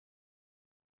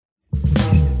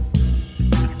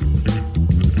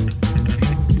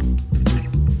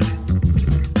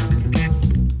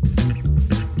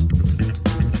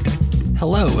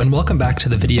Hello, and welcome back to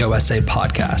the Video Essay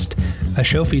Podcast, a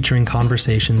show featuring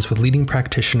conversations with leading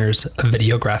practitioners of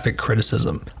videographic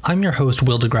criticism. I'm your host,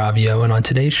 Will DeGravio, and on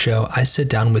today's show, I sit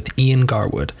down with Ian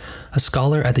Garwood, a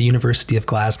scholar at the University of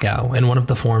Glasgow and one of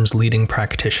the forum's leading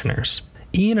practitioners.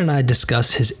 Ian and I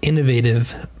discuss his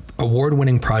innovative,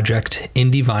 award-winning project,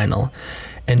 Indie Vinyl,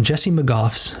 and Jesse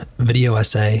McGough's video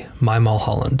essay, My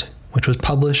Mulholland, which was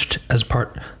published as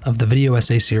part of the video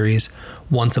essay series,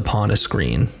 Once Upon a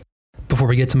Screen. Before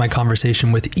we get to my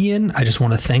conversation with Ian, I just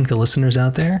want to thank the listeners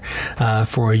out there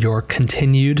for your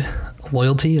continued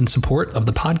loyalty and support of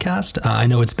the podcast. I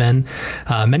know it's been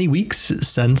many weeks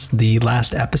since the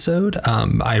last episode.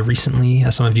 I recently,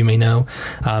 as some of you may know,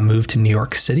 moved to New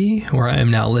York City, where I am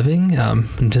now living.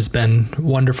 It has been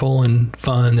wonderful and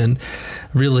fun and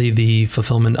really the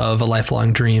fulfillment of a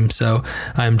lifelong dream. So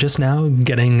I'm just now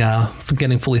getting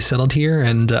fully settled here,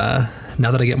 and now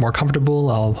that I get more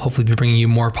comfortable, I'll hopefully be bringing you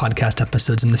more podcast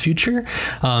episodes in the future.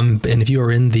 And if you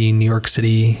are in the New York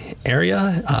City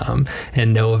area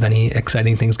and know of any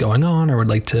exciting things going on or would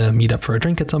like to meet up for a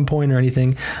drink at some point or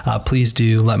anything, please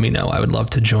do let me know. I would love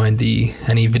to join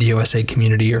any video essay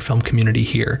community or film community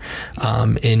here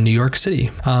in New York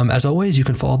City. As always, you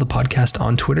can follow the podcast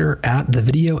on Twitter at The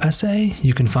Video Essay.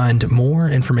 You can find more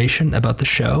information about the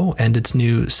show and its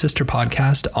new sister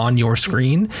podcast on your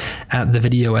screen at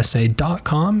thevideoessay.com.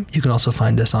 You can also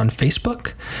find us on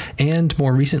Facebook. And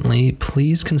more recently,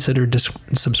 please consider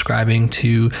subscribing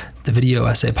to the Video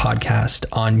Essay Podcast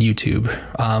on YouTube.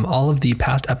 All of the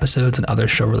past episodes and other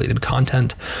show-related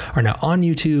content are now on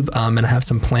YouTube, and I have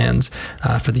some plans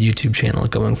for the YouTube channel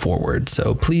going forward.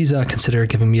 So please consider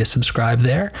giving me a subscribe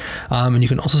there. And you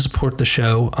can also support the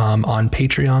show on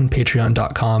Patreon,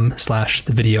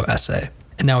 patreon.com/thevideoessay.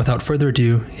 And now, without further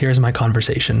ado, here's my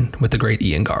conversation with the great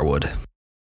Ian Garwood.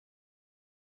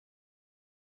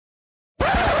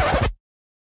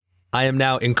 I am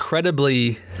now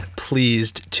incredibly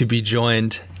pleased to be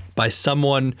joined by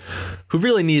someone who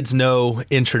really needs no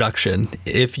introduction.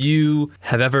 If you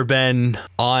have ever been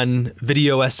on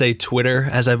Video Essay Twitter,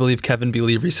 as I believe Kevin B.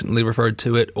 Lee recently referred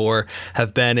to it, or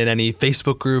have been in any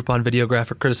Facebook group on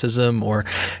videographic criticism, or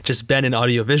just been in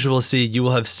audiovisual C, you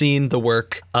will have seen the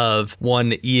work of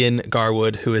one Ian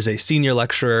Garwood, who is a senior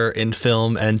lecturer in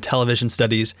film and television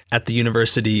studies at the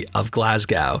University of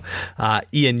Glasgow.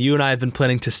 Ian, you and I have been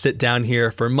planning to sit down here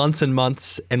for months and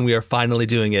months, and we are finally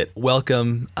doing it.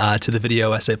 Welcome to the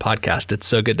Video Essay Podcast. It's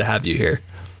so good to have you here.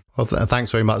 Well,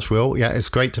 thanks very much, Will. Yeah, it's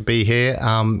great to be here.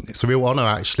 It's a real honor,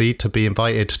 actually, to be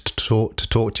invited to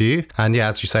talk to you. And yeah,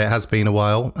 as you say, it has been a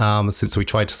while since we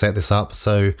tried to set this up.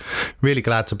 So really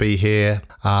glad to be here.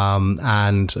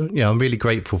 And I'm really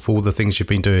grateful for all the things you've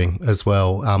been doing as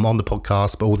well on the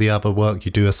podcast, but all the other work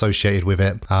you do associated with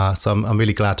it. So I'm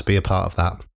really glad to be a part of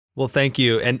that. Well, thank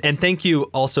you. And thank you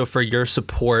also for your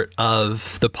support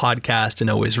of the podcast and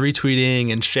always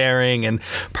retweeting and sharing and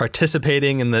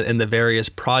participating in the various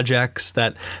projects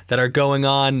that are going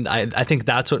on. I think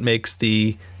that's what makes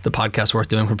the podcast worth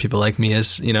doing for people like me,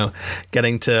 is,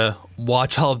 getting to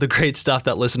watch all of the great stuff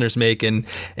that listeners make, and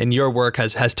your work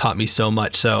has taught me so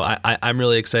much. So I'm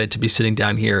really excited to be sitting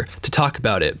down here to talk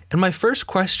about it. And my first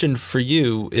question for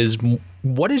you is,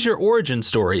 what is your origin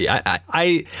story?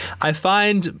 I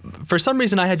find, for some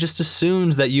reason, I had just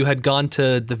assumed that you had gone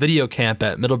to the video camp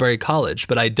at Middlebury College,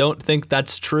 but I don't think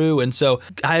that's true. And so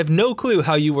I have no clue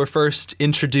how you were first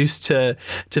introduced to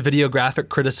videographic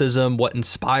criticism, what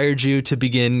inspired you to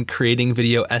begin creating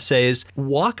video essays.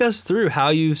 Walk us through how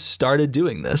you started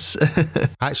doing this.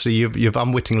 Actually, you've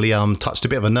unwittingly touched a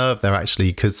bit of a nerve there, actually,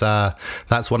 because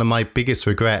that's one of my biggest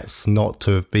regrets, not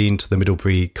to have been to the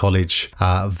Middlebury College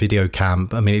video camp.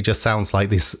 I mean, it just sounds like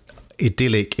this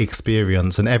idyllic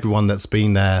experience, and everyone that's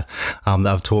been there that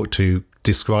I've talked to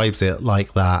describes it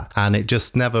like that, and it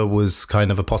just never was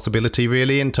kind of a possibility,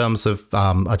 really, in terms of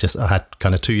I had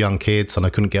kind of two young kids, and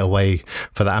I couldn't get away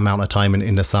for that amount of time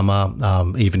in the summer,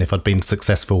 even if I'd been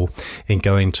successful in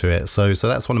going to it. So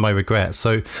that's one of my regrets.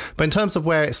 But in terms of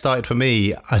where it started for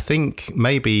me, I think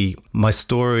maybe my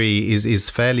story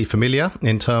is fairly familiar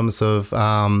in terms of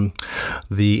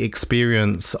the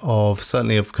experience of,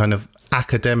 certainly, of kind of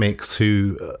academics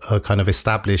who are kind of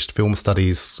established film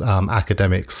studies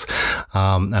academics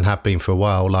and have been for a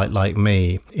while, like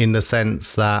me, in the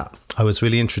sense that I was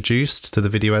really introduced to the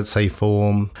video essay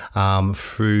form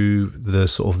through the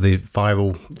sort of the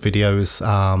viral videos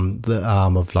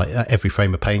of like Every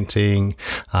Frame a Painting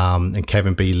and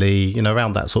Kevin B. Lee,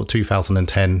 around that sort of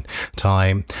 2010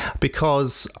 time,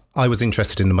 because I was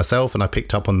interested in them myself and I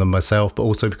picked up on them myself, but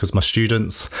also because my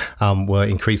students were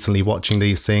increasingly watching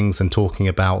these things and talking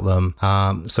about them.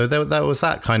 So there was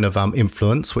that kind of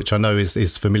influence, which I know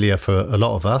is familiar for a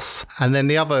lot of us. And then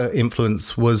the other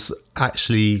influence was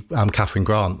actually Catherine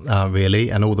Grant, really,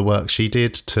 and all the work she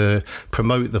did to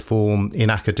promote the form in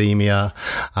academia.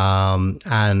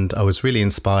 And I was really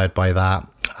inspired by that.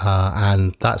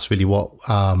 And that's really what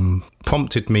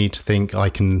prompted me to think I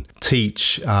can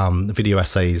teach video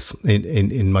essays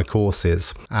in my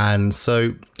courses. And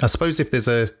so I suppose if there's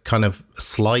a kind of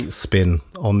slight spin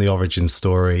on the origin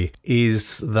story,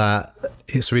 is that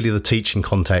it's really the teaching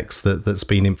context that's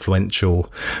been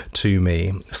influential to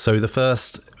me. So the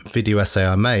first video essay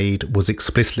I made was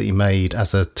explicitly made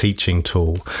as a teaching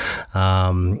tool.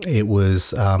 It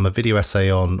was a video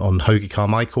essay on Hoagy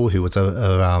Carmichael, who was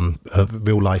a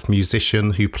real life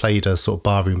musician who played a sort of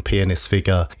barroom pianist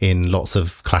figure in lots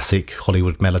of classic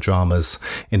Hollywood melodramas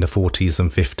in the 40s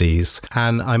and 50s.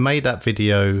 And I made that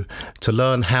video to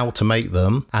learn how to make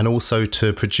them and also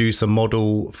to produce a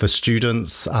model for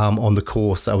students on the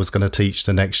course I was going to teach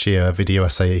the next year, a video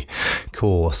essay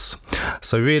course.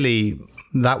 So really,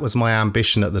 that was my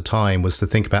ambition at the time, was to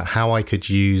think about how I could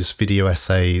use video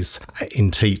essays in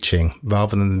teaching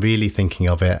rather than really thinking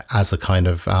of it as a kind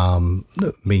of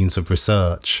means of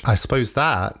research. I suppose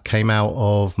that came out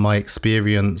of my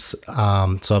experience.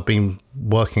 So I've been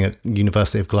working at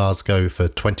University of Glasgow for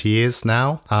 20 years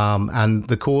now. And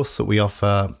the course that we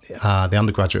offer, the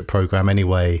undergraduate program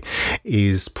anyway,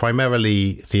 is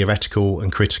primarily theoretical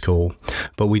and critical,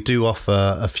 but we do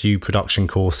offer a few production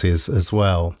courses as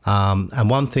well. And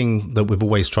one thing that we've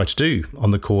always tried to do on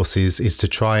the courses is to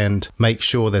try and make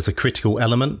sure there's a critical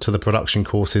element to the production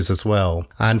courses as well.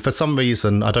 And for some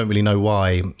reason, I don't really know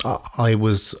why, I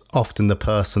was often the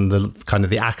person, the kind of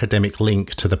the academic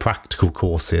link to the practical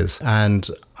courses. And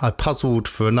I puzzled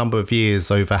for a number of years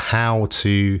over how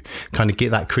to kind of get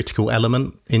that critical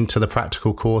element into the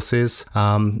practical courses.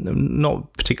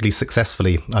 Not particularly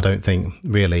successfully, I don't think,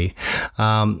 really.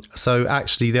 So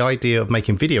actually the idea of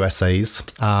making video essays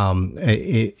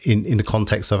in the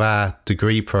context of our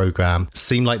degree program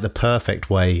seemed like the perfect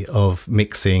way of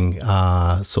mixing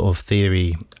sort of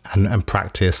theory and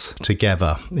practice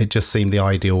together. It just seemed the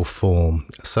ideal form.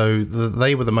 So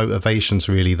they were the motivations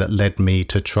really that led me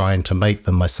to trying to make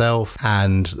them myself.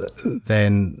 And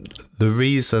then the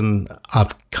reason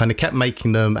I've kind of kept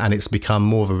making them and it's become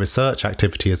more of a research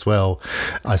activity as well,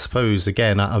 I suppose,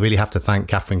 again, I really have to thank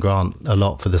Catherine Grant a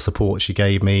lot for the support she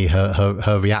gave me.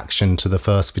 Her reaction to the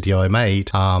first video I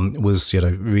made was,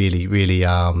 really, really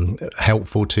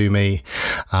helpful to me.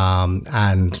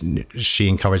 And she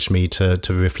encouraged me to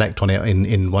reflect on it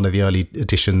in one of the early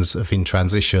editions of In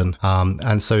Transition.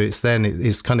 And so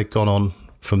it's kind of gone on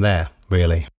from there,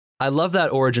 really. I love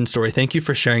that origin story. Thank you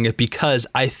for sharing it, because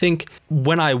I think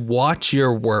when I watch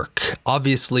your work,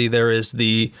 obviously there is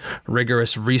the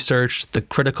rigorous research, the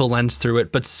critical lens through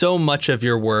it, but so much of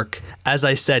your work, as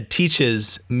I said,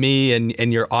 teaches me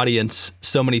and your audience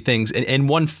so many things. And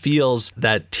one feels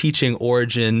that teaching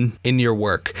origin in your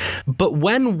work. But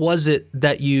when was it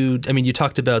that you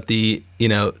talked about the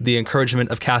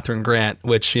encouragement of Catherine Grant,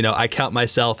 which, I count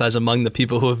myself as among the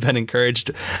people who have been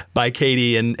encouraged by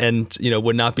Katie and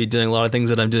would not be doing a lot of things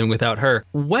that I'm doing without her.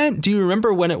 Do you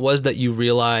remember when it was that you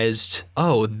realized,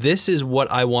 oh, this is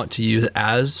what I want to use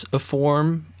as a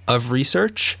form of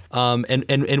research?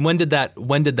 And when did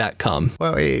that come?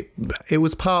 Well, it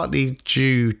was partly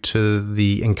due to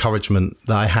the encouragement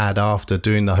that I had after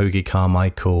doing the Hoagy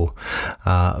Carmichael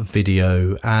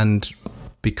video, and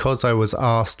because I was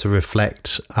asked to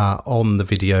reflect on the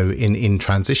video in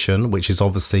Transition, which is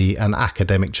obviously an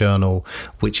academic journal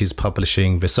which is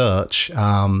publishing research,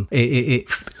 it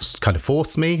kind of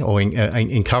forced me or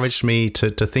encouraged me to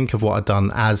think of what I'd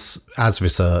done as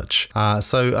research.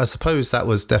 So I suppose that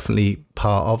was definitely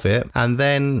part of it. And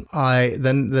then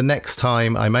the next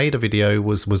time I made a video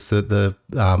was the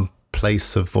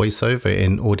place of voiceover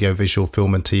in audiovisual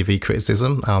film and TV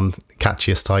criticism,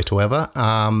 catchiest title ever.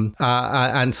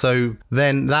 And so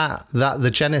then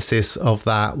the genesis of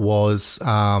that was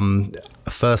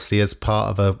firstly as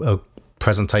part of a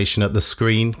presentation at the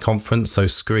Screen conference. So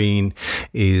Screen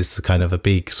is kind of a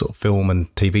big sort of film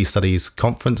and TV studies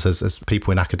conference, as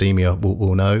people in academia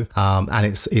will know, and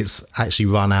it's actually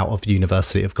run out of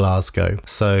University of Glasgow.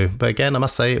 So, but again, I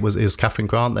must say it was Catherine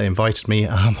Grant that invited me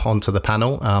onto the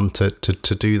panel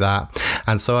to do that,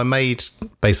 and so I made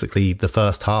basically the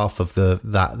first half of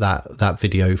that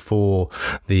video for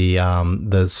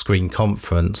the Screen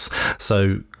conference.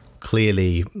 So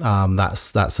clearly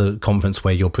that's a conference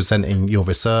where you're presenting your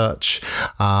research,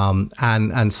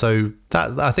 and so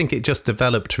That, I think it just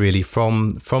developed really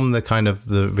from the kind of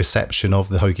the reception of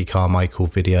the Hoagie Carmichael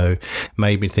video,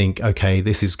 made me think, okay,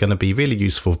 this is going to be really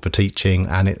useful for teaching,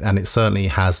 and it certainly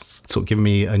has sort of given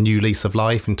me a new lease of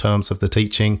life in terms of the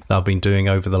teaching that I've been doing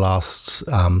over the last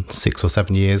 6 or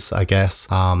 7 years, I guess.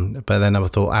 But then I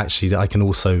thought, actually, I can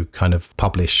also kind of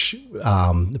publish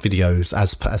videos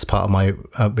as part of my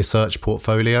research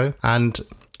portfolio, and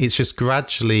it's just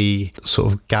gradually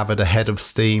sort of gathered a head of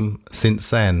steam since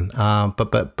then,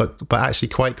 but actually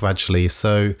quite gradually.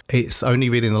 So it's only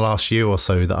really in the last year or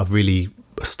so that I've really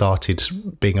started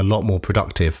being a lot more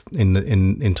productive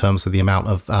in terms of the amount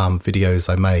of videos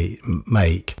I may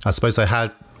make. I suppose I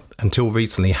had, until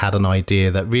recently, had an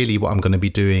idea that really what I'm going to be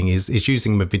doing is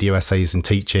using my video essays in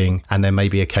teaching, and then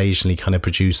maybe occasionally kind of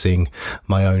producing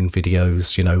my own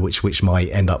videos, you know, which might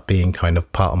end up being kind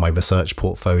of part of my research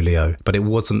portfolio. But it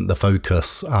wasn't the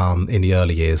focus in the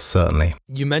early years, certainly.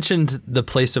 You mentioned the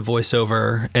place of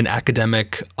voiceover in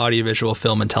academic audiovisual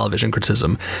film and television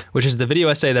criticism, which is the video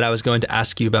essay that I was going to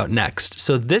ask you about next.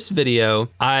 So this video,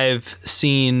 I've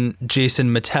seen Jason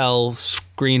Mattel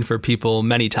screen for people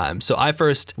many times. So I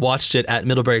first watched it at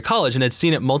Middlebury College and had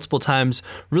seen it multiple times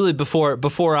really before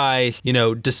I,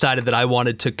 decided that I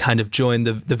wanted to kind of join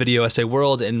the video essay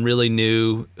world and really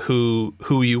knew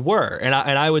who you were. And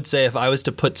I would say, if I was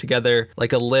to put together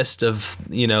like a list of,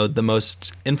 the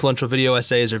most influential video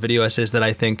essays or video essays that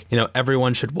I think,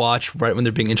 everyone should watch right when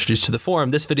they're being introduced to the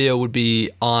forum, this video would be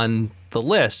on the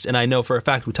list. And I know for a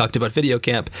fact, we talked about Video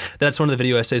Camp, that's one of the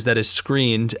video essays that is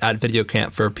screened at Video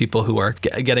Camp for people who are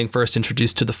getting first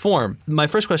introduced to the forum. My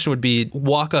first question would be,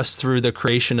 walk us through the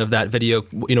creation of that video.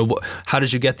 How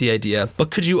did you get the idea?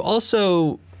 But could you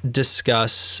also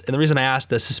discuss, and the reason I ask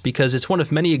this is because it's one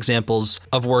of many examples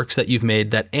of works that you've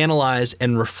made that analyze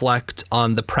and reflect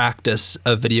on the practice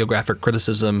of videographic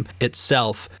criticism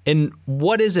itself. And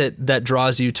what is it that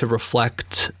draws you to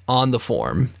reflect on the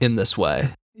forum in this way?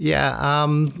 Yeah,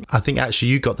 I think actually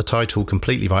you got the title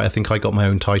completely right. I think I got my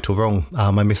own title wrong.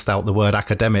 I missed out the word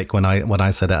academic when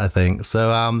I said it, I think.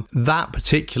 So that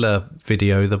particular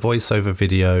video, the voiceover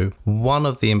video, one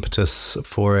of the impetus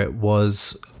for it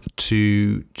was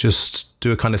to just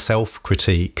do a kind of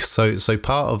self-critique. So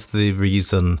part of the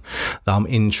reason that I'm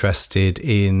interested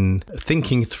in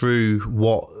thinking through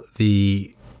what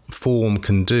the form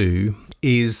can do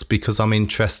is because I'm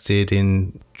interested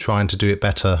in trying to do it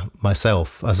better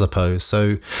myself, I suppose.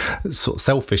 So sort of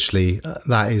selfishly,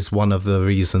 that is one of the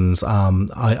reasons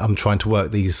I'm trying to work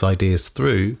these ideas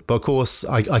through. But of course,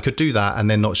 I could do that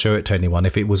and then not show it to anyone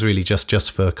if it was really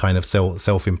just for kind of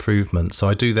self-improvement. So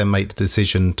I do then make the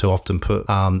decision to often put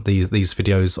these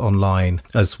videos online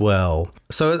as well.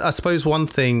 So I suppose one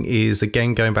thing is,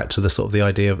 again, going back to the sort of the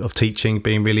idea of teaching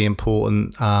being really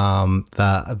important,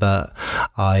 that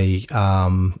I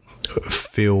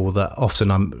feel that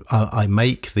often I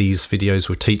make these videos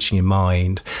with teaching in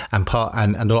mind, and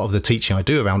a lot of the teaching I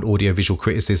do around audiovisual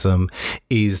criticism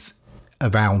is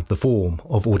around the form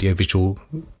of audiovisual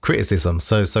criticism.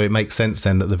 So it makes sense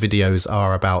then that the videos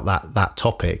are about that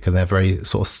topic, and they're very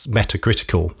sort of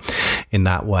metacritical in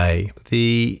that way.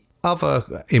 The other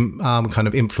kind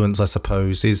of influence, I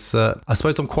suppose, is that I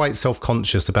suppose I'm quite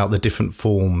self-conscious about the different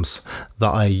forms that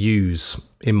I use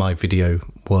in my video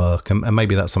work, and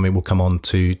maybe that's something we'll come on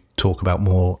to talk about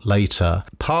more later.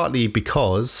 Partly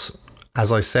because,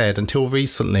 as I said, until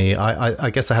recently, I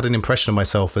guess I had an impression of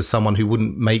myself as someone who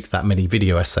wouldn't make that many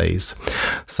video essays.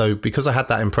 So because I had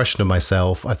that impression of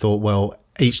myself, I thought, well,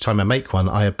 each time I make one,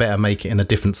 I had better make it in a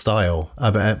different style.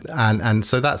 And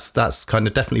so that's kind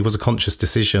of definitely was a conscious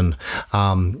decision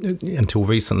until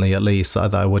recently, at least,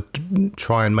 that I would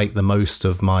try and make the most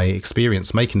of my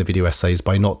experience making the video essays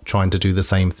by not trying to do the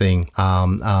same thing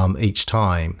each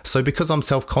time. So because I'm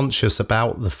self-conscious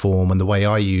about the form and the way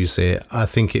I use it, I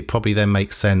think it probably then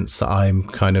makes sense that I'm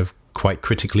kind of quite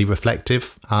critically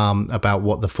reflective about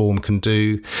what the form can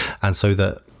do, and so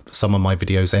that some of my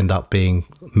videos end up being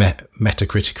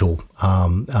metacritical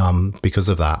because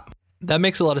of that. That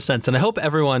makes a lot of sense. And I hope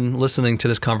everyone listening to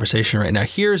this conversation right now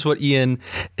hears what Ian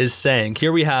is saying.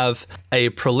 Here we have a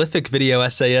prolific video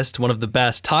essayist, one of the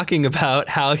best, talking about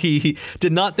how he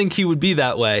did not think he would be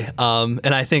that way. And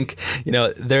I think,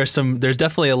 there's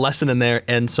definitely a lesson in there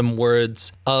and some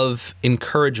words of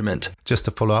encouragement. Just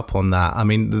to follow up on that, I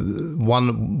mean,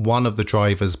 one of the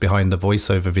drivers behind the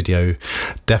voiceover video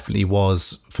definitely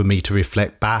was for me to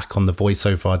reflect back on the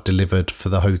voiceover I delivered for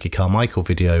the Hoagie Carmichael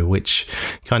video, which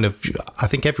kind of, I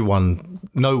think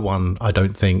no one, I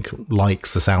don't think,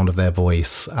 likes the sound of their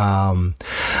voice.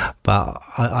 But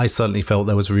I certainly felt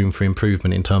there was room for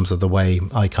improvement in terms of the way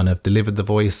I kind of delivered the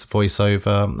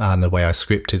voiceover and the way I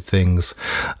scripted things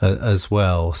as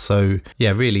well. So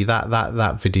yeah, really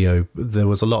that video, there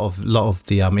was a lot of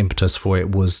the impetus for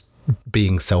it was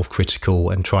being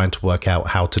self-critical and trying to work out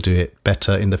how to do it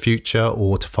better in the future,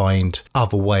 or to find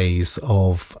other ways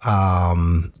of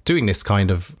doing this kind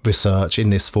of research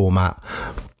in this format,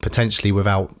 potentially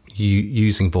without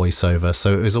using voiceover.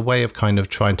 So it was a way of kind of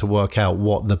trying to work out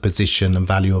what the position and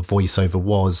value of voiceover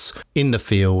was in the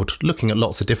field, looking at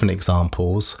lots of different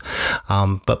examples,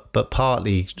 but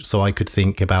partly so I could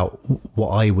think about what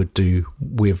I would do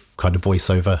with kind of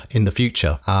voiceover in the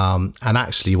future. And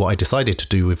actually what I decided to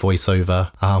do with voiceover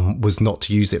was not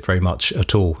to use it very much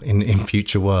at all in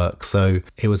future work. So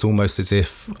it was almost as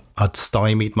if I'd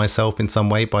stymied myself in some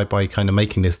way by kind of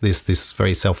making this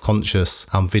very self-conscious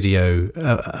video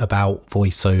about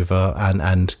voiceover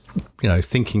and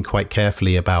thinking quite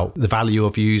carefully about the value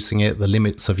of using it, the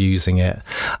limits of using it.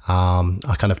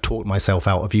 I kind of talked myself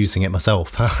out of using it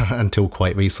myself until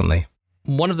quite recently.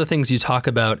 One of the things you talk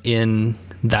about in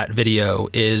that video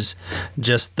is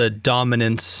just the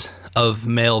dominance of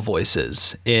male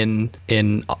voices in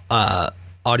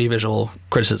audiovisual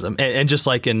criticism, and just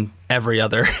like in every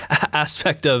other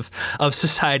aspect of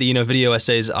society, video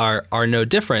essays are no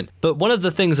different. But one of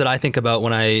the things that I think about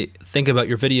when I think about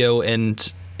your video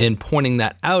and in pointing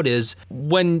that out is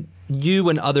when you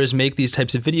and others make these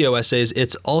types of video essays,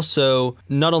 it's also,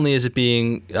 not only is it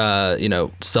being,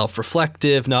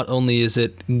 self-reflective, not only is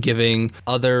it giving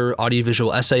other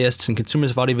audiovisual essayists and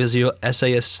consumers of audiovisual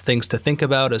essayists things to think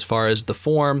about as far as the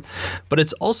form, but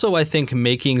it's also, I think,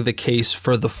 making the case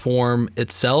for the form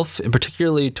itself, and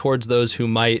particularly towards those who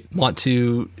might want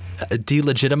to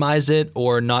delegitimize it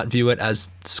or not view it as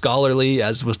scholarly,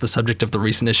 as was the subject of the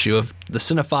recent issue of The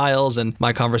Cinephiles and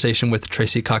my conversation with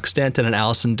Tracy Cox-Stanton and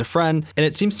Alison Dufresne. And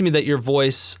it seems to me that your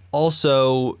voice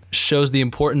also shows the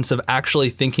importance of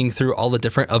actually thinking through all the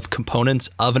different components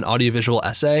of an audiovisual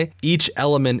essay. Each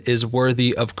element is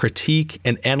worthy of critique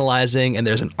and analyzing, and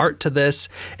there's an art to this,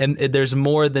 and there's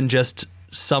more than just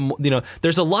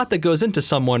there's a lot that goes into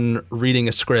someone reading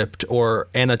a script or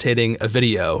annotating a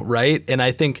video, right? And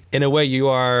I think in a way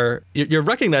you're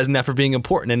recognizing that for being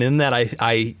important. And in that,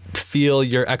 I feel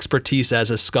your expertise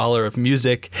as a scholar of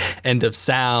music and of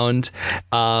sound,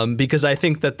 because I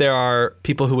think that there are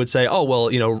people who would say, oh,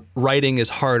 well, writing is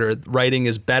harder, writing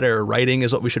is better, writing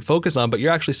is what we should focus on. But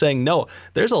you're actually saying, no,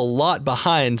 there's a lot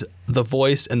behind the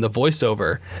voice and the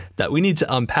voiceover that we need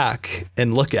to unpack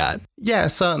and look at. Yeah,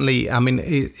 certainly. I mean,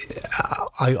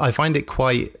 I find it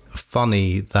quite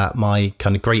funny that my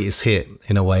kind of greatest hit,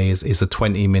 in a way, is a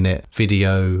 20-minute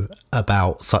video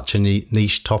about such a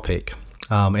niche topic.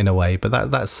 In a way, but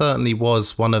that certainly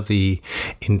was one of the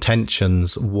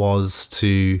intentions, was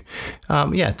to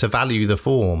value the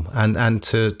form and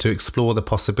to explore the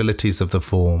possibilities of the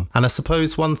form. And I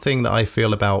suppose one thing that I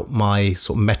feel about my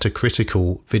sort of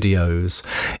metacritical videos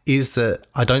is that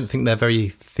I don't think they're very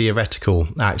theoretical,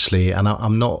 actually, and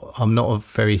I'm not a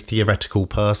very theoretical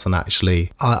person,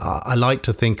 actually. I like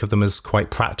to think of them as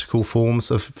quite practical forms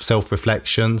of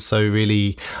self-reflection. So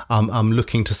really, I'm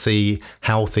looking to see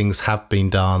how things have been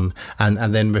done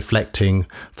and then reflecting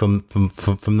from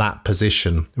that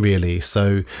position, really.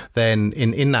 So then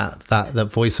in that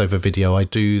voiceover video, I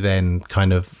do then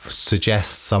kind of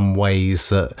suggest some ways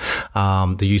that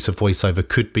the use of voiceover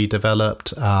could be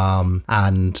developed,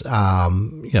 and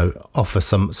offer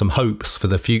some hopes for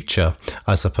the future,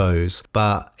 I suppose.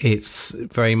 But it's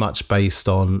very much based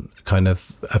on kind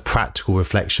of a practical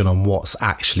reflection on what's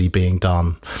actually being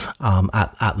done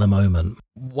at the moment.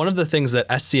 One of the things that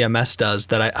SCMS does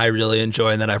that I really enjoy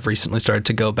and that I've recently started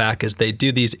to go back is they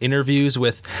do these interviews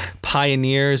with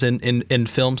pioneers in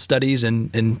film studies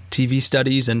and in TV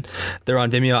studies, and they're on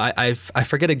Vimeo. I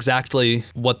forget exactly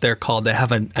what they're called. They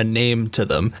have a name to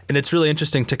them. And it's really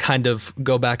interesting to kind of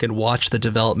go back and watch the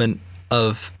development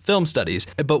of film studies.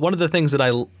 But one of the things that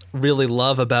I really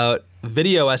love about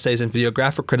video essays and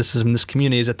videographic criticism in this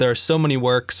community is that there are so many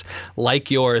works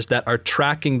like yours that are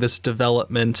tracking this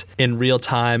development in real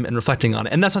time and reflecting on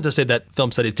it. And that's not to say that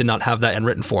film studies did not have that in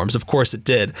written forms. Of course it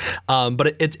did.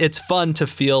 But it's fun to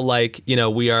feel like,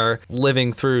 we are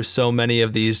living through so many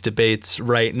of these debates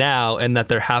right now, and that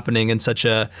they're happening in such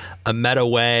a meta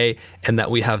way, and that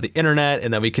we have the internet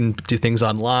and that we can do things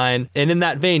online. And in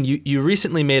that vein, you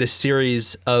recently made a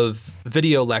series of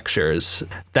video lectures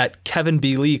that Kevin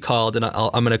B. Lee called, and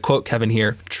I'm going to quote Kevin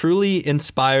here, truly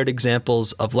inspired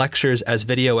examples of lectures as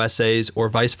video essays or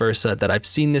vice versa that I've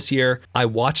seen this year. I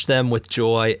watched them with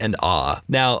joy and awe.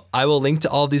 Now, I will link to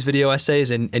all of these video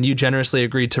essays, and you generously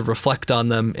agreed to reflect on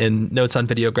them in Notes on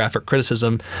Videographic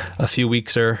Criticism a few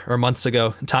weeks or months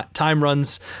ago. Time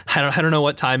runs. I don't know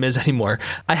what time is anymore.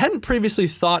 I hadn't previously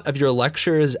thought of your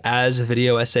lectures as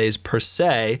video essays per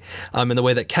se, in the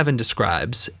way that Kevin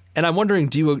describes. And I'm wondering,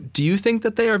 do you think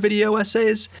that they are video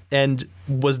essays? And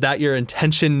was that your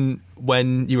intention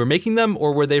when you were making them,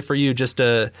 or were they for you just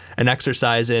an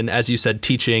exercise in, as you said,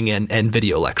 teaching and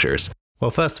video lectures?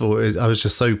 Well, first of all, I was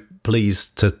just so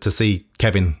pleased to see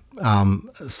Kevin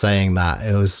saying that.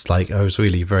 It was like, I was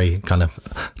really very kind of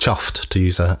chuffed, to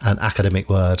use an academic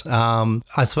word.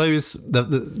 I suppose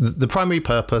the primary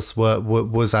purpose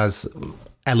was as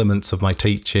elements of my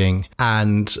teaching,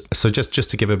 and so just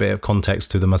to give a bit of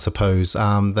context to them, I suppose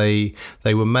they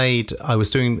were made. I was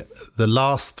doing the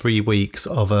last 3 weeks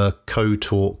of a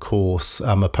co-taught course,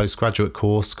 a postgraduate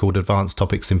course called Advanced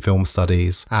Topics in Film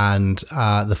Studies, and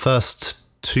the first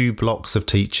 2 blocks of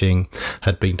teaching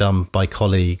had been done by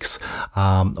colleagues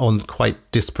on quite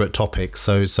disparate topics.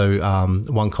 So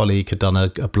one colleague had done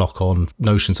a block on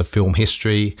notions of film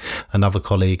history. Another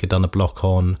colleague had done a block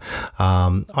on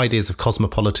ideas of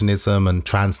cosmopolitanism and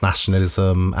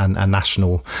transnationalism and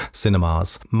national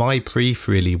cinemas. My brief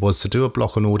really was to do a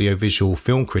block on audiovisual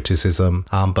film criticism,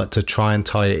 but to try and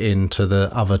tie it into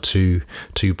the other two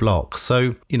blocks.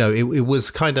 So, it was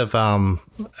kind of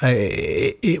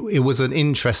it was an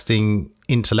interesting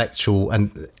intellectual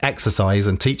and exercise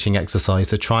and teaching exercise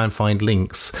to try and find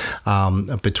links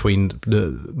between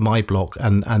my block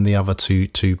and the other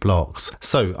two blocks.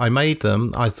 So I made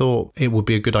them. I thought it would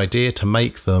be a good idea to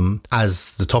make them,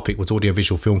 as the topic was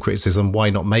audiovisual film criticism.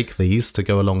 Why not make these to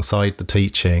go alongside the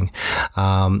teaching?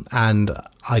 And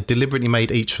I deliberately made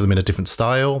each of them in a different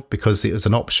style because it was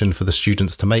an option for the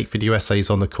students to make video essays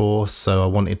on the course. So I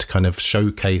wanted to kind of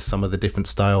showcase some of the different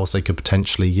styles they could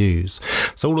potentially use.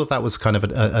 So all of that was kind of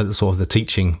a sort of the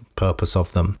teaching purpose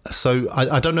of them. So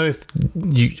I don't know if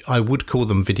I would call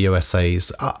them video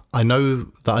essays. I know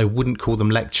that I wouldn't call them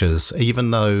lectures,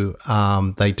 even though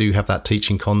they do have that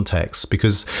teaching context,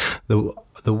 because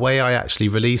the way I actually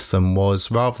released them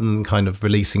was, rather than kind of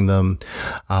releasing them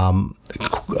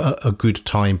a good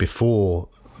time before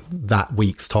that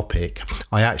week's topic,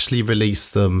 I actually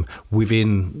released them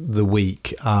within the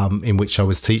week in which I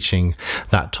was teaching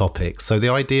that topic. So the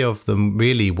idea of them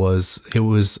really was, it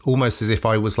was almost as if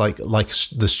I was like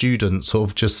the student, sort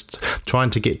of just trying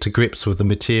to get to grips with the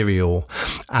material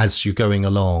as you're going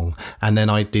along, and then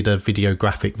I did a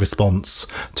videographic response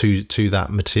to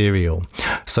that material.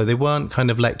 So they weren't kind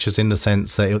of lectures in the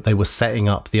sense that they were setting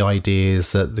up the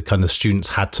ideas that the kind of students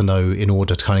had to know in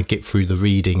order to kind of get through the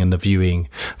reading and the viewing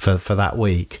for that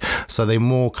week. So they're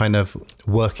more kind of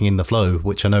working in the flow,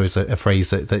 which I know is a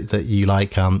phrase that you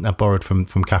like, borrowed from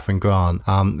Catherine Grant.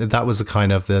 That was a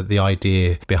kind of the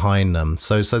idea behind them.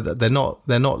 So they're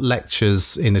not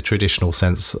lectures in a traditional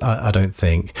sense, I don't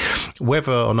think.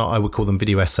 Whether or not I would call them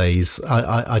video essays,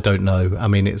 I don't know. I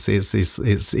mean,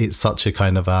 it's such a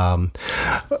kind of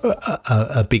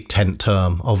a big tent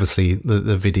term. Obviously,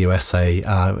 the video essay.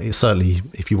 It's certainly,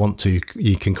 if you want to,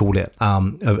 you can call it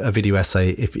a video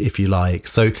essay if you like.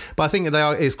 So, but I think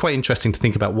it's quite interesting to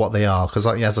think about what they are, because,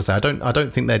 as I say, I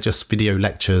don't think they're just video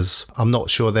lectures. I'm not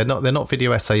sure they're not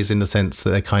video essays in the sense that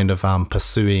they're kind of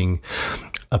pursuing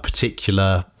a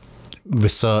particular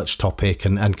research topic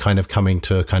and kind of coming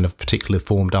to a kind of particularly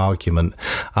formed argument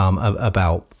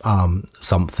about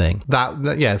something.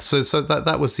 So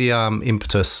that was the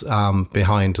impetus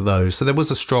behind those. So there was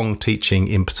a strong teaching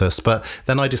impetus, but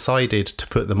then I decided to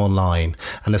put them online,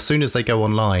 and as soon as they go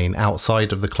online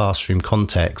outside of the classroom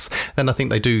context, then I think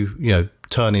they do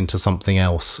turn into something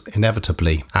else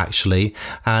inevitably, actually.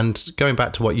 And going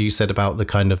back to what you said about the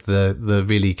kind of the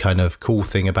really kind of cool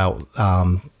thing about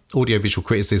audiovisual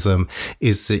criticism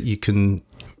is that you can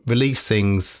release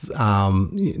things,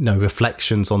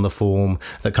 reflections on the form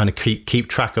that kind of keep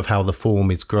track of how the form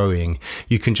is growing.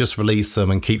 You can just release them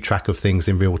and keep track of things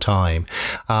in real time.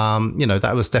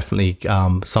 That was definitely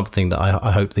something that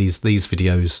I hope these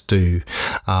videos do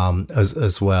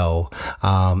as well.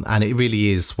 And it really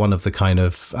is one of the kind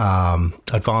of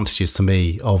advantages to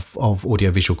me of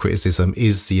audiovisual criticism,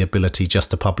 is the ability just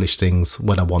to publish things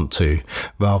when I want to,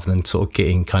 rather than sort of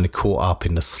getting kind of caught up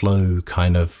in the slow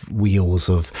kind of wheels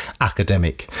of of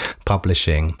academic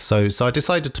publishing. So I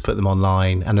decided to put them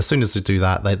online, and as soon as I do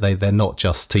that, they're not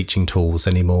just teaching tools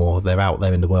anymore. They're out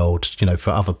there in the world,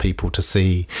 for other people to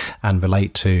see and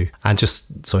relate to. And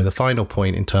the final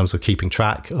point in terms of keeping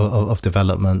track of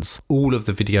developments, all of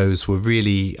the videos were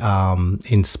really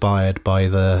inspired by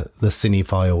the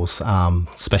Cinephiles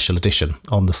special edition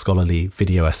on the scholarly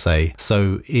video essay.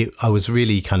 So I was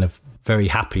really kind of very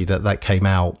happy that came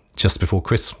out just before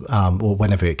Christmas, or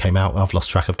whenever it came out. I've lost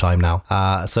track of time now.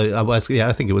 I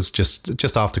think it was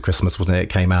just after Christmas, wasn't it? It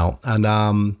came out,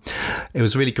 and it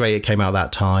was really great. It came out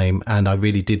that time, and I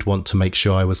really did want to make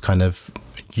sure I was kind of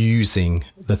using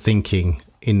the thinking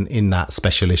in that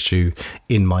special issue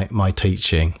in my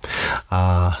teaching.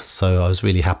 So I was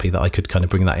really happy that I could kind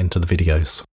of bring that into the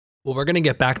videos. Well, we're going to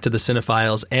get back to the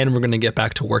Cinephiles, and we're going to get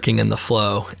back to working in the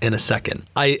flow in a second.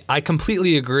 I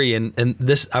completely agree, and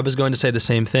this, I was going to say the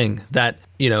same thing, that,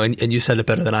 and you said it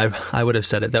better than I would have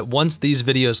said it, that once these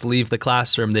videos leave the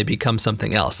classroom, they become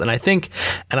something else. And I think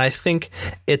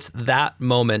it's that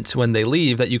moment when they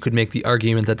leave that you could make the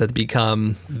argument that they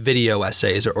become video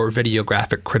essays or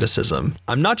videographic criticism.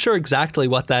 I'm not sure exactly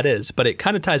what that is, but it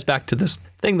kind of ties back to this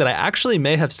thing that I actually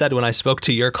may have said when I spoke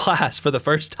to your class for the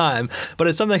first time, but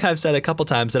it's something I've said a couple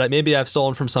times that maybe I've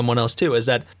stolen from someone else too, is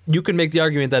that you can make the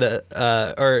argument that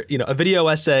a video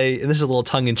essay, and this is a little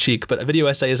tongue in cheek, but a video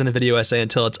essay isn't a video essay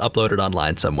until it's uploaded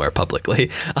online somewhere publicly.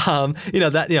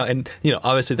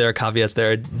 Obviously there are caveats.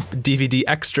 There are DVD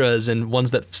extras and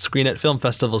ones that screen at film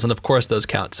festivals, and of course those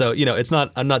count. So,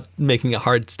 I'm not making a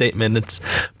hard statement.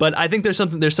 But I think there's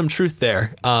some truth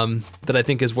there that I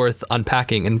think is worth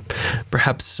unpacking, and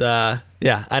perhaps I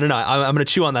don't know. I'm going to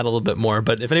chew on that a little bit more,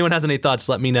 but if anyone has any thoughts,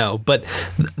 let me know. But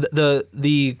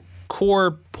the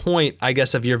core point, I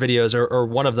guess, of your videos, or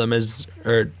one of them is,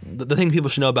 or the thing people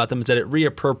should know about them, is that it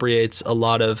reappropriates a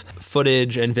lot of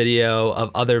footage and video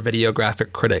of other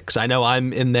videographic critics. I know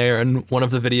I'm in there in one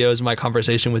of the videos, my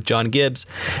conversation with John Gibbs,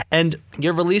 and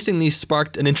your releasing these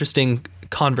sparked an interesting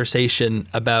conversation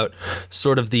about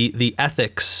sort of the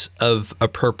ethics of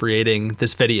appropriating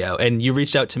this video. And you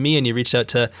reached out to me, and you reached out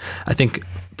to, I think,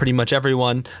 pretty much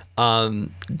everyone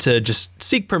to just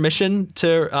seek permission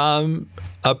to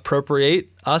appropriate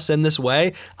us in this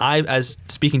way. As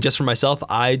speaking just for myself,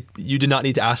 you did not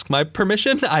need to ask my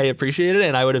permission. I appreciate it,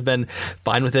 and I would have been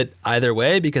fine with it either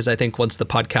way, because I think once the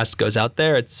podcast goes out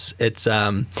there, it's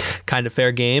kind of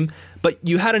fair game. But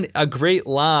you had a great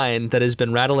line that has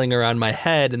been rattling around my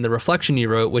head in the reflection you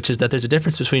wrote, which is that there's a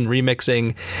difference between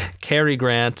remixing Cary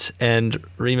Grant and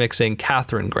remixing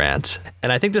Catherine Grant.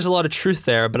 And I think there's a lot of truth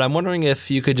there, but I'm wondering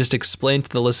if you could just explain to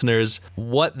the listeners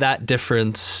what that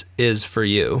difference is for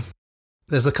you.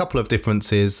 There's a couple of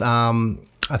differences. I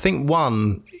think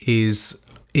one is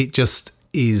it just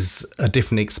is a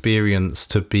different experience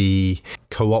to be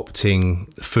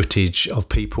co-opting footage of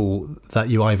people that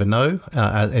you either know,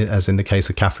 as in the case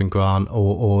of Catherine Grant,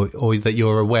 or that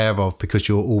you're aware of because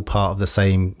you're all part of the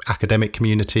same academic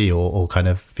community or kind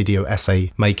of video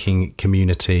essay making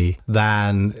community,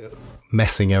 than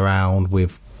messing around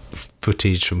with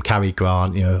footage from Cary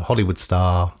Grant, Hollywood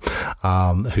star,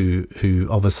 who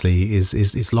obviously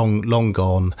is long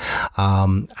gone,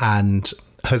 and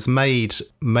has made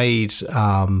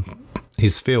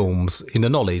his films in the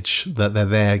knowledge that they're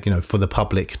there, for the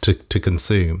public to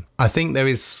consume. I think there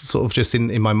is sort of just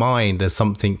in my mind, there's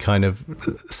something kind of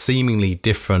seemingly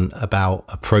different about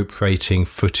appropriating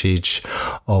footage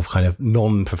of kind of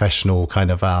non-professional kind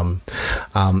of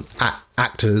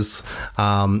actors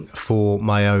for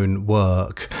my own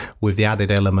work, with the added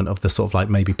element of the sort of like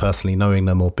maybe personally knowing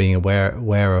them or being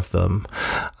aware of them.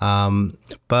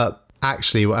 But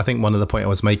actually, I think one of the points I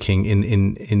was making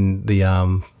in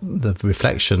the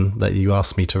reflection that you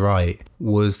asked me to write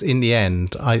was, in the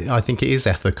end, I think it is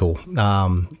ethical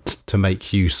to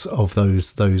make use of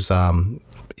those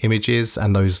images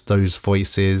and those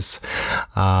voices,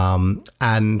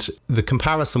 and the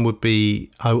comparison would be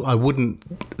I wouldn't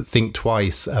think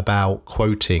twice about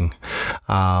quoting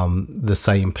the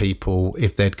same people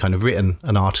if they'd kind of written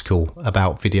an article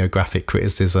about videographic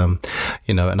criticism,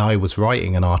 and I was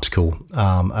writing an article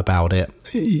about it.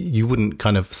 You wouldn't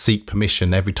kind of seek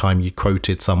permission every time you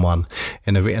quoted someone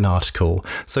in a written article.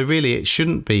 So really it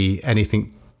shouldn't be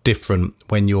anything different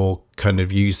when you're kind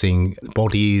of using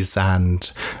bodies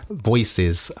and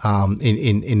voices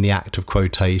in the act of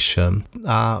quotation,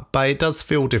 but it does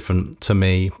feel different to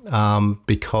me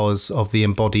because of the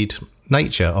embodied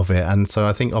nature of it. And so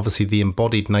I think obviously the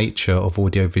embodied nature of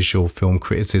audiovisual film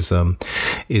criticism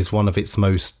is one of its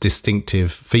most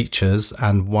distinctive features,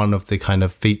 and one of the kind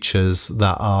of features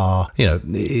that are,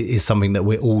 is something that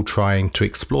we're all trying to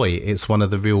exploit. It's one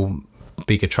of the real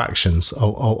big attractions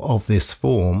of this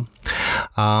form.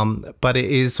 But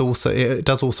it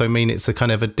does also mean it's a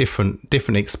kind of a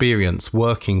different experience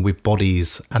working with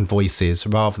bodies and voices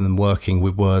rather than working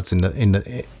with words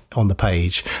on the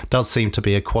page. Does seem to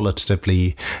be a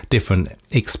qualitatively different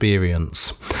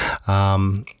experience.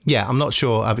 I'm not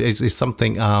sure. It's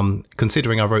something,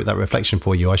 considering I wrote that reflection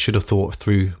for you, I should have thought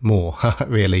through more,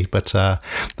 really. But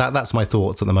that's my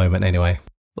thoughts at the moment anyway.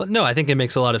 Well, no, I think it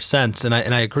makes a lot of sense, and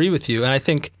I agree with you. And I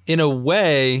think, in a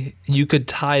way, you could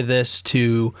tie this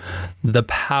to the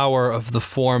power of the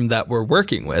form that we're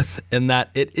working with, in that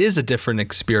it is a different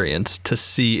experience to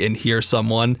see and hear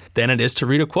someone than it is to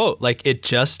read a quote. Like, it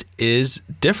just is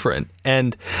different.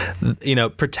 And,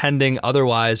 pretending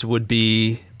otherwise would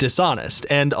be dishonest.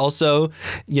 And also,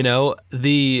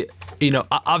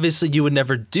 obviously you would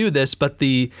never do this, but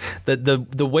the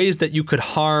ways that you could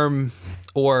harm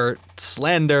or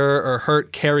slander or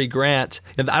hurt Cary Grant,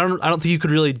 I don't think you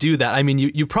could really do that. I mean,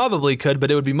 you probably could,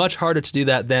 but it would be much harder to do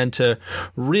that than to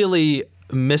really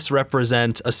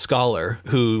misrepresent a scholar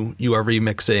who you are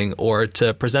remixing, or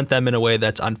to present them in a way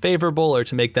that's unfavorable, or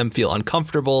to make them feel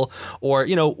uncomfortable, or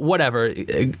whatever,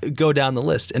 go down the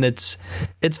list. And it's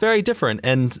very different,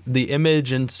 and the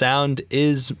image and sound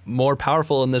is more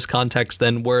powerful in this context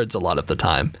than words a lot of the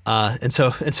time, and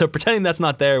so pretending that's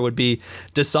not there would be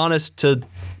dishonest to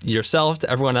yourself, to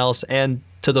everyone else, and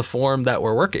to the form that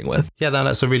we're working with. Yeah,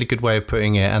 that's a really good way of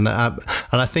putting it, and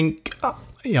I think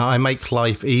I make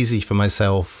life easy for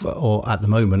myself, or at the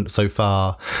moment so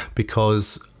far,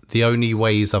 because the only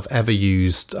ways I've ever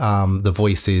used the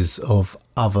voices of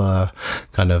other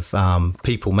kind of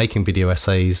people making video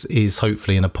essays is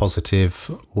hopefully in a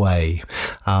positive way,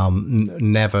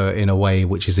 never in a way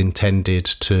which is intended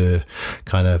to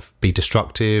kind of be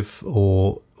destructive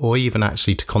or even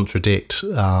actually to contradict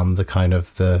the kind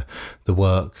of the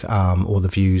work or the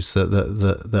views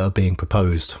that are being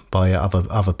proposed by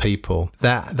other people.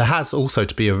 There has also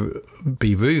to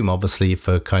be room, obviously,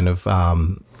 for kind of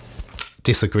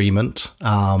disagreement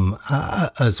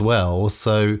as well.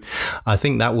 So I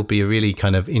think that would be a really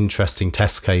kind of interesting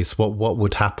test case. What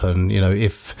would happen,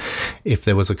 if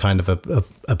there was a kind of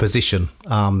a position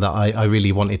that I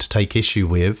really wanted to take issue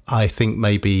with. I think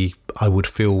maybe I would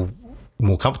feel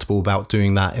more comfortable about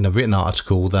doing that in a written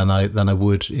article than I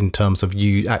would in terms of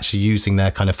you actually using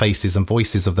their kind of faces and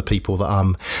voices of the people that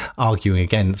I'm arguing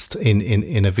against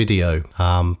in a video.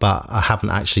 But I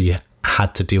haven't actually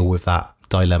had to deal with that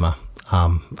dilemma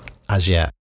as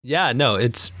yet. Yeah, no,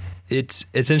 it's an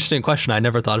interesting question. I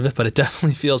never thought of it, but it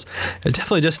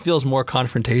definitely just feels more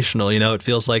confrontational. It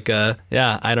feels like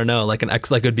I don't know, like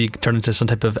like it would be turned into some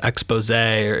type of expose,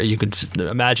 or you could just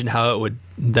imagine how it would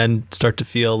then start to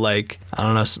feel like, I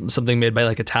don't know, something made by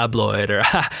like a tabloid, or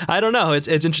I don't know. It's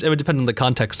interesting. It would depend on the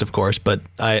context, of course, but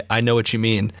I know what you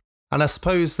mean. And I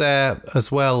suppose there as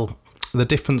well, the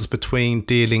difference between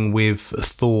dealing with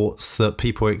thoughts that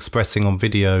people are expressing on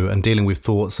video and dealing with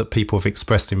thoughts that people have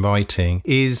expressed in writing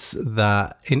is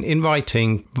that in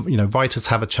writing, writers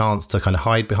have a chance to kind of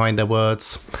hide behind their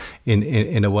words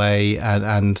in a way,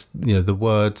 and the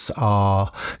words are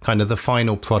kind of the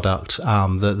final product,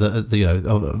 at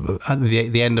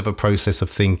the end of a process of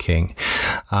thinking,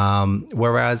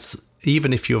 whereas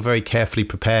even if you're very carefully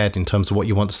prepared in terms of what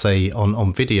you want to say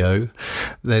on video,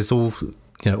 there's all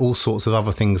sorts of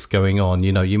other things going on.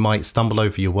 You might stumble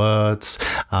over your words.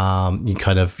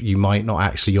 You might not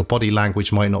actually, your body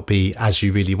language might not be as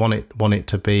you really want it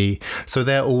to be. So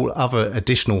they're all other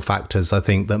additional factors, I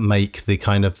think, that make the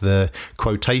kind of the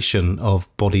quotation of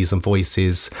bodies and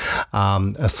voices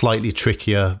a slightly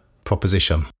trickier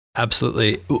proposition.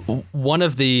 Absolutely. One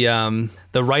of the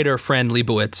writer, Fran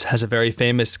Lebowitz, has a very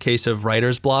famous case of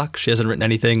writer's block. She hasn't written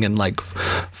anything in like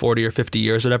 40 or 50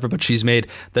 years or whatever, but she's made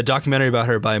the documentary about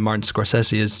her by Martin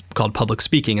Scorsese is called Public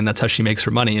Speaking, and that's how she makes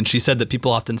her money. And she said that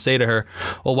people often say to her,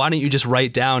 well, why don't you just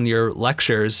write down your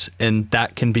lectures and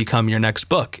that can become your next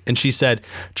book? And she said,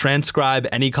 transcribe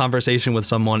any conversation with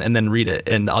someone and then read it.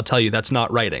 And I'll tell you, that's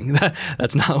not writing.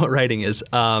 That's not what writing is.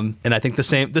 And I think the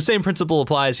same principle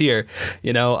applies here.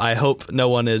 I hope no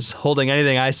one is holding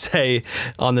anything I say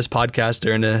on this podcast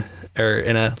or in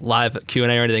a live Q&A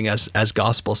or anything as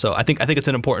gospel. So I think it's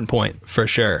an important point for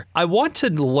sure. I want to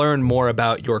learn more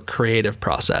about your creative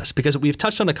process, because we've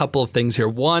touched on a couple of things here.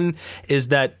 One is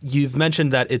that you've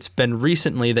mentioned that it's been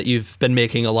recently that you've been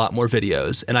making a lot more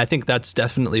videos. And I think that's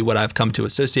definitely what I've come to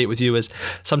associate with you is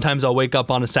sometimes I'll wake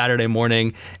up on a Saturday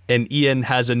morning and Ian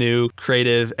has a new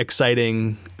creative,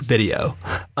 exciting video.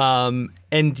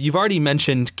 And you've already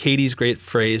mentioned Katie's great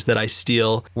phrase that I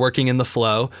steal, working in the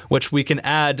flow, which we can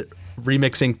add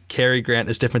remixing Cary Grant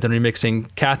is different than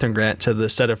remixing Catherine Grant to the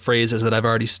set of phrases that I've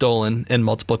already stolen in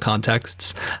multiple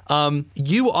contexts.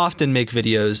 You often make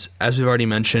videos, as we've already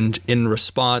mentioned, in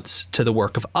response to the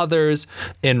work of others,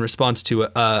 in response to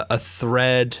a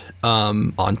thread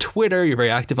on Twitter. You're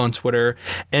very active on Twitter,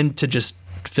 and to just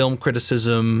film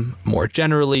criticism more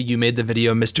generally. You made the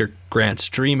video Mr. Grant's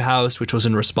Dream House, which was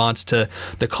in response to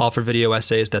the call for video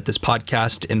essays that this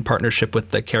podcast, in partnership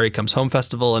with the Carrie Comes Home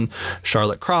Festival and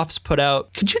Charlotte Crofts, put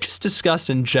out. Could you just discuss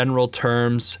in general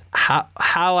terms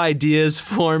how ideas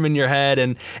form in your head,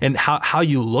 and how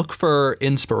you look for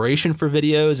inspiration for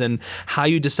videos, and how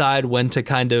you decide when to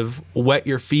kind of wet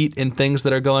your feet in things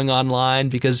that are going online?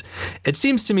 Because it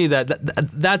seems to me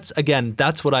that's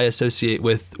what I associate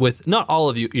with not all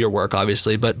of your work,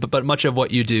 obviously, but much of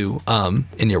what you do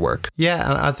in your work. Yeah,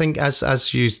 and I think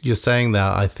as you're saying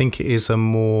that, I think it is a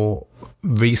more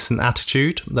recent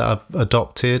attitude that I've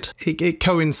adopted. It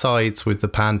coincides with the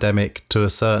pandemic to a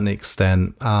certain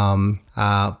extent,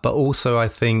 but also I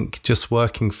think just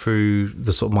working through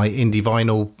the sort of my indie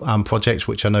vinyl project,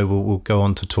 which I know we'll go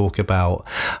on to talk about,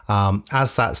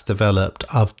 as that's developed,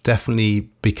 I've definitely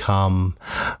become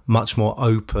much more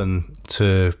open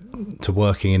to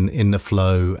working in the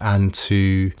flow and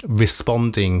to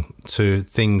responding to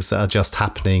things that are just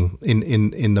happening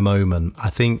in the moment. I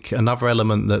think another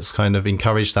element that's kind of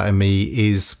encouraged that in me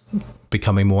is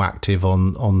becoming more active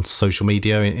on social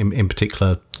media, in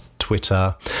particular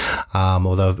Twitter,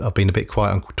 although I've been a bit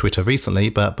quiet on Twitter recently,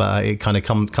 but it kind of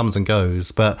comes and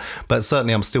goes. But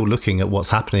certainly I'm still looking at what's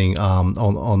happening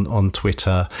on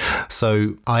Twitter.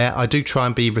 So I do try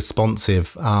and be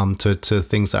responsive to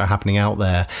things that are happening out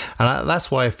there, and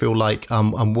that's why I feel like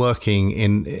I'm working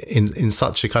in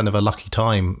such a kind of a lucky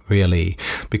time, really,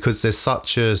 because there's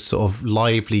such a sort of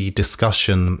lively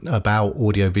discussion about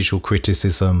audiovisual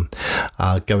criticism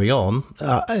going on,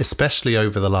 especially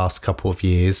over the last couple of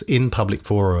years in public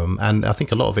forum, and I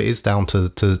think a lot of it is down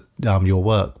to your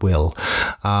work, Will,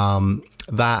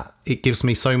 that it gives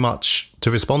me so much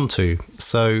to respond to.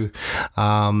 So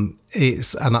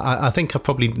I think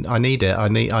I need it.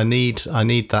 I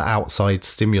need that outside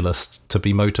stimulus to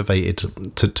be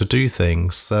motivated to do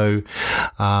things. So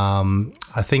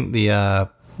I think the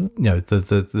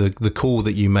call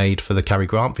that you made for the Cary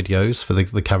Grant videos for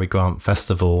the Cary Grant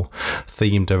Festival,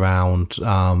 themed around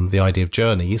the idea of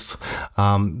journeys,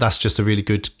 that's just a really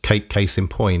good case in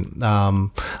point.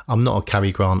 I'm not a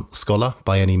Cary Grant scholar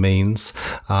by any means.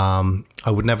 I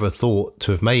would never have thought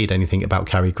to have made anything about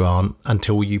Cary Grant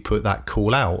until you put that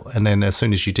call out, and then as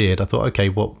soon as you did, I thought, okay,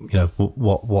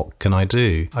 what can I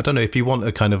do? I don't know if you want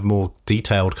a kind of more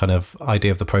detailed kind of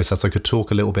idea of the process. I could talk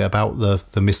a little bit about the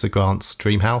Mr. Grant's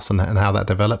Dream House and how that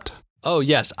developed. Oh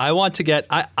yes, I want to get.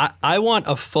 I want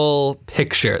a full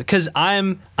picture, because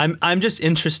I'm just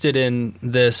interested in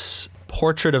this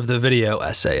portrait of the video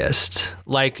essayist.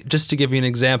 Like, just to give you an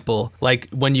example, like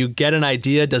when you get an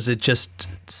idea, does it just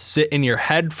sit in your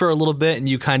head for a little bit and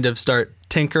you kind of start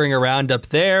tinkering around up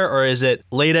there, or is it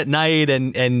late at night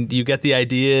and you get the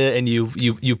idea and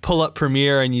you pull up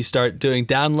Premiere and you start doing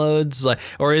downloads, like,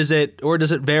 or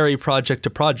does it vary project to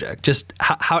project? Just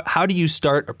how do you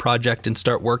start a project and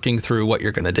start working through what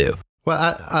you're going to do?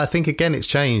 Well, I think again it's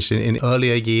changed in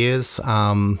earlier years.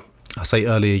 I say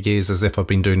earlier years as if I've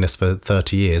been doing this for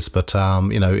 30 years, but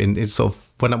in sort of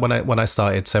when I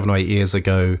started 7 or 8 years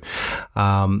ago,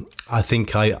 I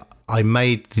think I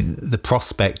made the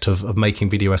prospect of making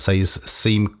video essays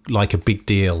seem like a big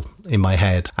deal in my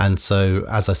head. And so,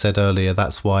 as I said earlier,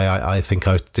 that's why I think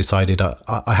I decided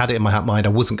I had it in my mind I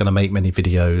wasn't going to make many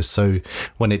videos. So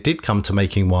when it did come to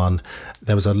making one,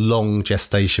 there was a long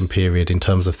gestation period in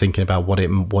terms of thinking about what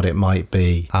it might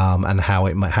be, and how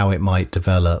it might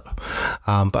develop.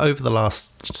 But over the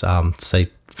last, say,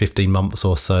 15 months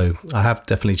or so, I have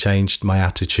definitely changed my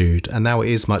attitude, and now it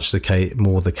is much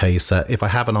more the case that if I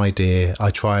have an idea,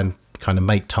 I try and kind of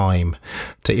make time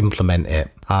to implement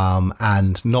it,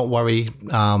 and not worry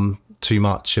too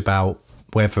much about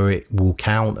whether it will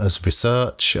count as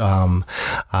research,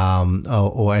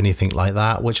 or anything like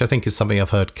that, which I think is something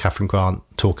I've heard Catherine Grant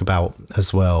talk about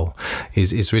as well,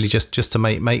 is really just to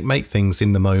make things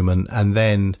in the moment, and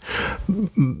then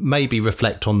maybe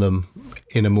reflect on them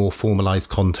in a more formalized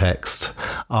context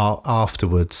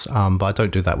afterwards, but I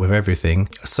don't do that with everything.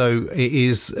 So it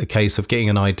is a case of getting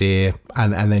an idea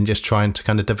and then just trying to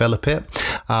kind of develop it,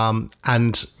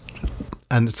 and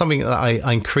something that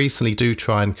I increasingly do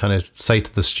try and kind of say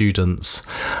to the students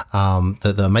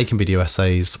that are making video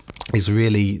essays is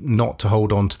really not to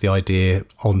hold on to the idea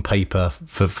on paper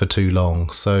for too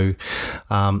long. So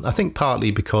I think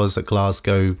partly because at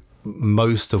Glasgow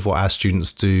most of what our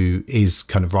students do is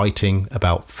kind of writing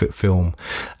about film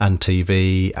and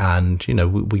TV, and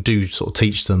we do sort of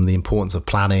teach them the importance of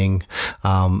planning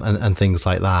and things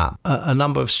like that. A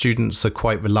number of students are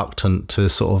quite reluctant to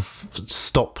sort of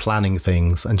stop planning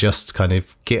things and just kind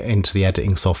of get into the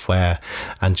editing software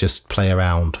and just play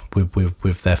around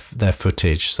with their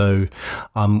footage. So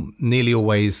I'm nearly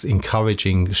always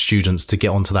encouraging students to get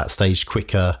onto that stage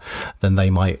quicker than they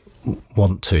might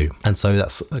want to, and so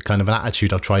that's kind of an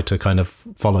attitude I've tried to kind of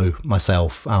follow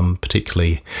myself,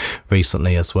 particularly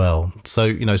recently as well.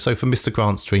 So so for Mr.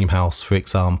 Grant's Dream House, for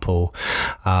example,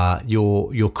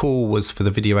 your call was for the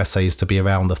video essays to be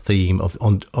around the theme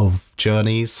of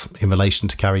journeys in relation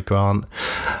to Cary Grant,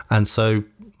 and so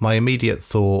my immediate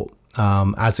thought,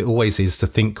 as it always is, to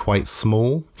think quite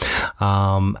small,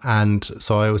 and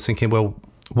so I was thinking, well,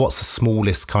 what's the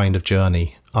smallest kind of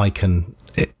journey I can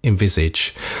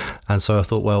envisage? And so I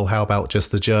thought, well, how about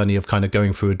just the journey of kind of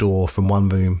going through a door from one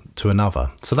room to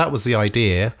another? So that was the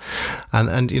idea, and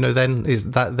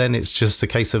then it's just a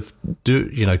case of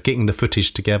getting the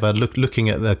footage together, looking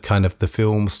at the kind of the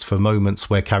films for moments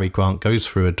where Cary Grant goes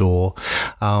through a door,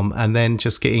 and then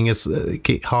just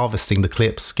harvesting the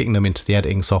clips, getting them into the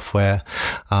editing software,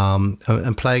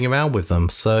 and playing around with them.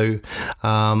 So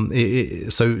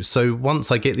so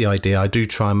once I get the idea, I do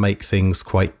try and make things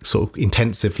quite sort of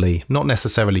intensively, not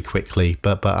necessarily quickly,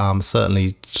 but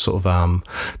certainly sort of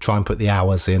try and put the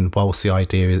hours in whilst the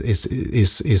idea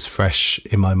is fresh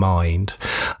in my mind.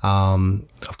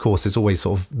 Of course, there's always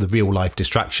sort of the real life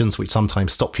distractions which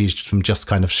sometimes stop you from just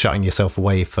kind of shutting yourself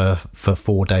away for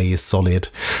 4 days solid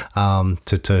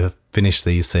to finish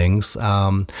these things.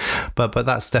 But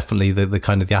that's definitely the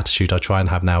kind of the attitude I try and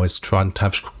have now, is trying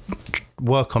to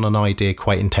work on an idea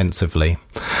quite intensively,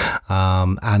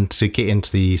 and to get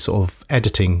into the sort of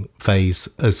editing phase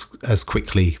as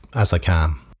quickly as I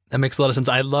can. That makes a lot of sense.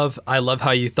 I love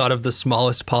how you thought of the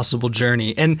smallest possible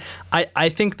journey. And I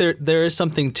think there is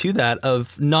something to that,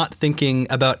 of not thinking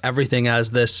about everything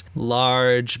as this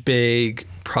large, big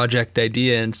project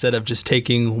idea, instead of just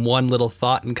taking one little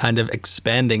thought and kind of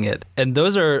expanding it. And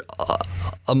those are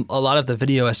a lot of the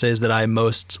video essays that I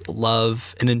most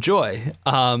love and enjoy,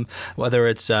 whether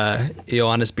it's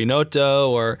Ioannis Binotto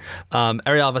or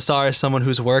Ariel Vassar, someone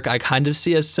whose work I kind of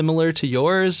see as similar to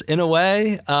yours in a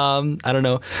way. I don't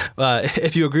know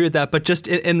if you agree with that, but just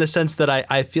in the sense that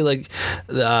I feel like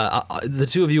the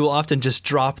two of you will often just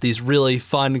drop these really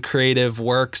fun, creative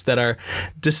works that are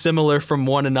dissimilar from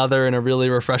one another in a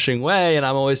really refreshing way, and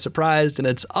I'm always surprised, and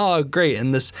it's great,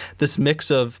 and this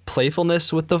mix of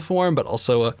playfulness with the form, but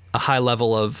also a high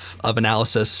level of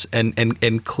analysis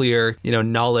and clear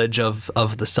knowledge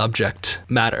of the subject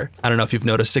matter. I don't know if you've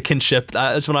noticed a kinship.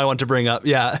 That's what I want to bring up.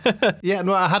 Yeah. Yeah,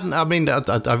 no, I hadn't. I mean,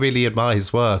 I really admire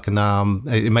his work, and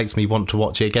it makes me want to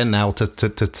watch it again now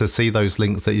to see those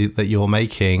links that you're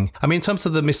making. I mean, in terms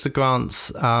of the Mr.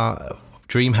 Grant's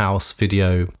Dreamhouse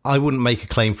video, I wouldn't make a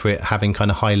claim for it having kind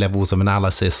of high levels of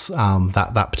analysis.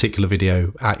 That particular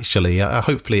video, actually,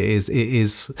 hopefully it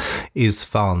is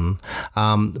fun.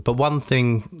 But one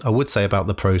thing I would say about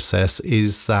the process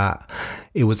is that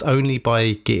it was only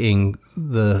by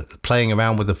playing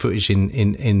around with the footage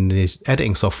in the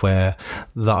editing software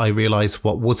that I realized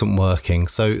what wasn't working.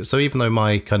 So even though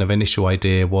my kind of initial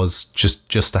idea was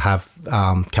just to have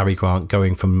Cary Grant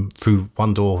going through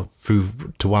one door through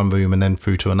to one room and then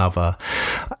through to another,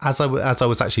 as I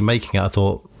was actually making it, I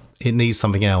thought it needs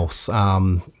something else.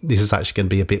 This is actually going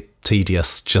to be a bit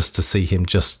tedious just to see him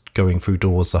just going through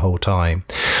doors the whole time.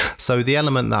 So the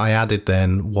element that I added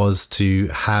then was to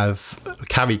have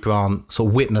Cary Grant sort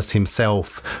of witness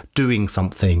himself doing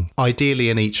something,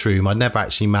 ideally in each room. I never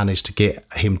actually managed to get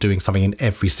him doing something in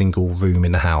every single room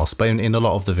in the house, but in a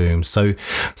lot of the rooms. So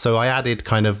I added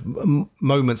kind of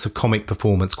moments of comic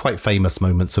performance, quite famous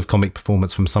moments of comic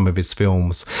performance from some of his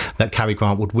films that Cary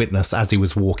Grant would witness as he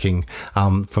was walking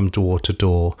from door to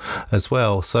door as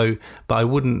well. So, but I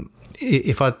wouldn't,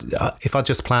 if I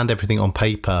just planned everything on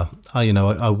paper,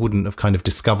 I wouldn't have kind of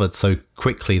discovered so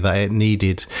quickly that it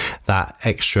needed that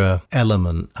extra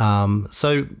element.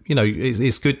 So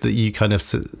it's good that you kind of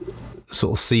sort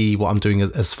of see what I'm doing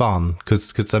as fun,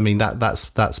 because I mean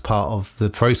that's part of the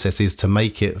process, is to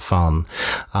make it fun.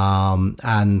 So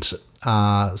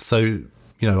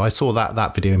I saw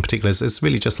that video in particular. It's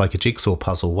really just like a jigsaw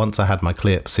puzzle. Once I had my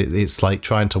clips, it's like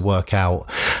trying to work out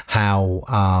how,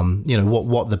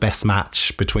 what the best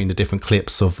match between the different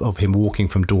clips of him walking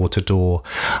from door to door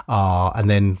are. And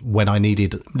then when I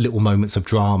needed little moments of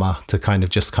drama to kind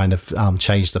of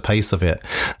change the pace of it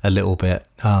a little bit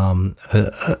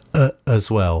as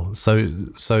well.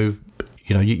 So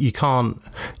you can't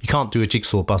do a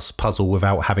jigsaw puzzle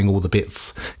without having all the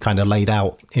bits kind of laid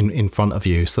out in front of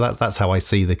you. So that's how I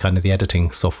see the kind of the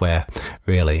editing software,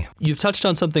 really. You've touched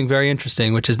on something very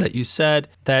interesting, which is that you said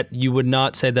that you would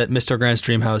not say that Mr. Grant's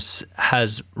Dreamhouse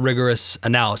has rigorous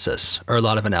analysis or a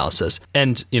lot of analysis.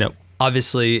 And,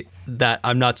 obviously that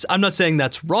I'm not saying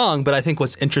that's wrong, but I think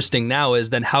what's interesting now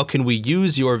is then how can we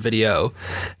use your video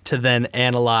to then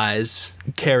analyze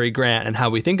Cary Grant and how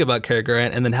we think about Cary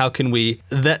Grant, and then how can we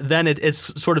then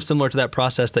it's sort of similar to that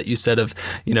process that you said of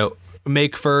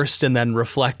make first and then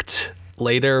reflect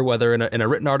later, whether in a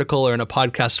written article or in a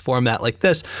podcast format like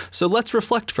this. So let's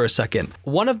reflect for a second.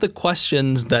 One of the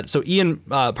questions so Ian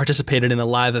participated in a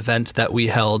live event that we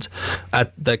held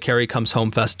at the Cary Comes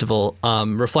Home Festival,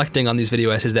 reflecting on these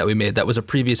video essays that we made. That was a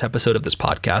previous episode of this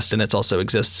podcast, and it also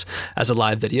exists as a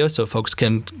live video, so folks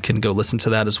can go listen to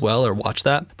that as well or watch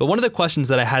that. But one of the questions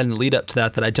that I had in the lead up to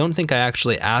that I don't think I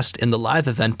actually asked in the live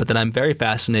event, but that I'm very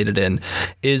fascinated in,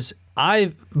 is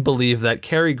I believe that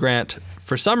Cary Grant,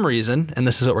 for some reason, and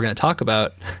this is what we're going to talk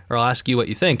about, or I'll ask you what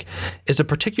you think, is a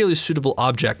particularly suitable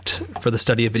object for the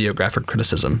study of videographic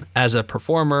criticism. As a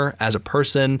performer, as a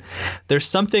person, there's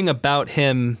something about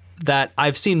him that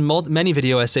I've seen many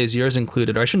video essays, yours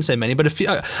included, or I shouldn't say many, but a few,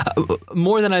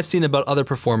 more than I've seen about other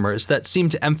performers, that seem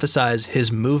to emphasize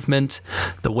his movement,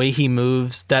 the way he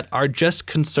moves, that are just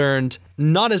concerned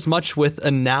not as much with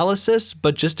analysis,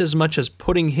 but just as much as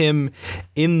putting him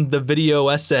in the video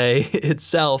essay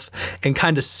itself and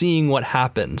kind of seeing what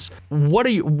happens. What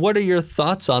are your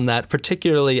thoughts on that,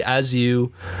 particularly as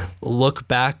you look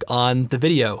back on the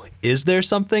video? Is there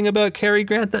something about Cary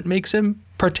Grant that makes him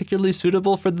particularly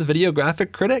suitable for the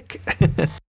videographic critic?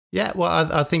 Yeah,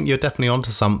 well, I think you're definitely onto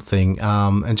something.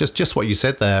 And just what you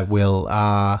said there, Will,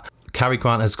 Cary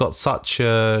Grant has got such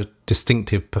a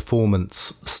distinctive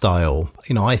performance style,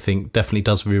 I think definitely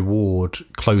does reward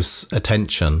close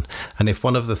attention. And if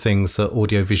one of the things that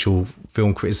audiovisual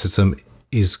film criticism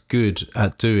is good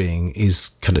at doing is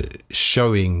kind of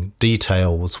showing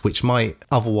details which might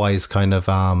otherwise kind of,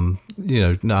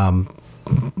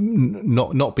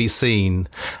 not be seen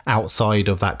outside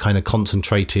of that kind of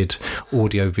concentrated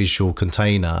audiovisual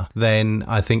container, then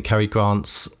I think Cary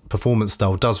Grant's performance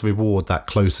style does reward that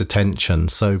close attention.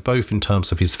 So both in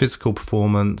terms of his physical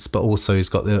performance, but also he's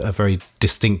got a very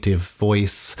distinctive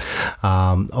voice,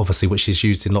 obviously, which is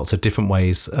used in lots of different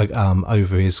ways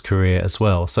over his career as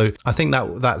well. So I think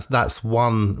that's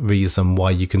one reason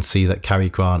why you can see that Cary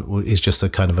Grant is just a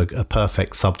kind of a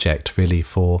perfect subject really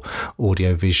for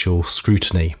audiovisual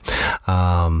scrutiny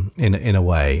in a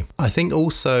way. I think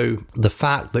also the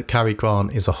fact that Cary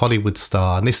Grant is a Hollywood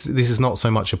star, and this is not so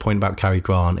much a point about Cary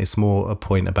Grant, it's more a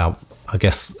point about, I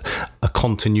guess, a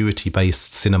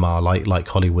continuity-based cinema like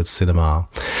Hollywood cinema,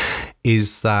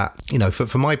 is that,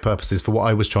 for my purposes, for what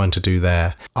I was trying to do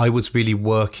there, I was really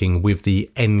working with the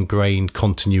ingrained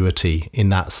continuity in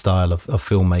that style of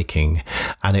filmmaking.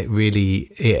 And it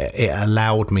really, it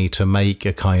allowed me to make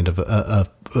a kind of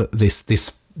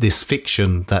this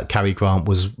fiction that Cary Grant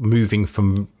was moving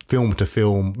from film to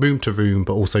film, room to room,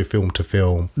 but also film to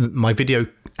film. My video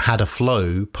had a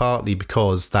flow, partly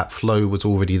because that flow was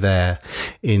already there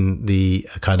in the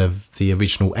kind of the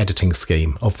original editing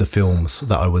scheme of the films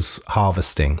that I was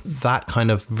harvesting. That kind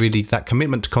of really, that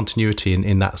commitment to continuity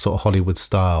in that sort of Hollywood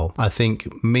style, I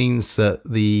think means that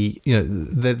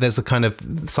there's a kind of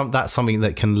that's something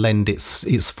that can lend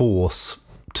its force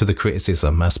to the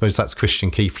criticism. I suppose that's Christian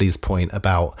Keithley's point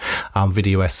about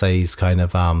video essays kind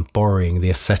of borrowing the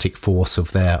aesthetic force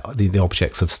of the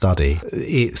objects of study.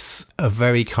 It's a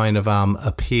very kind of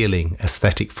appealing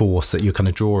aesthetic force that you're kind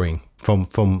of drawing from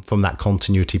that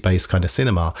continuity-based kind of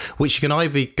cinema, which you can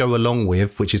either go along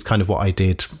with, which is kind of what I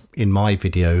did in my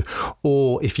video,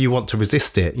 or if you want to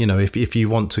resist it, if you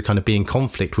want to kind of be in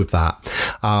conflict with that,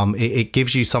 it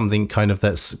gives you something kind of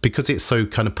that's, because it's so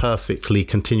kind of perfectly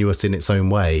continuous in its own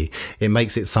way, it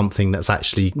makes it something that's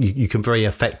actually you can very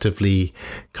effectively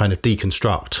kind of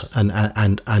deconstruct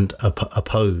and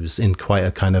oppose in quite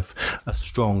a kind of a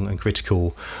strong and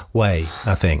critical way,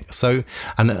 I think. So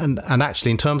and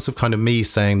actually, in terms of kind of me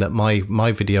saying that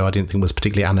my video I didn't think was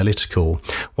particularly analytical,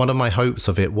 one of my hopes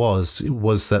of it was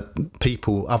that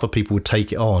other people would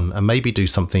take it on and maybe do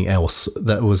something else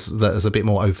that was a bit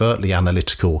more overtly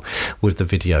analytical with the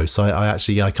video. So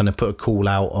I kind of put a call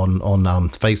out on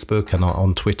Facebook and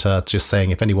on Twitter, just saying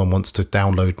if anyone wants to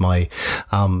download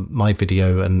my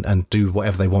video and do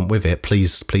whatever they want with it,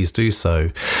 please do so.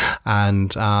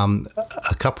 And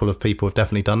a couple of people have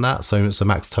definitely done that. So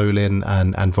Max Tolin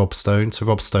and Rob Stone. So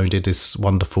Rob Stone did did this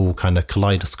wonderful kind of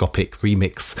kaleidoscopic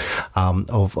remix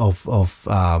of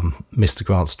Mr.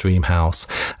 Grant's Dream House.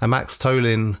 And Max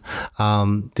Tolin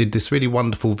did this really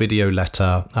wonderful video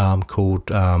letter called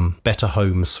Better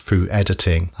Homes Through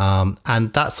Editing.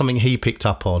 And that's something he picked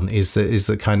up on, is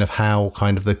the kind of how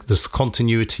kind of the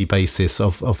continuity basis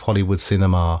of Hollywood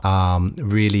cinema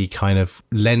really kind of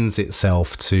lends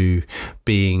itself to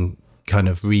being kind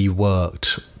of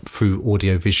reworked through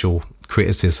audiovisual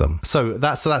criticism. So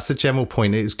that's the general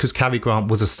point. It's because Cary Grant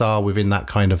was a star within that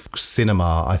kind of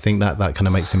cinema. I think that kind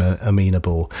of makes him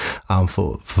amenable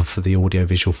for the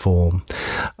audiovisual form.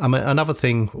 Another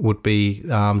thing would be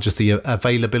just the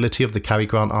availability of the Cary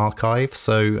Grant archive.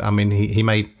 So I mean, he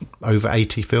made over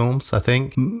 80 films, I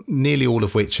think, nearly all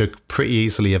of which are pretty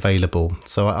easily available.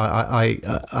 So I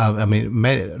mean,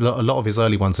 a lot of his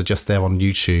early ones are just there on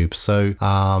YouTube. So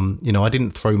I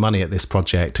didn't throw money at this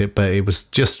project, but it was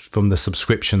just from the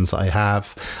subscriptions that I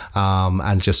have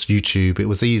and just YouTube. It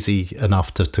was easy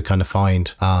enough to kind of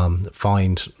find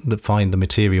the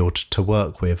material to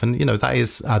work with. And that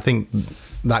is, I think,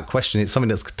 that question, it's something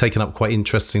that's taken up quite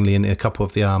interestingly in a couple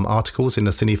of the articles in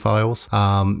the Cinephiles.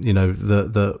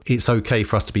 The it's okay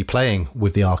for us to be playing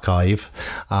with the archive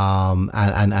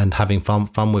and having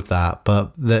fun with that,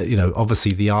 but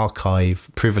obviously the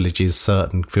archive privileges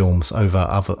certain films over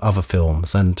other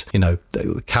films, and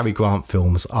the Cary Grant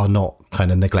films are not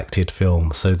kind of neglected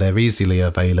films, so they're easily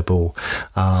available,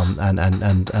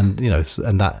 and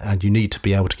you need to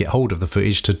be able to get hold of the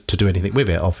footage to do anything with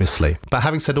it, obviously. But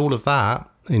having said all of that,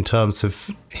 in terms of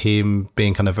him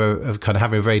being kind of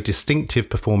having a very distinctive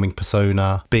performing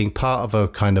persona, being part of a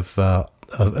kind of a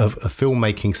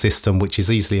filmmaking system which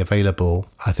is easily available,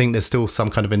 I think there's still some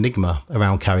kind of enigma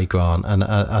around Cary Grant. And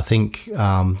I think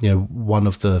one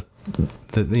of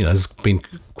there's been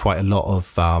quite a lot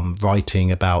of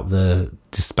writing about the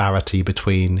disparity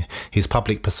between his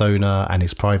public persona and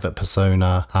his private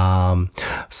persona.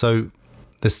 So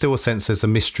there's still a sense there's a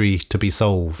mystery to be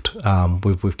solved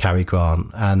with Cary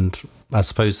Grant. And I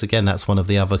suppose, again, that's one of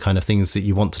the other kind of things that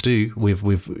you want to do with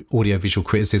audiovisual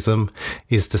criticism,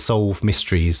 is to solve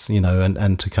mysteries,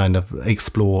 and to kind of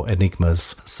explore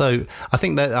enigmas. So I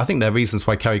think there are reasons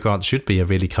why Cary Grant should be a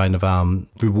really kind of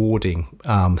rewarding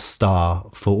star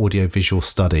for audiovisual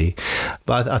study.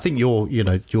 But I think your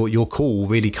call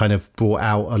really kind of brought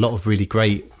out a lot of really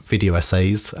great video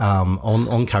essays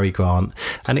on Cary Grant,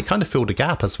 and it kind of filled a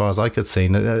gap as far as I could see.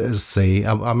 I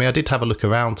mean, I did have a look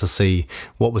around to see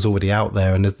what was already out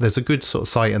there, and there's a good sort of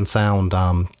Sight and Sound,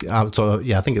 I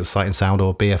think it's Sight and Sound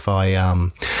or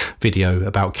BFI video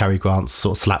about Cary Grant's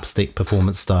sort of slapstick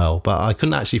performance style, but I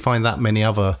couldn't actually find that many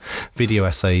other video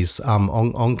essays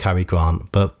on Cary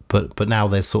Grant. But now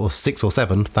there's sort of 6 or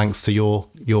 7 thanks to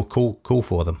your call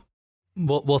for them.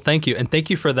 Well, thank you, and thank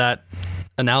you for that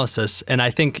analysis. And I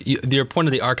think your point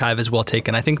of the archive is well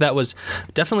taken. I think that was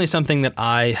definitely something that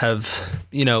I have,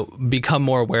 become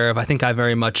more aware of. I think I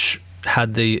very much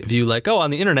had the view like,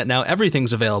 on the internet now,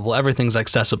 everything's available, everything's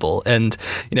accessible. And,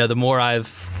 the more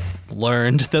I've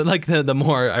learned, the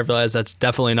more I realize that's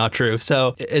definitely not true.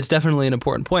 So it's definitely an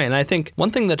important point. And I think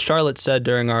one thing that Charlotte said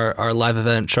during our live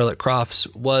event, Charlotte Crofts,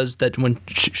 was that when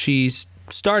she's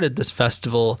started this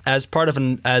festival as part of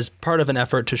an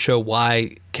effort to show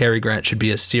why Cary Grant should be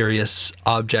a serious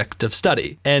object of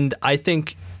study. And I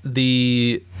think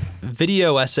the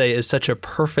video essay is such a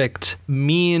perfect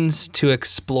means to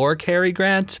explore Cary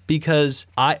Grant, because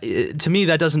to me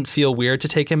that doesn't feel weird to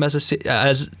take him as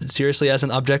seriously as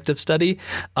an object of study.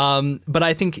 But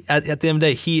I think at the end of the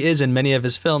day, he is, in many of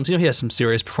his films, he has some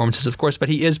serious performances, of course, but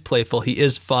he is playful, he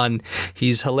is fun,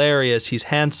 he's hilarious, he's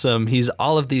handsome, he's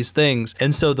all of these things.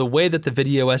 And so the way that the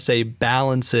video essay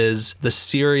balances the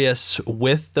serious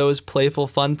with those playful,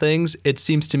 fun things, it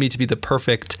seems to me to be the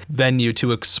perfect venue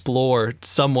to explore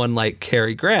someone like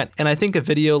Cary Grant. And I think a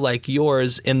video like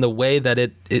yours, in the way that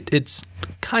it's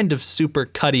kind of super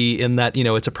cutty in that,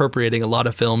 it's appropriating a lot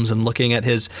of films and looking at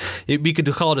we could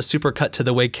call it a super cut to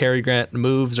the way Cary Grant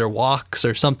moves or walks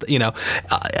or something,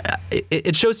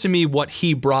 it shows to me what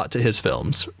he brought to his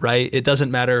films, right? It doesn't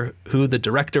matter who the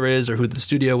director is or who the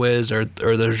studio is or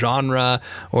the genre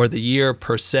or the year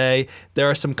per se. There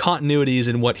are some continuities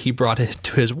in what he brought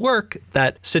to his work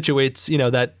that situates,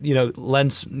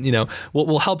 lends,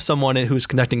 will help someone who's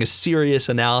conducting a serious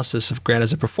analysis of Grant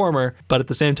as a performer, but at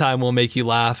the same time will make you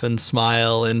laugh and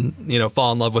smile and,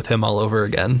 fall in love with him all over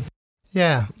again.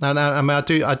 Yeah, and I mean,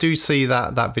 I do see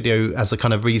that video as a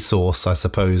kind of resource, I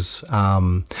suppose,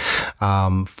 for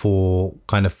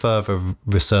kind of further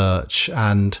research.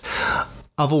 And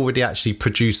I've already actually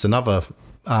produced another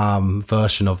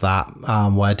version of that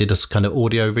where I did a kind of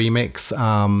audio remix,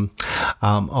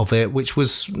 of it, which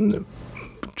was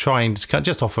trying to kind of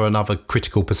just offer another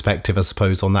critical perspective, I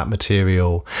suppose, on that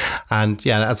material. And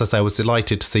yeah, as I say, I was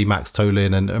delighted to see Max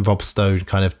Tolin and Rob Stone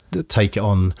kind of take it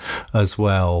on as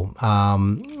well.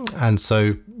 And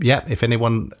so, yeah, if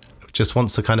anyone just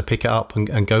wants to kind of pick it up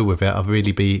and go with it, I'd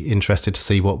really be interested to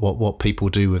see what people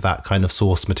do with that kind of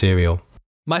source material.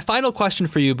 My final question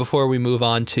for you before we move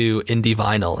on to Indie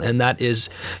Vinyl, and that is,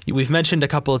 we've mentioned a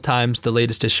couple of times the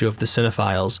latest issue of the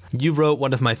Cinephiles. You wrote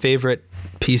one of my favorite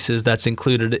pieces that's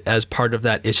included as part of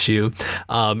that issue,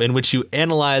 in which you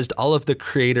analyzed all of the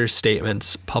creator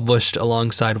statements published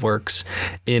alongside works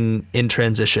in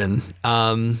transition.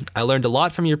 I learned a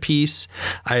lot from your piece.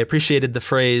 I appreciated the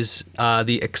phrase,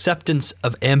 the acceptance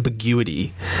of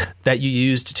ambiguity, that you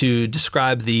used to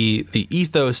describe the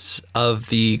ethos of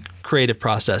the creative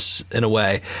process in a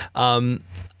way.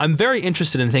 I'm very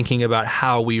interested in thinking about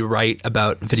how we write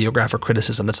about videographic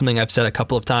criticism. That's something I've said a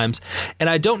couple of times, and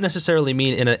I don't necessarily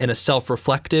mean in a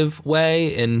self-reflective way,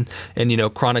 in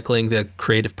chronicling the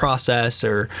creative process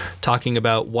or talking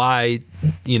about why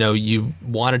you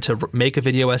wanted to make a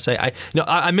video essay.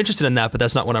 I'm interested in that, but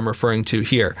that's not what I'm referring to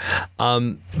here.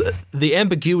 The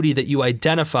ambiguity that you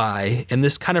identify, and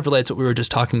this kind of relates to what we were just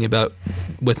talking about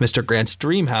with Mr. Grant's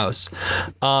Dream House.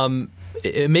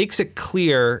 It makes it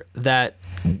clear that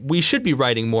we should be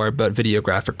writing more about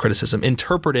videographic criticism,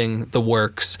 interpreting the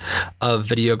works of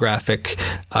videographic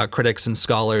critics and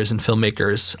scholars and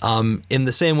filmmakers in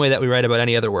the same way that we write about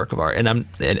any other work of art. And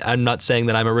I'm not saying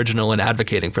that I'm original in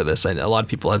advocating for this. A lot of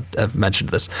people have mentioned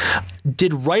this.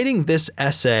 Did writing this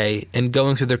essay and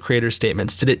going through the creator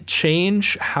statements, did it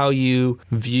change how you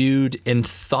viewed and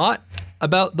thought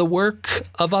about the work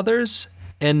of others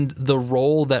and the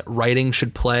role that writing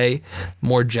should play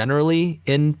more generally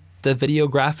in the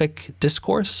videographic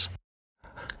discourse?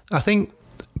 I think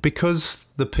because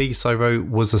the piece I wrote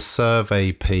was a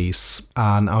survey piece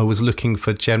and I was looking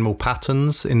for general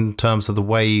patterns in terms of the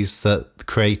ways that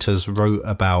creators wrote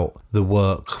about the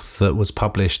work that was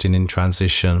published in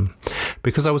Transition.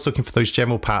 Because I was looking for those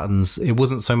general patterns, it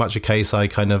wasn't so much a case I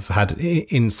kind of had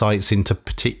insights into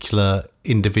particular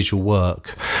individual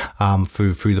work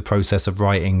through the process of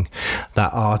writing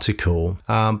that article.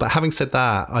 But having said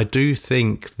that, I do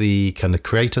think the kind of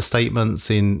creator statements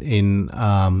in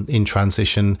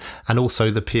Transition and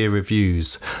also the peer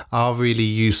reviews are really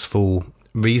useful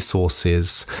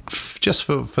resources, just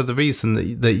for the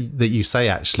reason that you say,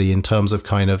 actually, in terms of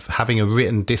kind of having a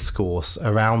written discourse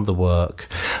around the work.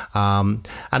 And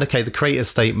okay, the creator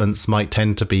statements might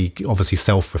tend to be obviously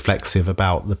self-reflexive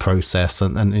about the process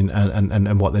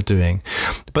and what they're doing,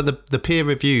 but the peer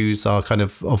reviews are kind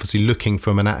of obviously looking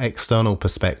from an external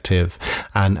perspective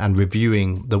and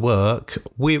reviewing the work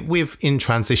with In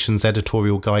Transition's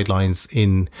editorial guidelines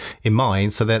in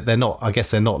mind. So they're not, I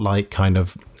guess they're not like kind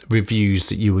of reviews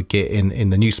that you would get in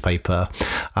the newspaper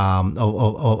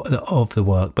of the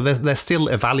work, but they're still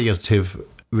evaluative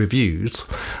reviews.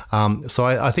 So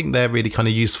I think they're really kind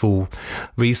of useful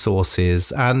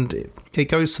resources. And it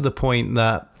goes to the point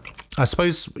that I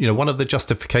suppose, one of the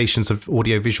justifications of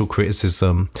audiovisual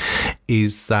criticism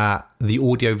is that the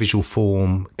audiovisual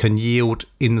form can yield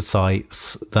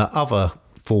insights that other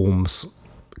forms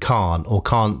can't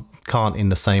in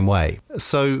the same way.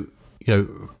 So,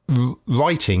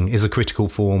 writing is a critical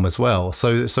form as well.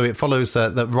 So it follows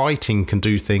that writing can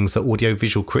do things that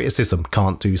audiovisual criticism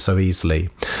can't do so easily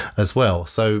as well.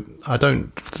 So I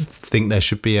don't think there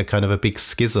should be a kind of a big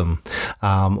schism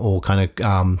or kind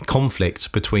of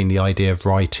conflict between the idea of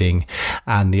writing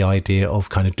and the idea of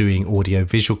kind of doing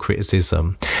audiovisual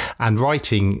criticism. And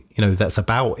writing, that's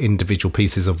about individual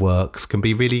pieces of works can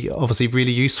be obviously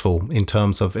really useful in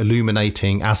terms of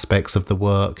illuminating aspects of the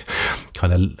work,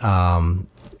 kind of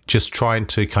just trying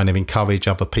to kind of encourage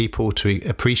other people to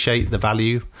appreciate the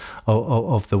value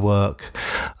of the work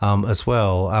as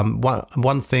well.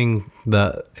 One thing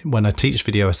that when I teach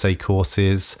video essay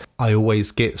courses, I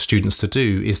always get students to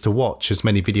do is to watch as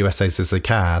many video essays as they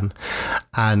can.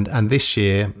 And this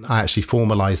year, I actually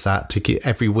formalized that to get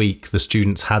every week the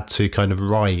students had to kind of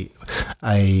write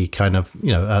a kind of,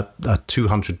 a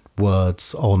 200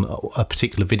 words on a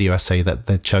particular video essay that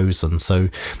they'd chosen. So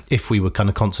if we were kind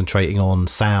of concentrating on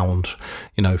sound,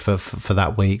 for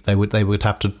that week, they would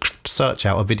have to search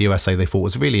out a video essay they thought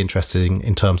was really interesting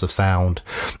in terms of sound,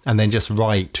 and then just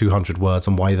write 200 words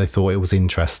on why they thought it was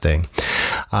interesting.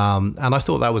 And I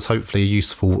thought that was hopefully a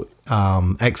useful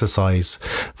exercise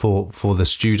for the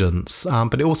students,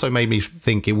 but it also made me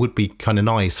think it would be kind of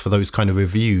nice for those kind of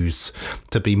reviews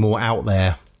to be more out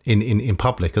there in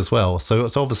public as well. So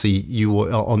it's obviously you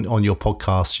on your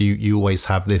podcast, you always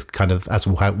have this kind of, as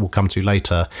we'll come to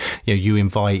later, you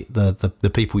invite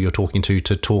the people you're talking to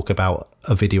talk about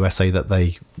a video essay that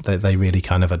they really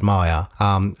kind of admire.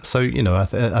 So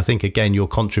I think again you're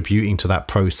contributing to that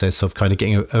process of kind of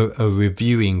getting a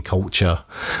reviewing culture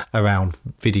around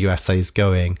video essays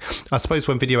going. I suppose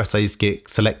when video essays get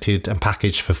selected and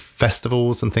packaged for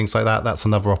festivals and things like that, that's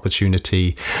another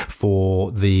opportunity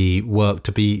for the work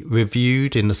to be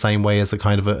reviewed in the same way as a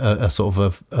kind of a sort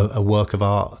of a work of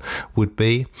art would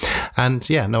be. And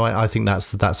I think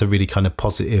that's a really kind of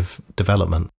positive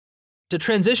development. To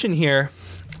transition here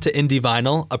to Indie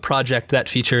Vinyl, a project that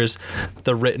features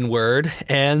the written word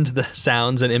and the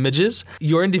sounds and images.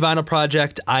 Your Indie Vinyl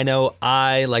project, I know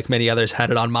I, like many others, had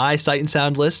it on my Sight and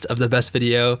Sound list of the best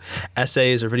video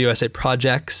essays or video essay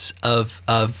projects of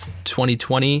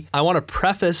 2020. I want to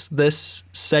preface this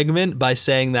segment by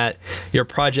saying that your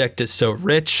project is so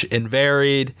rich and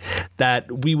varied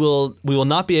that we will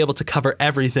not be able to cover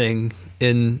everything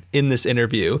in this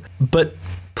interview, but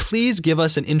please give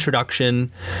us an introduction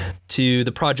to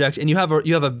the project. And you have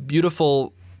a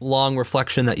beautiful long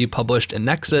reflection that you published in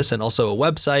Nexus and also a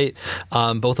website,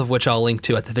 both of which I'll link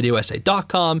to at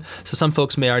thevideoessay.com. So some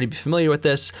folks may already be familiar with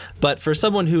this, but for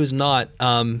someone who is not,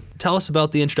 tell us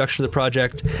about the introduction to the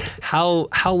project, how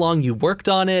long you worked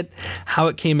on it, how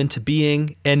it came into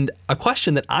being, and a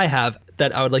question that I have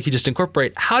that I would like you just to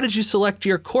incorporate. How did you select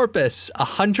your corpus?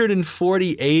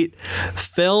 148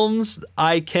 films?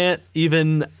 I can't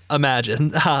even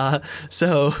imagine.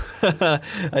 So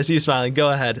I see you smiling.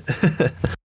 Go ahead.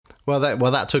 Well,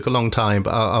 that took a long time,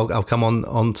 but I'll come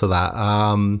on to that.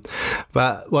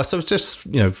 So just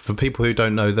for people who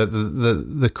don't know,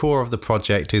 the core of the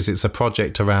project is it's a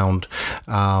project around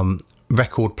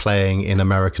record playing in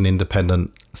American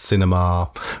independent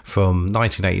cinema from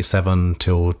 1987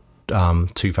 till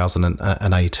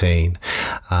 2018,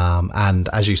 and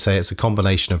as you say, it's a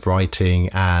combination of writing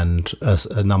and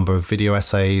a number of video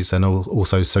essays and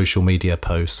also social media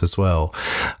posts as well.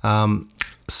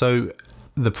 So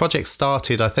the project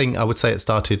started, I would say it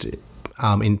started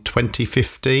in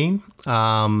 2015.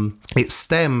 It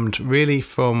stemmed really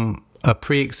from a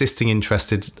pre-existing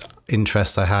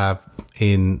interest I have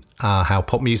in how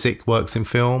pop music works in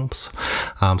films.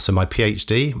 So my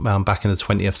PhD back in the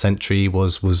 20th century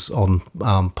was on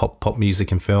pop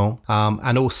music in film,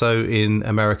 and also in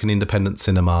American independent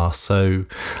cinema. So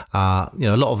a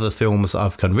lot of the films that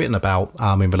I've kind of written about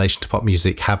in relation to pop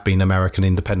music have been American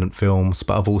independent films,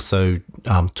 but I've also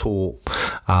taught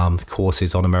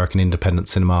courses on American independent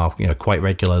cinema quite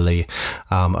regularly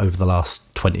over the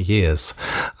last 20 years.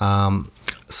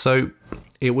 So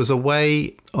it was a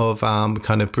way of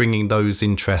kind of bringing those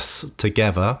interests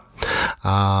together.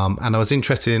 And I was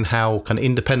interested in how kind of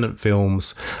independent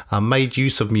films made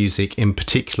use of music in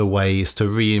particular ways to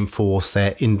reinforce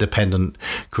their independent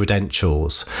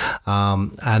credentials.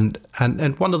 And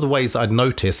one of the ways I'd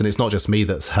noticed, and it's not just me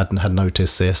that had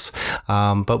noticed this,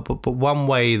 but one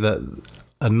way that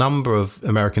a number of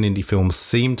American indie films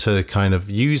seem to kind of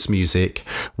use music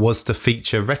was to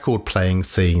feature record playing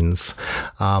scenes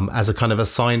as a kind of a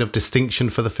sign of distinction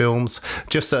for the films,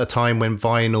 just at a time when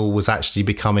vinyl was actually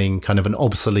becoming kind of an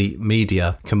obsolete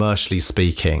media, commercially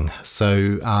speaking.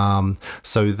 So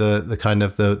the kind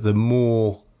of the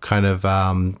more kind of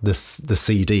the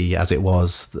CD as it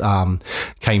was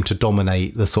came to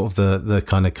dominate the sort of the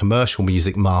kind of commercial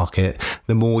music market,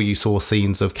 the more you saw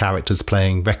scenes of characters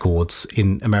playing records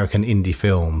in American indie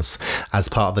films as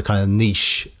part of the kind of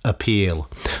niche appeal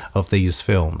of these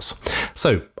films.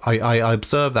 So I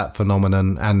observed that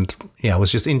phenomenon, and I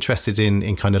was just interested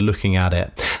in kind of looking at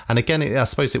it. And again, I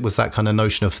suppose it was that kind of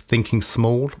notion of thinking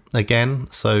small again.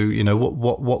 So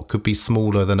what could be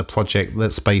smaller than a project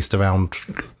that's based around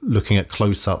looking at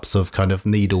close-ups of kind of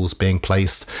needles being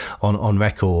placed on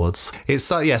records.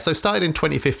 So it started in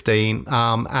 2015,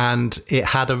 and it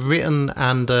had a written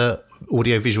and a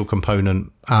audiovisual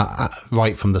component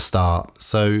right from the start.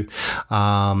 So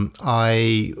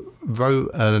I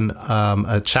wrote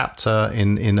a chapter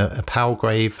in a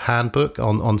Palgrave handbook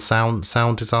on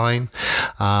sound design,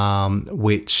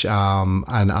 which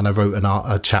and I wrote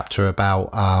a chapter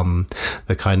about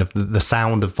the kind of the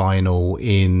sound of vinyl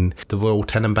in the Royal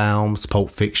Tenenbaums, Pulp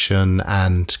Fiction,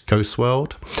 and Ghost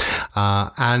World,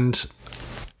 and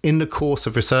in the course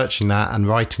of researching that and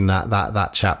writing that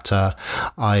chapter,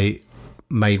 I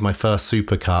made my first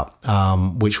supercut,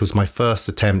 which was my first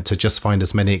attempt to just find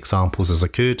as many examples as I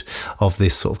could of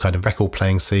this sort of kind of record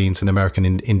playing scenes in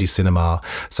American indie cinema.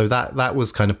 So that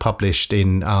was kind of published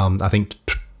in I think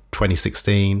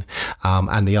 2016,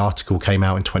 and the article came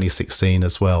out in 2016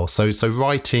 as well. So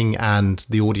writing and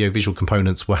the audiovisual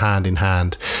components were hand in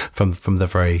hand from the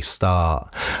very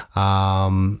start.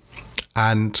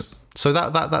 And so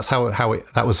that's how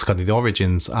that was kind of the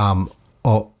origins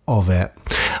of it.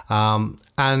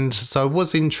 And so I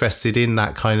was interested in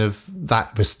that kind of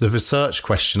the research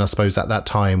question, I suppose, at that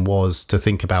time, was to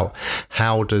think about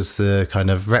how does the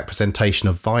kind of representation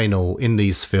of vinyl in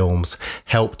these films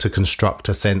help to construct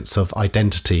a sense of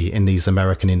identity in these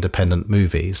American independent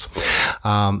movies.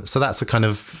 So that's a kind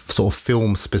of sort of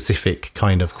film specific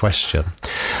kind of question.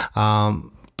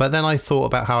 But then I thought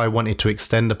about how I wanted to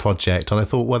extend the project, and I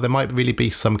thought, well, there might really be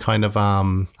some kind of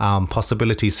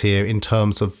possibilities here in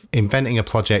terms of inventing a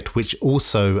project which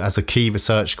also, as a key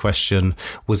research question,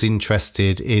 was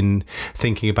interested in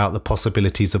thinking about the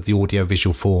possibilities of the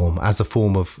audiovisual form as a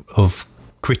form of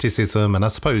criticism, and I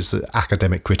suppose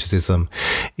academic criticism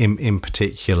in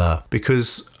particular.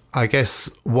 Because I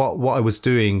guess what I was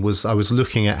doing was I was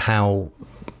looking at how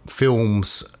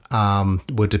films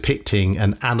were depicting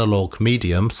an analog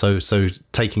medium, so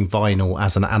taking vinyl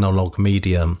as an analog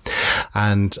medium,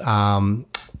 and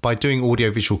by doing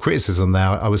audiovisual criticism there,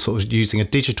 I was sort of using a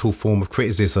digital form of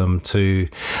criticism to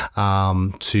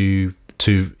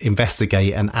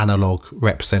investigate an analog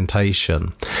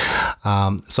representation.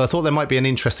 So I thought there might be an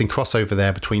interesting crossover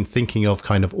there between thinking of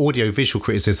kind of audiovisual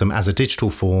criticism as a digital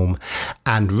form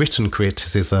and written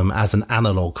criticism as an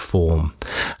analog form.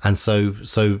 And so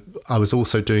I was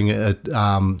also doing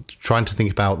trying to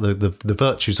think about the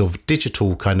virtues of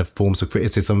digital kind of forms of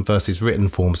criticism versus written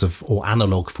forms of, or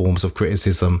analog forms of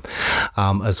criticism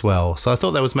as well. So I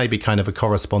thought there was maybe kind of a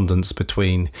correspondence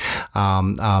between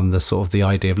the sort of the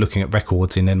idea of looking at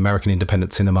records in American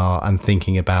independent cinema and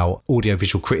thinking about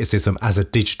audiovisual criticism as a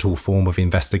digital form of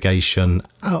investigation,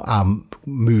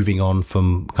 moving on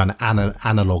from kind of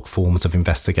analog forms of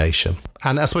investigation.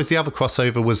 And I suppose the other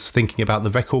crossover was thinking about the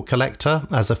record collector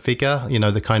as a figure,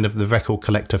 the kind of the record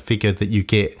collector figure that you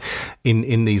get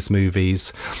in these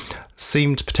movies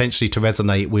seemed potentially to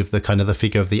resonate with the kind of the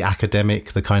figure of the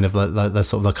academic, the kind of the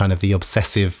sort of the kind of the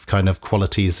obsessive kind of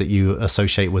qualities that you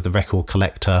associate with the record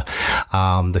collector,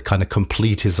 the kind of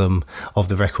completism of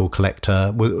the record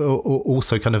collector,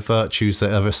 also kind of virtues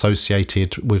that are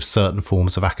associated with certain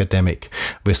forms of academic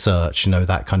research,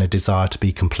 that kind of desire to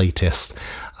be completist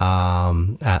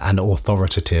and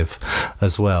authoritative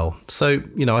as well. So,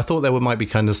 I thought there might be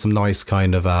kind of some nice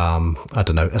kind of,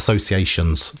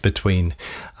 associations between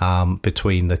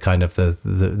the kind of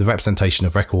the representation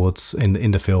of records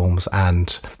in the films and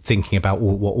thinking about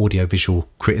what audiovisual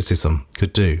criticism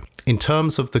could do. In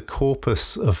terms of the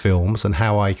corpus of films and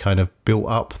how I kind of built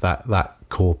up that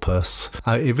corpus,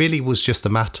 it really was just a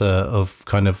matter of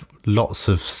kind of lots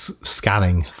of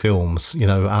scanning films,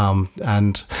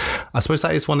 and I suppose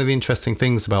that is one of the interesting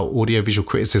things about audiovisual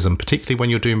criticism, particularly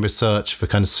when you're doing research for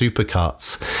kind of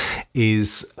supercuts,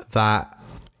 is that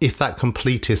if that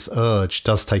completist urge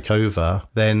does take over,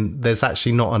 then there's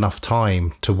actually not enough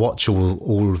time to watch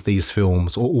all of these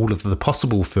films, or all of the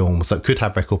possible films that could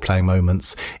have record playing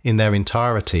moments in their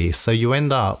entirety. So you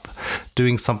end up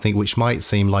doing something which might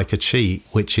seem like a cheat,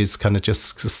 which is kind of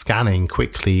just scanning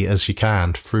quickly as you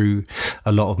can through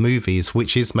a lot of movies,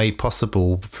 which is made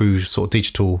possible through sort of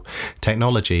digital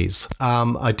technologies.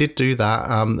 I did do that,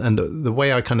 and the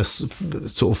way I kind of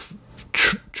sort of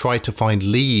try to find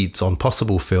leads on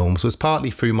possible films was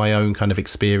partly through my own kind of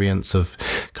experience of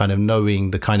kind of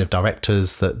knowing the kind of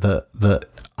directors that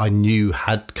I knew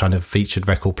had kind of featured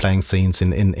record playing scenes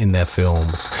in their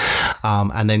films,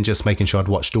 and then just making sure I'd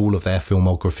watched all of their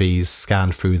filmographies,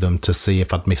 scanned through them to see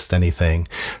if I'd missed anything.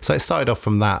 So it started off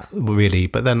from that, really,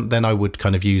 but then I would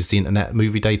kind of use the Internet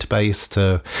Movie Database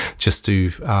to just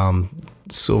do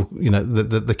sort of,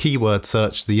 the keyword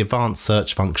search, the advanced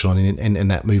search function on an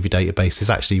Internet Movie Database is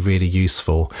actually really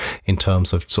useful in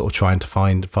terms of sort of trying to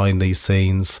find these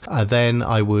scenes. Then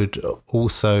I would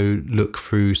also look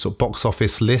through sort of box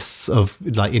office lists of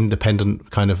like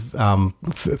independent kind of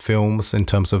films in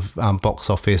terms of box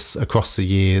office across the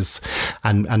years,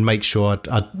 and make sure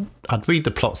I'd read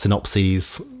the plot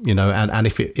synopses, and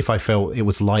if I felt it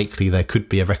was likely there could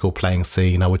be a record playing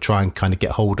scene, I would try and kind of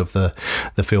get hold of the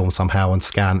film somehow and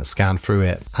scan through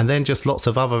it. And then just lots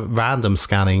of other random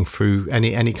scanning through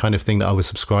any kind of thing that I was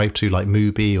subscribed to, like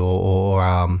Mubi or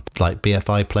like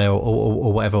BFI Player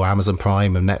or whatever, or Amazon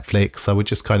Prime and Netflix. I would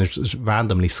just kind of just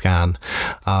randomly scan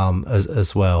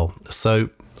as well. So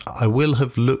I will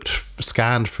have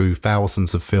scanned through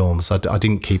thousands of films. I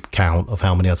didn't keep count of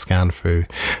how many I'd scanned through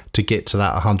to get to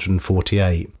that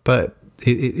 148. But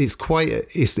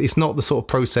it's not the sort of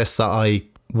process that I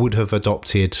would have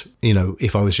adopted,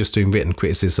 if I was just doing written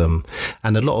criticism.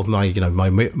 And a lot of my,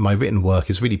 my written work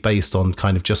is really based on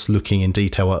kind of just looking in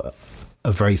detail at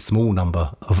a very small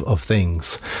number of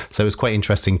things. So it was quite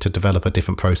interesting to develop a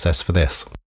different process for this.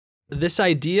 This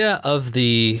idea of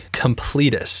the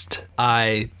completist,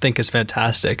 I think, is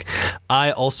fantastic.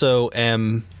 I also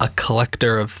am a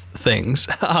collector of things,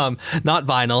 not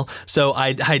vinyl. So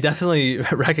I definitely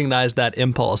recognize that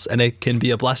impulse, and it can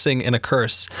be a blessing and a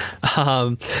curse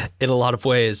in a lot of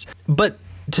ways. But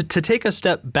to take a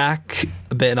step back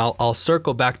a bit, and I'll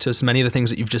circle back to as many of the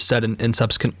things that you've just said in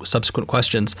subsequent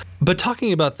questions. But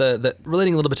talking about the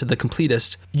relating a little bit to the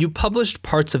completist, you published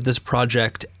parts of this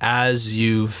project as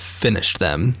you finished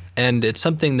them. And it's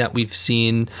something that we've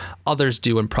seen others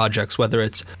do in projects, whether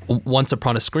it's Once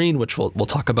Upon a Screen, which we'll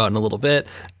talk about in a little bit,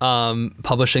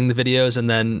 publishing the videos and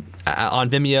then on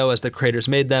Vimeo as the creators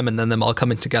made them, and then them all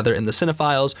coming together in the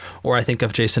Cinephiles. Or I think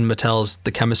of Jason Mattel's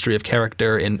The Chemistry of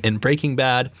Character in Breaking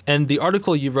Bad. And the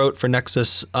article you wrote for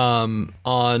Nexus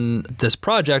on this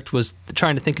project was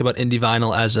trying to think about indie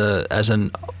vinyl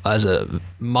as a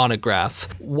monograph.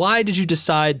 Why did you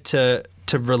decide to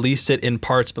release it in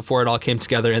parts before it all came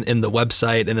together in the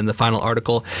website and in the final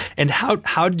article? And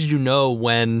how did you know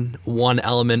when one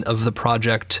element of the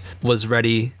project was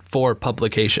ready for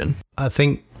publication? I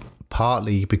think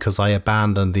partly because I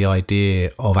abandoned the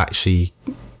idea of actually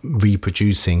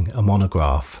reproducing a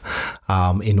monograph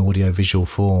in audiovisual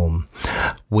form,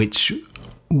 which,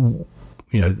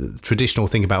 the traditional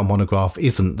thing about a monograph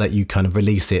isn't that you kind of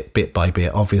release it bit by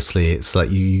bit. Obviously, it's that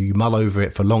you mull over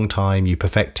it for a long time, you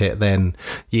perfect it, then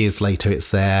years later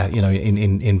it's there,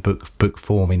 in book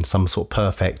form, in some sort of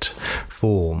perfect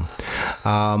form.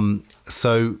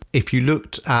 So if you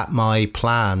looked at my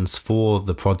plans for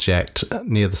the project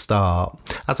near the start,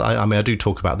 I do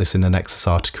talk about this in the Nexus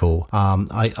article.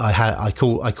 I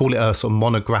call it a sort of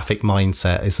monographic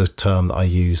mindset is a term that I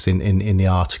use in the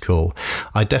article.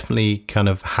 I definitely kind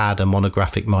of had a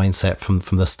monographic mindset from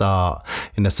the start,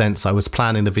 in the sense I was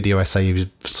planning the video essay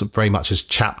very much as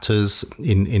chapters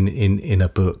in a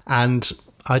book. And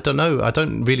I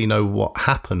don't really know what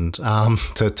happened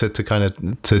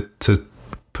to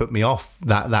put me off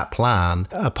that plan,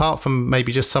 apart from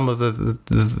maybe just some of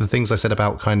the things I said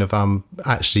about kind of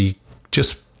actually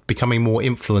just becoming more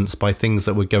influenced by things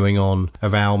that were going on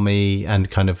around me,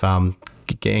 and kind of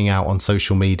getting out on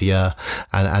social media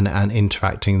and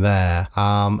interacting there,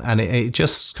 and it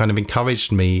just kind of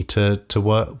encouraged me to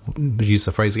work, use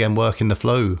the phrase again, work in the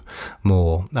flow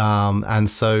more, and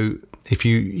so if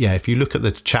you look at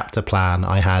the chapter plan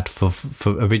I had for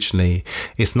originally,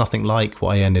 it's nothing like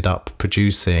what I ended up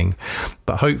producing,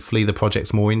 but hopefully the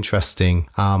project's more interesting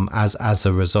as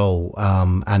a result,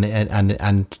 and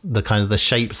the kind of the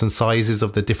shapes and sizes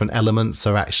of the different elements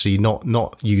are actually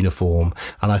not uniform,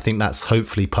 and I think that's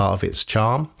hopefully part of its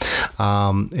charm,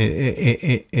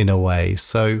 in a way.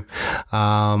 So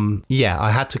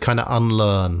I had to kind of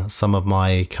unlearn some of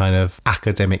my kind of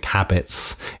academic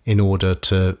habits in order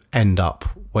to end up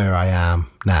where I am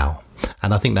now.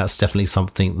 And I think that's definitely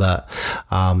something that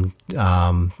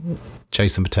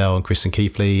Jason Patel and Kristen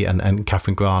Keithley and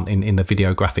Catherine Grant in the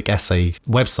videographic essay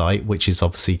website, which is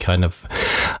obviously kind of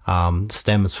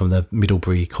stems from the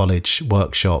Middlebury College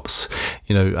workshops.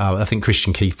 I think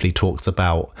Kristen Keithley talks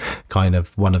about kind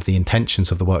of one of the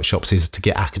intentions of the workshops is to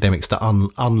get academics to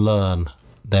unlearn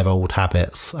their old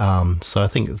habits. So I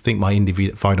think my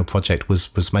indie final project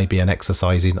was maybe an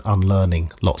exercise in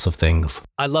unlearning lots of things.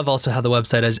 I love also how the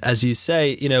website, as you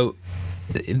say,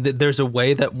 there's a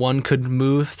way that one could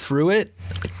move through it,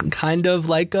 kind of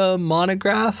like a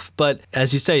monograph. But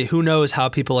as you say, who knows how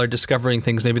people are discovering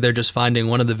things? Maybe they're just finding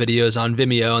one of the videos on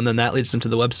Vimeo, and then that leads them to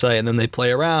the website, and then they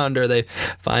play around, or they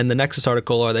find the Nexus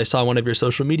article, or they saw one of your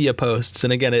social media posts.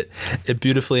 And again, it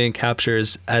beautifully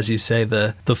captures, as you say,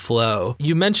 the flow.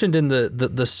 You mentioned in the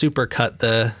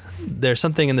supercut, there's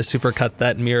something in the supercut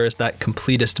that mirrors that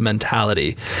completist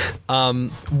mentality.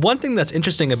 One thing that's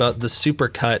interesting about the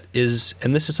supercut is,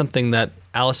 and this is something that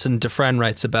Alison Dufresne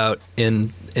writes about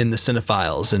in the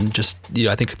Cinephiles, and just,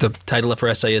 I think the title of her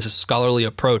essay is A Scholarly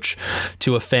Approach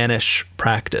to a Fanish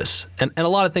Practice. And a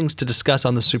lot of things to discuss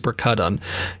on the supercut on,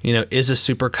 is a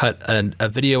supercut a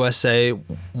video essay?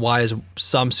 Why is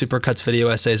some supercuts video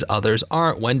essays, others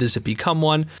aren't? When does it become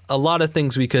one? A lot of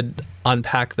things we could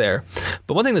unpack there.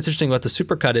 But one thing that's interesting about the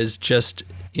supercut is just,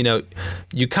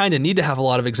 you kind of need to have a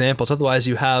lot of examples. Otherwise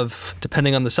you have,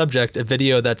 depending on the subject, a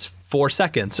video that's 4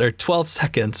 seconds or 12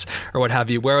 seconds or what have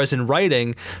you. Whereas in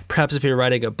writing, perhaps if you're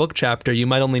writing a book chapter, you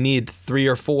might only need 3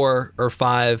 or 4 or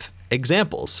 5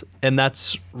 examples, and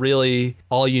that's really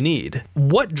all you need.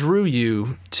 What drew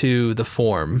you to the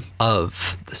form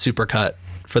of the supercut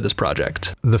for this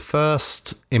project? The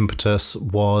first impetus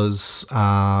was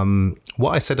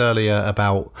what I said earlier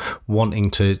about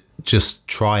wanting to just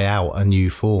try out a new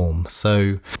form.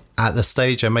 So at the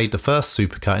stage I made the first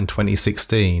supercut in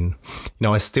 2016,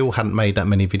 I still hadn't made that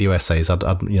many video essays.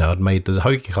 I'd made the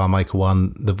Hoagie Carmichael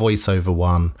one, the voiceover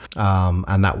one,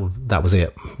 and that was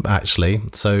it actually.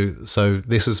 So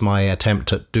this was my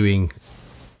attempt at doing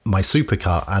my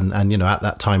supercut, and at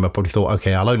that time I probably thought,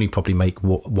 okay, I'll only probably make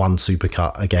one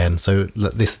supercut again, so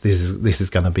this is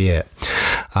going to be it,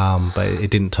 but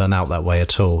it didn't turn out that way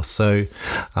at all. So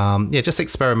just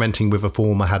experimenting with a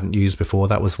form I hadn't used before,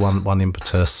 that was one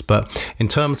impetus. But in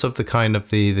terms of the kind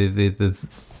of the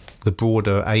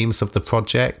broader aims of the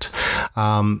project,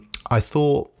 I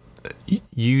thought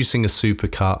using a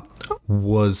supercut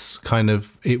was kind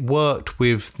of, it worked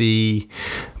with the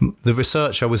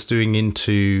research I was doing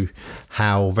into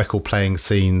how record playing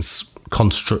scenes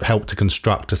help to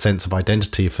construct a sense of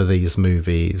identity for these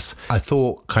movies. I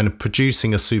thought kind of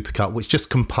producing a supercut which just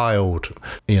compiled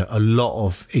a lot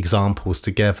of examples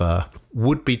together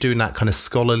would be doing that kind of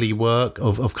scholarly work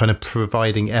of kind of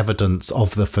providing evidence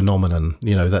of the phenomenon,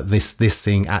 that this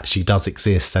thing actually does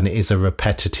exist, and it is a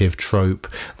repetitive trope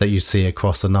that you see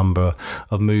across a number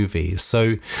of movies.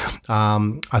 So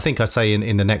I think I say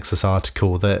in the Nexus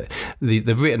article that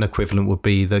the written equivalent would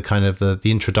be the kind of the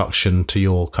introduction to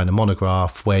your kind of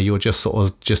monograph, where you're just sort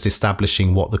of just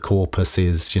establishing what the corpus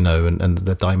is, and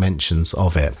the dimensions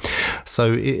of it.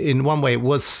 So in one way it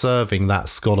was serving that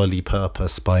scholarly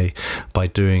purpose by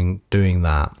doing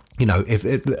that.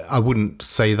 I wouldn't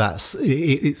say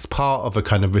it's part of a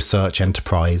kind of research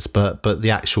enterprise, but the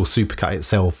actual supercut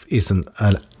itself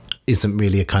isn't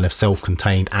really a kind of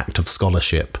self-contained act of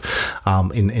scholarship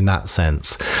in that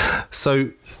sense. So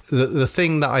the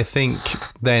thing that I think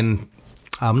then,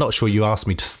 I'm not sure you asked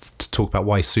me to talk about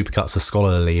why supercuts are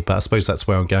scholarly, but I suppose that's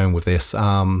where I'm going with this.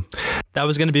 That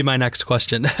was going to be my next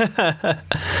question.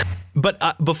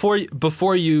 But before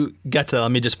you get to that,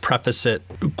 let me just preface it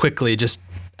quickly,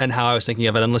 and how I was thinking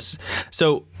of it.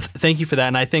 So thank you for that.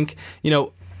 And I think,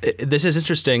 this is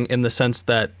interesting in the sense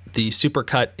that the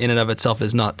supercut in and of itself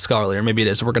is not scholarly, or maybe it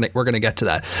is. We're gonna get to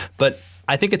that. But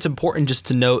I think it's important just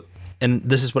to note, and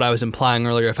this is what I was implying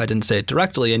earlier if I didn't say it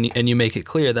directly, and you make it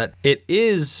clear, that it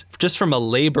is, just from a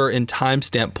labor and time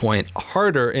standpoint,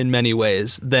 harder in many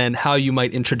ways than how you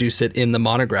might introduce it in the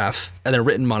monograph, and a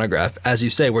written monograph, as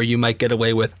you say, where you might get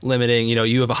away with limiting,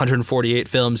 you have 148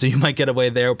 films, so you might get away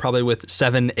there probably with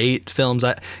 7-8 films.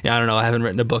 I don't know, I haven't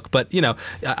written a book, but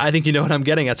I think you know what I'm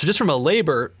getting at. So just from a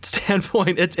labor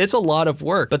standpoint, it's a lot of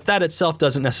work, but that itself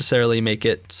doesn't necessarily make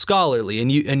it scholarly.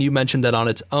 And you mentioned that on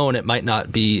its own, it might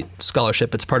not be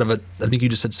scholarship. It's part of I think you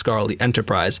just said scholarly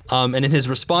enterprise. And in his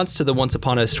response to the Once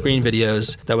Upon a Screen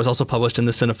videos that was also published in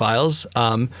the Cinephiles,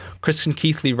 Kristen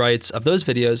Keithley writes, of those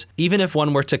videos, even if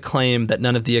one were to claim that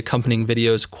none of the accompanying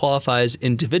videos qualifies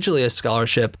individually as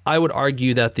scholarship, I would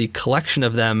argue that the collection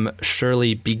of them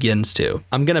surely begins to.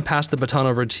 I'm going to pass the baton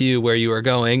over to you where you are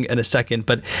going in a second,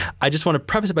 but I just want to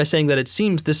preface it by saying that it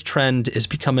seems this trend is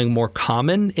becoming more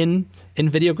common in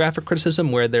videographic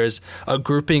criticism, where there's a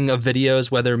grouping of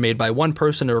videos, whether made by one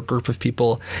person or a group of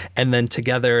people, and then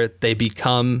together they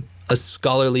become a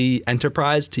scholarly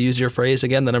enterprise, to use your phrase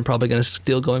again, that I'm probably going to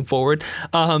steal going forward.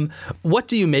 What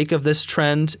do you make of this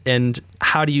trend, and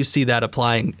how do you see that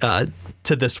applying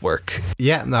to this work?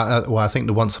 Yeah, well, I think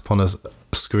the Once Upon a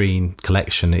Screen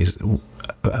collection is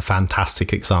a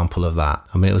fantastic example of that.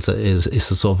 I mean, it's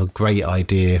a sort of a great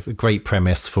idea, a great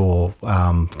premise for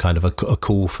kind of a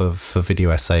call for video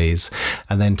essays,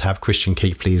 and then to have Christian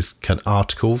Keithley's kind of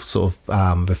article sort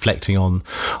of reflecting on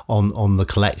the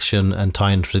collection and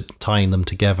tying them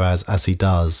together as he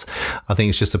does. I think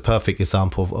it's just a perfect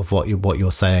example of what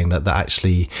you're saying, that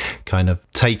actually kind of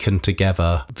taken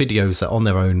together videos that on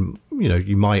their own,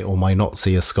 you might or might not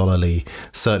see as scholarly,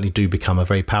 certainly do become a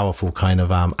very powerful kind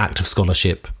of act of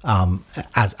scholarship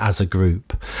as a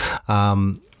group.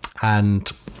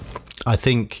 And I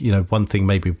think, one thing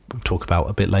maybe we'll talk about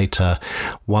a bit later,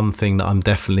 one thing that I'm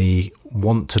definitely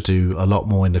want to do a lot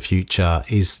more in the future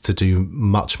is to do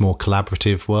much more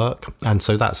collaborative work. And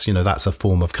so that's a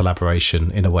form of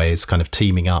collaboration in a way. It's kind of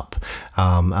teaming up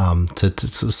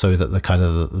so that the kind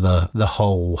of the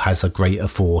whole has a greater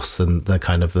force than the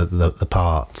kind of the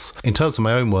parts. In terms of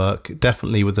my own work,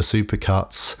 definitely with the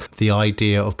supercuts, the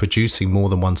idea of producing more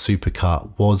than one supercut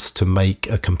was to make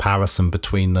a comparison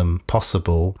between them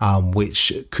possible,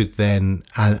 which could then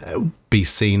be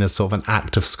seen as sort of an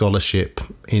act of scholarship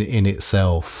in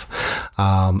itself.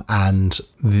 And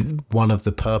one of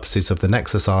the purposes of the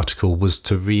Nexus article was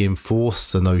to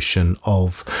reinforce the notion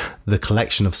of the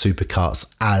collection of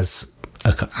supercuts as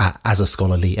a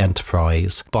scholarly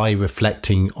enterprise by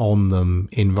reflecting on them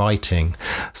in writing.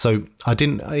 So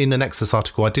in the Nexus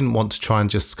article, I didn't want to try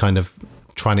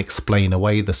and explain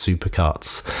away the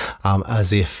supercuts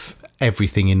as if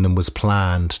everything in them was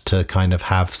planned to kind of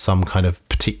have some kind of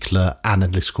particular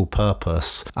analytical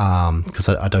purpose, because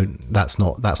that's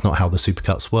not how the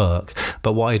supercuts work.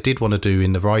 But what I did want to do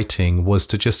in the writing was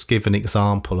to just give an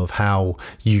example of how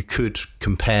you could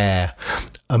compare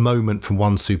a moment from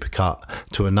one supercut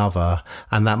to another,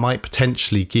 and that might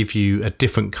potentially give you a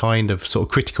different kind of sort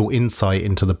of critical insight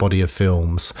into the body of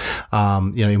films,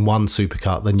 in one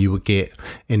supercut than you would get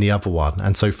in the other one.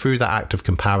 And so through that act of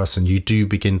comparison, you do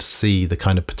begin to see the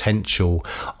kind of potential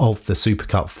of the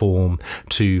supercut form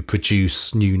to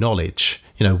produce new knowledge,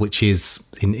 which is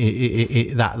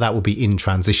that will be in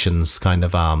transitions kind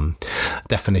of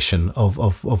definition of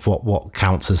what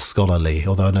counts as scholarly.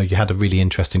 Although I know you had a really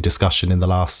interesting discussion in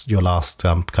your last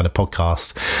kind of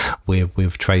podcast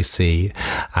with Tracy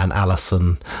and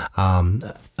Alison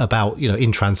about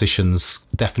in transitions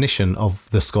definition of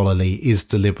the scholarly is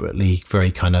deliberately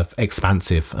very kind of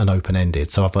expansive and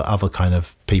open-ended. So other kind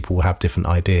of people will have different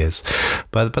ideas,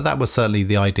 but that was certainly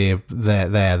the idea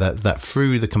there that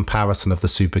through the comparison of the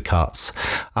supercuts,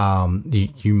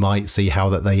 you might see how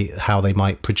they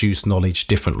might produce knowledge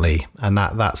differently, and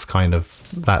that's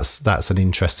an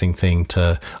interesting thing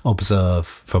to observe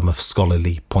from a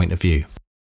scholarly point of view.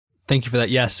 Thank you for that.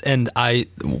 Yes. And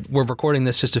we're recording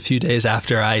this just a few days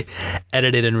after I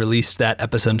edited and released that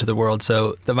episode into the world.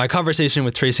 So my conversation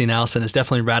with Tracy and Allison is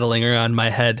definitely rattling around my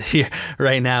head here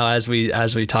right now as we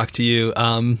talk to you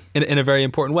in a very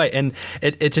important way. And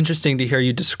it's interesting to hear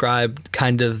you describe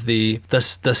kind of the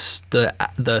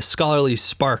scholarly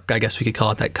spark, I guess we could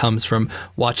call it, that comes from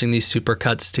watching these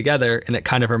supercuts together. And it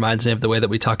kind of reminds me of the way that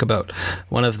we talk about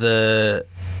one of the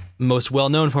most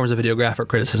well-known forms of videographic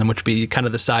criticism, which would be kind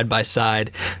of the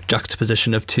side-by-side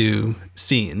juxtaposition of two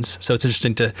scenes. So it's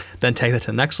interesting to then take that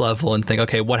to the next level and think,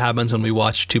 okay, what happens when we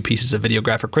watch two pieces of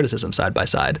videographic criticism side by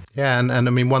side? Yeah, and I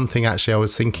mean, one thing actually I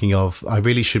was thinking of, I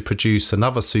really should produce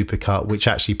another supercut which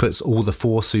actually puts all the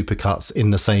 4 supercuts in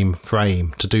the same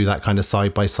frame to do that kind of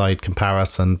side-by-side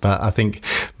comparison. But I think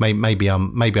maybe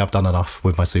I've done enough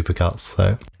with my supercuts.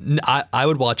 So I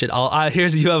would watch it.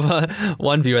 Here's you have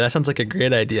one viewer. That sounds like a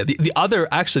great idea. The other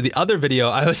video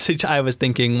I was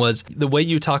thinking was the way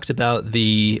you talked about that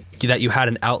you had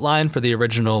an outline for the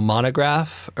original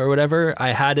monograph or whatever.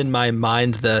 I had in my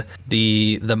mind the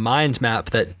mind map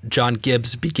that John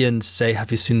Gibbs begins, say,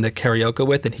 have you seen the karaoke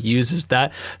with? And he uses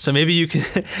that. So maybe you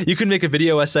can make a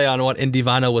video essay on what indie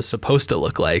vinyl was supposed to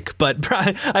look like. But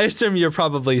I assume you're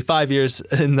probably 5 years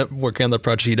working on the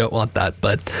project. You don't want that.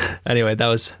 But anyway, that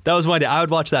was my idea. I would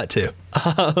watch that too.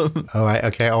 All right,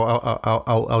 okay.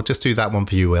 I'll just do that one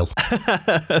for you, Will.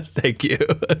 Thank you.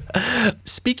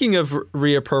 Speaking of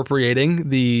reappropriating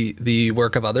the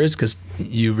work of others, because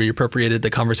you reappropriated the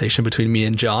conversation between me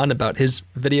and John about his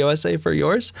video essay for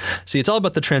yours. See, it's all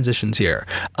about the transitions here.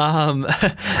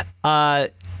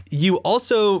 You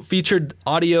also featured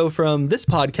audio from this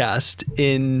podcast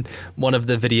in one of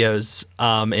the videos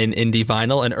in Indie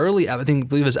Vinyl. And early, I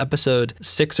believe it was episode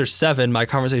 6 or 7, my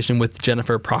conversation with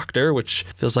Jennifer Proctor, which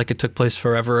feels like it took place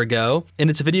forever ago. And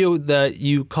it's a video that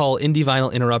you call Indie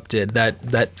Vinyl Interrupted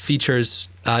that features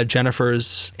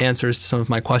Jennifer's answers to some of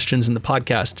my questions in the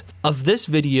podcast. Of this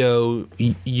video,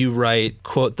 you write,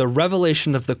 quote, "The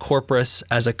revelation of the corpus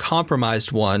as a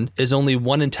compromised one is only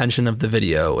one intention of the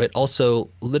video. It also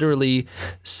literally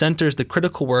centers the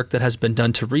critical work that has been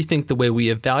done to rethink the way we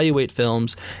evaluate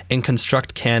films and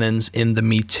construct canons in the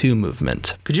Me Too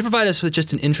movement." Could you provide us with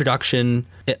just an introduction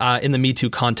in the Me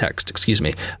Too context? Excuse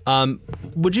me.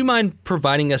 Would you mind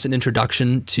providing us an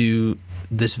introduction to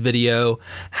this video,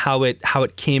 how it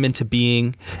came into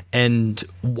being, and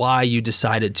why you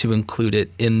decided to include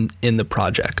it in the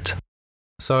project?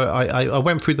 So I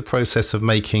went through the process of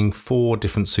making 4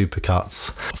 different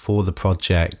supercuts for the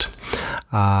project,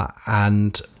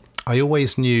 and I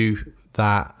always knew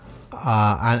that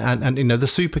and the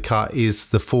supercut is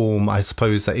the form, I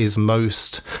suppose, that is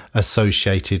most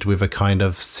associated with a kind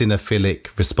of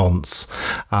cinephilic response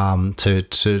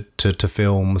to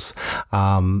films,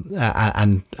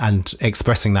 and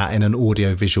expressing that in an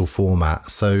audio-visual format.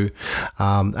 So,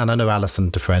 and I know Alison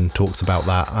Defriend talks about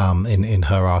that in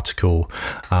her article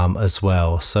as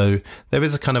well. So there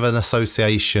is a kind of an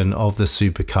association of the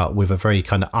supercut with a very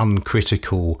kind of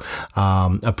uncritical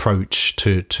approach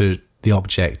to the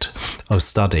object of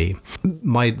study.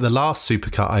 The last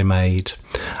supercut I made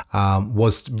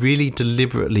was really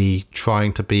deliberately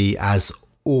trying to be as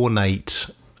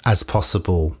ornate as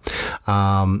possible.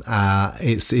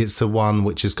 It's the one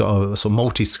which has got a sort of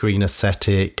multi-screen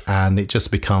aesthetic, and it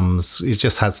just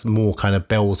has more kind of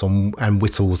bells and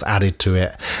whistles added to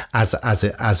it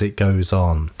as it goes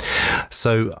on.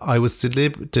 So I was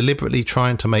deliberately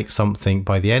trying to make something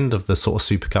by the end of the sort of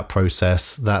supercut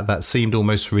process that seemed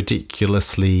almost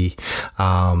ridiculously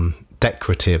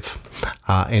decorative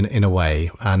in a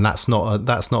way, and that's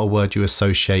not a word you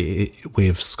associate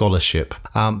with scholarship.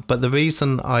 But the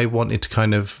reason I wanted to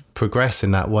kind of progress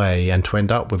in that way and to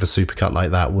end up with a supercut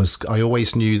like that was I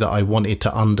always knew that I wanted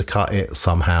to undercut it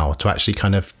somehow, to actually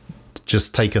kind of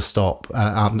just take a stop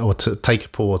or to take a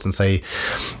pause and say,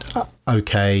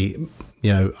 okay,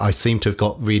 I seem to have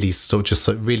got really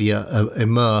really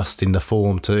immersed in the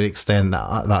form to the extent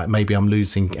that maybe I'm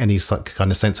losing any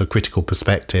kind of sense of critical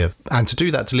perspective, and to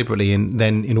do that deliberately, and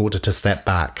then in order to step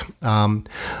back.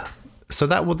 So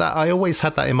that I always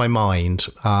had that in my mind.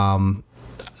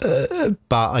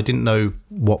 But I didn't know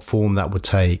what form that would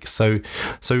take. So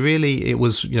really, it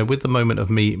was with the moment of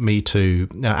Me Too,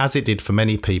 as it did for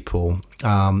many people,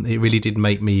 it really did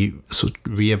make me sort of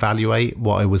reevaluate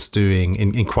what I was doing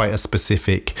in quite a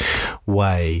specific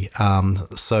way.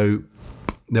 So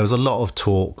there was a lot of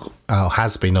talk,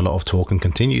 has been a lot of talk and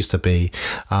continues to be,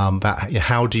 about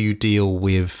how do you deal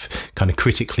with kind of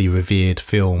critically revered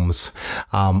films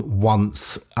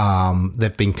once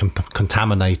they've been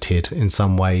contaminated in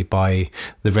some way by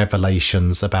the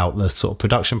revelations about the sort of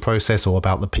production process or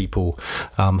about the people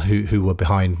who were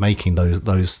behind making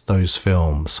those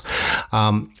films.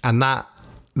 And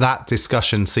that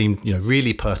discussion seemed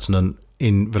really pertinent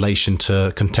in relation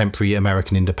to contemporary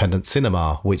American independent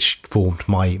cinema, which formed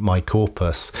my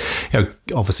corpus.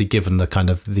 Obviously, given the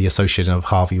kind of the association of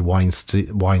Harvey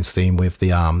Weinstein with the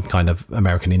kind of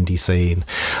American indie scene,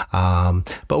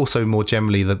 but also more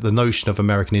generally the notion of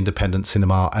American independent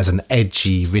cinema as an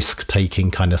edgy, risk-taking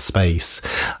kind of space,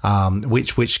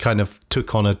 which kind of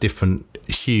took on a different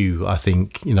hue, I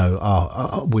think,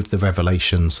 with the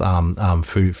revelations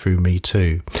through Me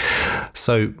Too.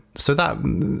 So that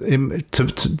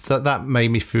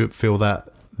made me feel that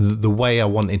the way I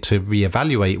wanted to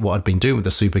reevaluate what I'd been doing with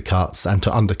the supercuts and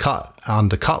to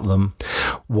undercut them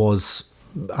was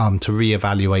to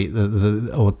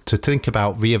reevaluate or to think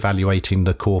about reevaluating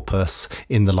the corpus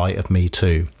in the light of Me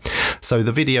Too. So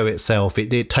the video itself,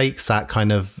 it takes that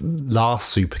kind of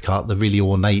last supercut, the really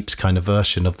ornate kind of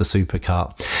version of the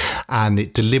supercut, and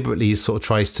it deliberately sort of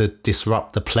tries to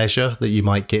disrupt the pleasure that you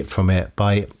might get from it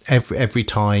by every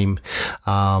time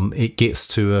it gets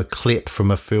to a clip from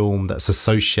a film that's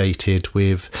associated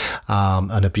with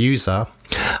an abuser,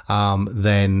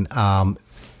 then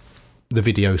the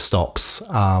video stops,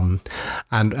 and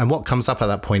what comes up at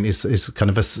that point is kind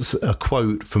of a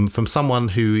quote from someone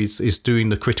who is doing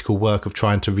the critical work of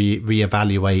trying to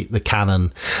reevaluate the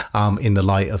canon in the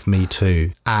light of Me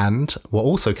Too. And what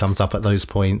also comes up at those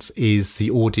points is the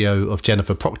audio of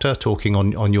Jennifer Proctor talking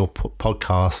on your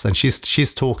podcast, and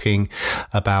she's talking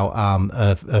about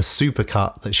a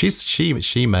supercut that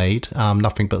she made,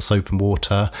 Nothing But Soap and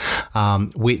Water,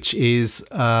 which is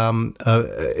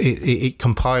it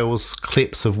compiles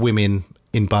clips of women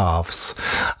in baths,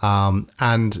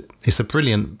 and it's a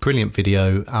brilliant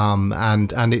video,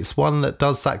 and it's one that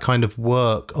does that kind of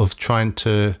work of trying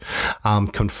to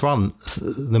confront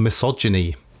the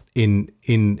misogyny in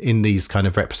these kind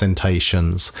of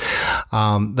representations,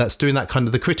 that's doing that kind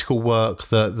of the critical work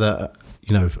that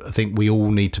I think we all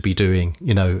need to be doing,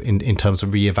 in terms of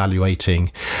reevaluating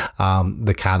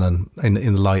the canon in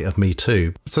the light of Me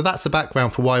Too. So that's the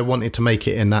background for why I wanted to make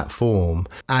it in that form.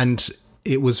 And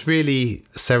it was really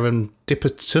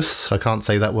serendipitous, I can't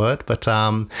say that word, but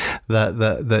the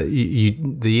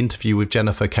interview with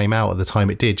Jennifer came out at the time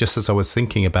it did, just as I was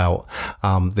thinking about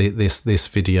this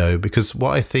video, because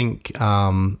what I think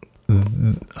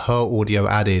her audio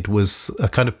added was a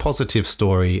kind of positive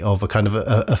story of a kind of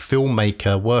a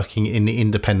filmmaker working in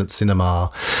independent cinema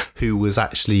who was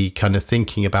actually kind of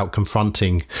thinking about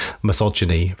confronting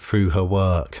misogyny through her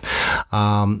work.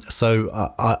 So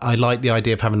I like the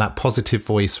idea of having that positive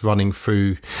voice running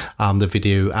through the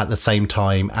video at the same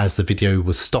time as the video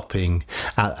was stopping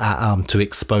to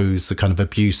expose the kind of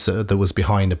abuse that was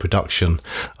behind the production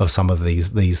of some of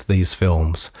these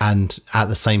films, and at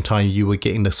the same time you were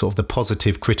getting the sort of the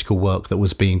positive critical work that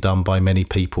was being done by many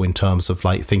people in terms of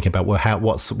like thinking about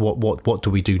what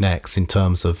do we do next in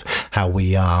terms of how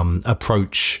we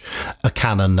approach a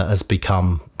canon that has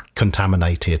become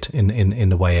contaminated in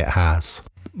the way it has.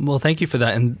 Well, thank you for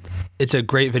that. And It's a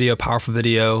great video, powerful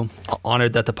video.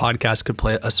 Honored that the podcast could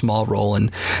play a small role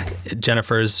in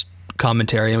Jennifer's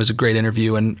commentary. It was a great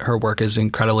interview, and her work is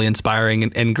incredibly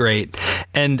inspiring and great.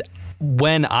 And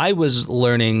when I was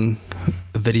learning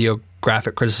video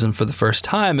graphic criticism for the first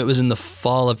time, it was in the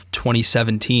fall of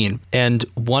 2017. And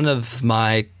one of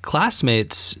my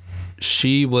classmates,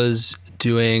 she was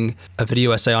doing a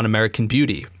video essay on American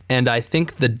Beauty. And I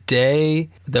think the day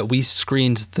that we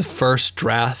screened the first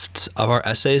drafts of our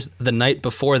essays, the night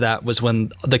before that was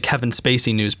when the Kevin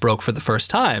Spacey news broke for the first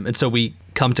time. And so we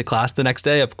come to class the next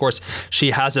day. Of course,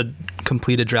 she has a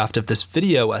completed draft of this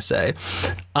video essay.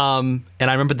 And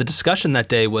I remember the discussion that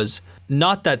day was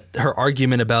not that her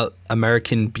argument about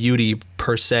American Beauty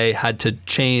per se had to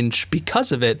change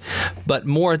because of it, but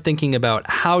more thinking about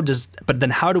how do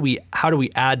we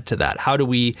add to that? How do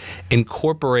we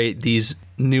incorporate these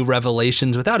new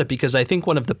revelations without it? Because I think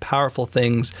one of the powerful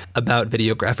things about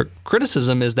videographic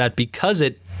criticism is that because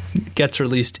it gets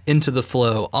released into the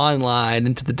flow online,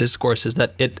 into the discourses,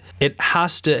 that it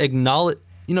has to acknowledge,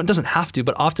 it doesn't have to,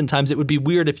 but oftentimes it would be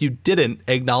weird if you didn't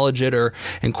acknowledge it or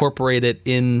incorporate it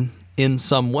in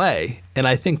some way. And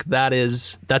I think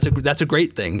that's a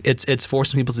great thing. It's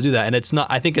forcing people to do that. And it's not,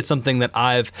 I think it's something that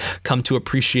I've come to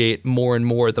appreciate more and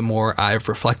more the more I've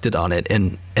reflected on it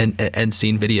and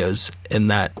seen videos, in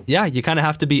that, yeah, you kind of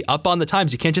have to be up on the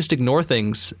times. You can't just ignore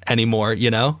things anymore,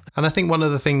 And I think one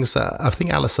of the things that I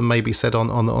think Alison maybe said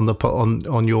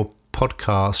on your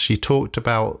podcast, she talked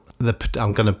about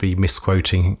I'm going to be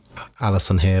misquoting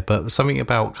Alison here, but something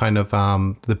about kind of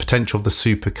the potential of the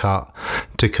supercut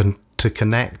to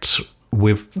connect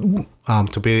with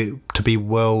to be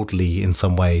worldly in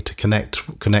some way, to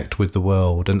connect with the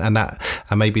world, and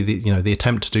maybe the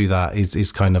attempt to do that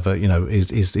is kind of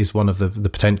is one of the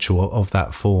potential of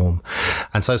that form.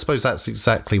 And so I suppose that's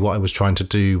exactly what I was trying to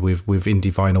do with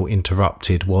Indie Vinyl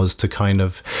Interrupted, was to kind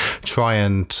of try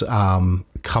and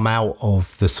come out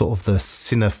of the sort of the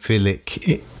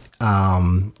cinephilic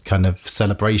kind of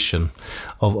celebration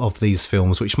of these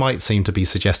films, which might seem to be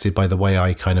suggested by the way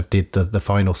I kind of did the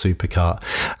final supercut,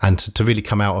 and to really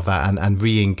come out of that and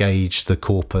re-engage the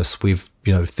corpus with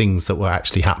things that were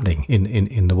actually happening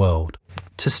in the world.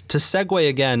 To segue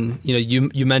again,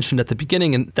 you mentioned at the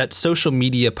beginning that social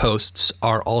media posts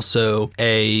are also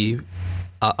a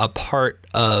part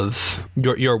of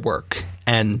your work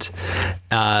and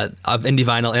of Indie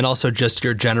Vinyl, and also just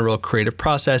your general creative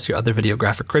process, your other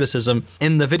videographic criticism.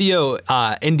 In the video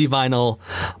Indie Vinyl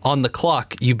on the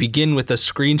Clock, you begin with a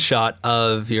screenshot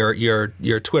of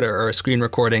your Twitter, or a screen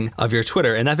recording of your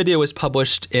Twitter, and that video was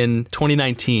published in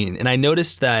 2019. And I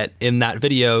noticed that in that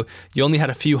video, you only had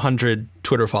a few hundred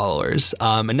Twitter followers,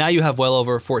 and now you have well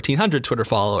over 1,400 Twitter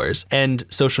followers. And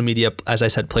social media, as I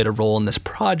said, played a role in this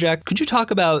project. Could you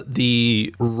talk about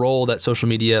the role that social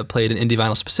media played in Indie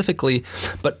Vinyl specifically,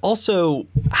 but also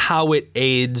how it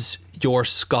aids your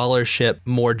scholarship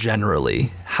more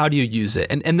generally? How do you use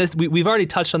it? And we've already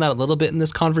touched on that a little bit in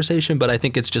this conversation, but I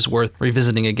think it's just worth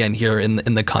revisiting again here in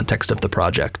the context of the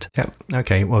project. Yeah.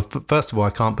 Okay. Well, first of all, I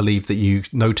can't believe that you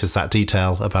noticed that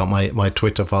detail about my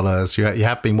Twitter followers. You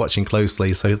have been watching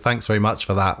closely, so thanks very much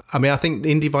for that. I mean, I think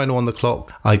Indie Vinyl on the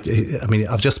Clock, I mean,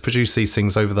 I've just produced these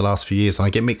things over the last few years, and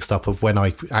I get mixed up of when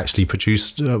I actually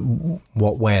produced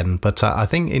when. But I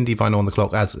think Indie Vinyl on the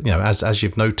Clock, as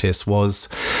you've noticed, was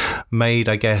made,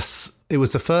 I guess, it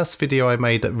was the first video I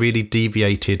made that really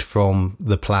deviated from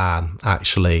the plan,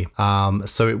 actually.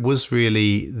 So it was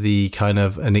really the kind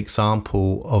of an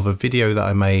example of a video that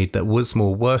I made that was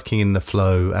more working in the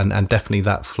flow, and definitely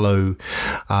that flow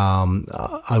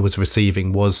I was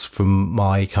receiving was from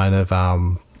my kind of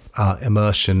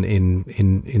immersion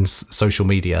in social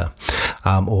media,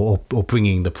 or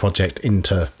bringing the project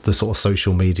into the sort of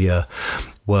social media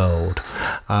world.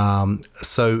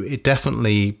 So it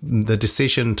definitely, the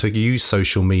decision to use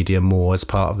social media more as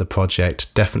part of the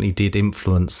project definitely did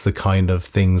influence the kind of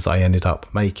things I ended up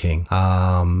making.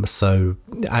 So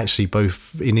actually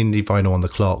both in Indie Vinyl on the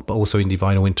Clock, but also Indie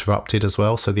Vinyl Interrupted as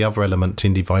well. So the other element to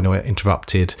Indie Vinyl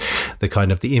Interrupted, the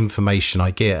kind of the information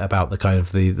I get about the kind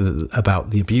of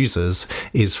about the abusers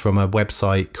is from a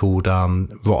website called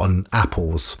Rotten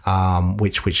Apples,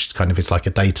 which kind of is like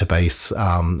a database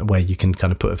where you can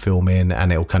kind of put a film in,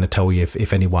 and it'll kind of tell you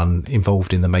if anyone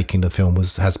involved in the making of the film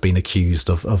has been accused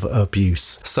of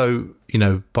abuse. So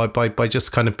by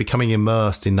just kind of becoming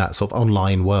immersed in that sort of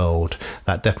online world,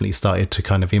 that definitely started to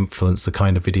kind of influence the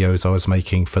kind of videos I was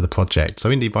making for the project. So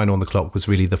Indie Vinyl on the Clock was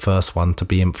really the first one to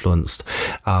be influenced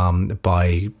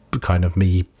by kind of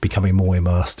me becoming more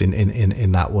immersed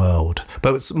in that world.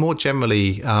 But it's more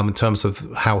generally in terms of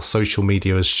how social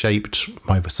media has shaped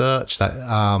my research, that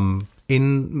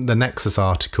in the Nexus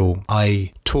article,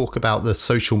 I talk about the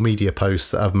social media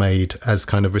posts that I've made as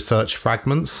kind of research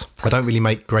fragments. I don't really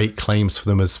make great claims for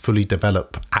them as fully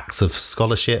developed acts of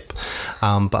scholarship,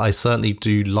 but I certainly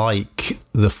do like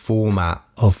the format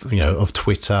of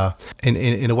Twitter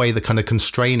in a way, the kind of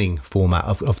constraining format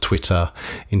of Twitter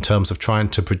in terms of trying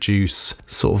to produce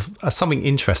sort of something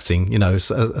interesting,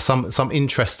 some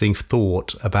interesting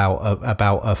thought about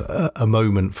a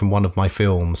moment from one of my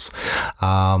films.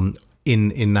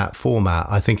 In that format,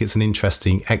 I think it's an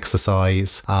interesting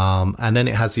exercise, and then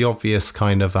it has the obvious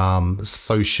kind of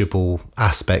sociable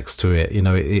aspects to it.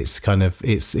 It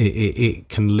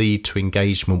can lead to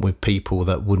engagement with people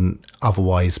that wouldn't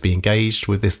otherwise be engaged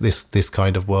with this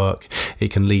kind of work.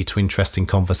 It can lead to interesting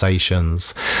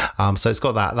conversations, so it's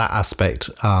got that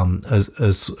aspect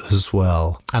as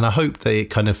well. And I hope that it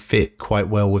kind of fit quite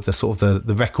well with the sort of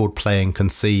the record playing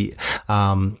conceit.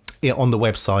 On the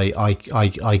website,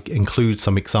 I include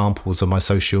some examples of my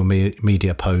social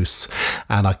media posts,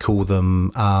 and I call them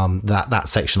that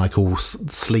section I call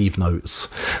sleeve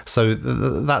notes. So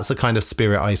that's the kind of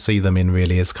spirit I see them in,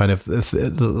 really, as kind of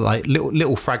like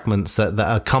little fragments that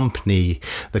accompany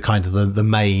the kind of the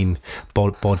main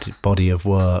body of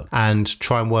work, and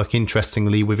try and work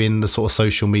interestingly within the sort of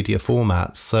social media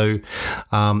formats. So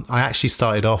I actually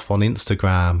started off on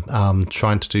Instagram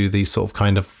trying to do these sort of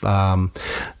kind of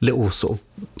little sort of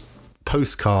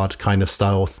postcard kind of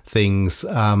style things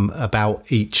about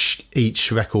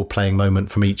each record playing moment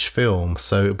from each film.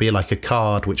 So it'd be like a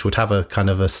card which would have a kind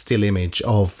of a still image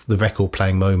of the record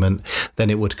playing moment. Then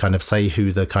it would kind of say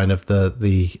who the kind of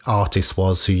the artist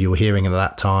was who you were hearing at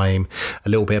that time, a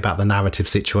little bit about the narrative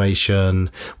situation,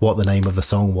 what the name of the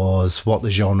song was, what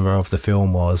the genre of the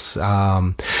film was,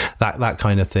 that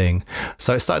kind of thing.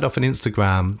 So it started off on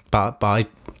Instagram, but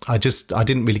I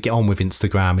didn't really get on with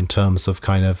Instagram in terms of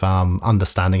kind of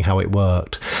understanding how it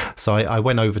worked. So I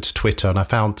went over to Twitter, and I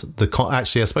found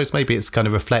actually, I suppose maybe it's kind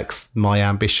of reflects my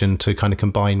ambition to kind of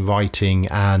combine writing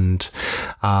and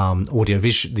the audio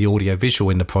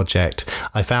visual in the project.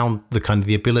 I found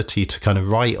the ability to kind of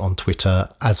write on Twitter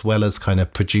as well as kind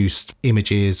of produce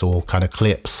images or kind of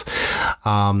clips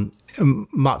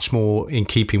much more in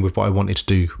keeping with what I wanted to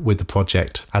do with the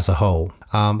project as a whole.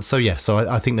 So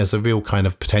I think there's a real kind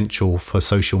of potential for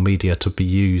social media to be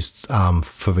used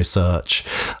for research.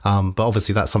 But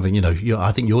obviously that's something,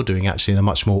 I think you're doing actually in a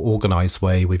much more organized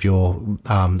way with your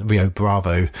Rio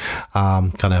Bravo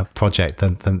kind of project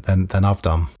than I've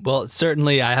done. Well,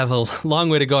 certainly I have a long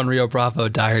way to go on Rio Bravo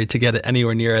Diary to get it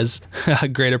anywhere near as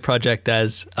great a project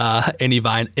as Indie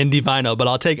Vinyl, but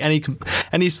I'll take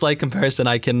any slight comparison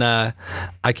I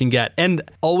can get. And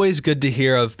always good to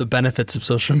hear of the benefits of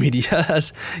social media, as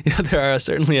there are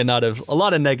certainly a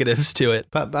lot of negatives to it.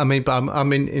 But I'm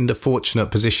in the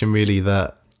fortunate position really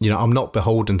that I'm not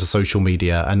beholden to social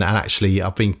media, and actually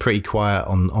I've been pretty quiet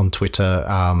on Twitter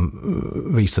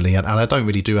recently, and I don't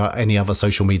really do any other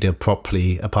social media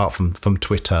properly apart from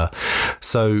Twitter.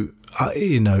 So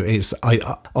it's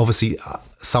obviously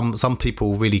some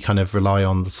people really kind of rely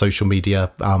on social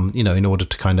media, in order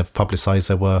to kind of publicize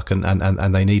their work,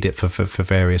 and they need it for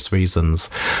various reasons.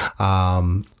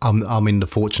 I'm in the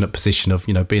fortunate position of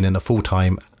being in a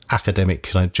full-time academic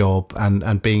kind of job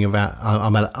and being around.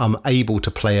 I'm able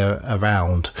to play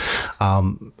around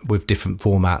with different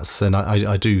formats, and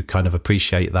I do kind of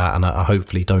appreciate that, and I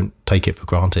hopefully don't take it for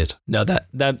granted. No,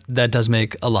 that does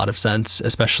make a lot of sense,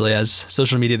 especially as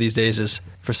social media these days is,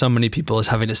 for so many people, is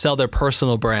having to sell their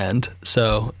personal brand.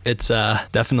 So it's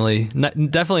definitely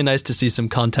nice to see some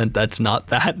content that's not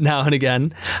that now and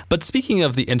again. But speaking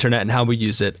of the internet and how we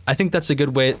use it, I think that's a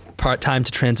good time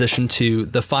to transition to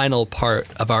the final part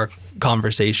of our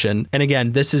conversation. And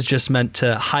again, this is just meant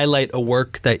to highlight a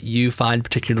work that you find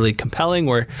particularly compelling.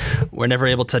 We're never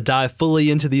able to dive fully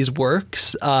into these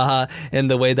works in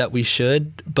the way that we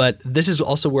should, but this is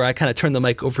also where I kind of turn the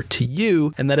mic over to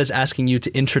you, and that is asking you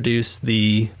to introduce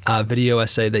the video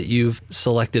essay that you've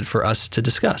selected for us to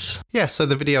discuss. Yeah, so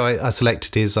the video I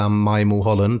selected is My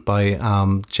Mulholland by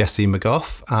Jesse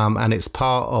McGough, and it's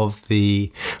part of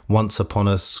the Once Upon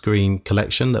a Screen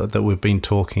collection that we've been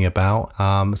talking about.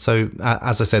 So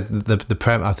as I said,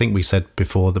 I think we said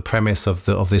before, the premise of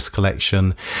this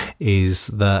collection is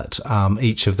that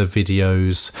each of the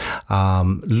videos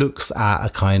looks at a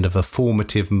kind of a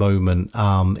formative moment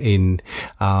in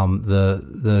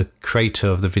the creator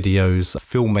of the video's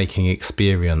filmmaking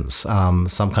experience, some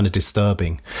kind of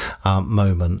disturbing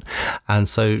moment. And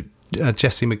so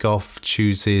Jesse McGough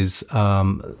chooses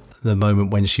the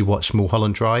moment when she watched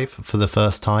Mulholland Drive for the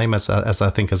first time as I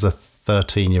think as a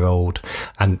 13-year-old,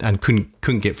 and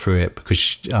couldn't get through it because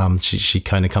she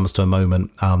kind of comes to a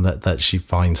moment that she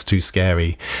finds too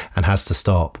scary and has to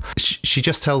stop. She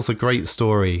just tells a great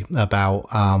story about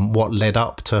what led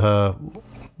up to her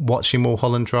watching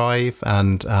Mulholland Drive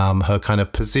and her kind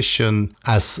of position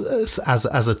as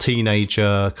a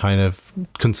teenager, kind of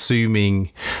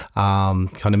consuming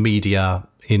kind of media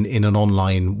in an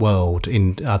online world.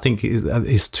 I think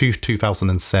it's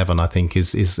 2007, I think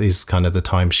is kind of the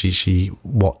time she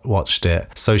watched it.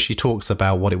 So she talks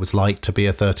about what it was like to be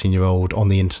a 13-year-old on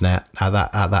the internet at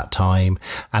that time,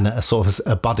 and a sort of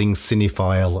a budding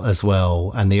cinephile as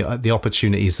well, and the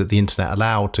opportunities that the internet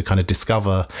allowed to kind of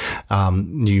discover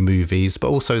new movies, but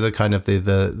also the kind of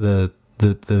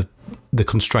the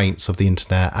constraints of the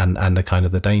internet and the kind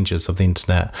of the dangers of the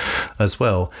internet as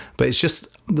well. But it's just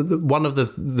one of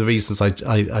the reasons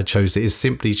I chose it is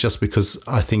simply just because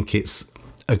I think it's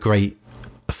a great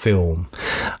film,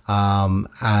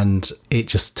 and it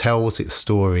just tells its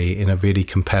story in a really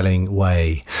compelling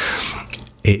way.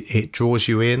 It draws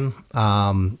you in,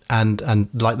 and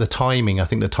like the timing, I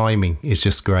think the timing is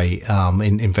just great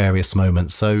in various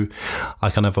moments. So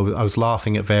I was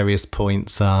laughing at various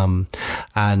points, and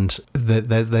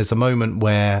there's a moment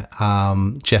where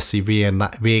Jessie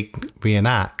reenacts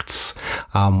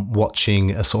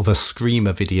watching a sort of a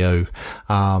screamer video,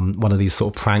 one of these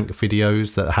sort of prank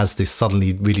videos that has this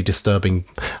suddenly really disturbing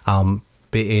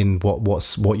bit in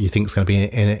what you think is going to be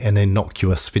an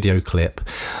innocuous video clip.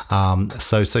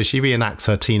 So she reenacts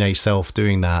her teenage self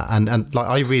doing that, and like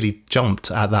I really jumped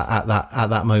at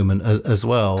that moment as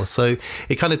well. So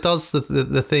it kind of does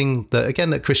the thing that again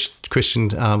that Christian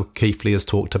Keithley has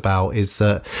talked about, is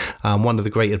that one of the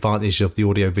great advantages of the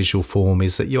audiovisual form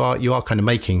is that you are kind of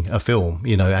making a film,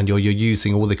 and you're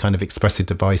using all the kind of expressive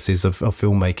devices of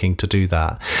filmmaking to do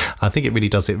that. I think it really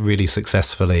does it really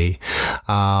successfully.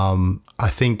 I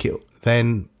think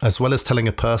then, as well as telling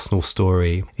a personal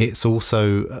story, it's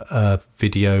also a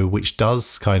video which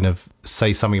does kind of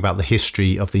say something about the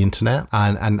history of the internet,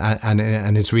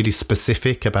 and is really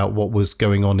specific about what was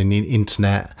going on in the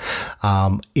internet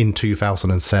in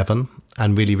 2007.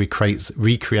 And really recreates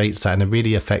that in a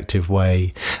really effective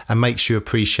way, and makes you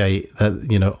appreciate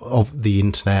that of the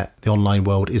internet, the online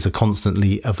world is a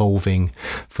constantly evolving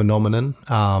phenomenon,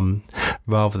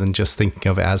 rather than just thinking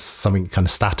of it as something kind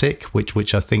of static,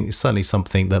 which I think is certainly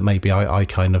something that maybe I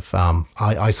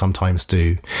sometimes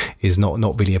do, is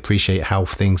not really appreciate how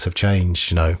things have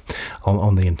changed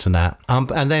on the internet.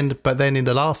 But then in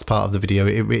the last part of the video,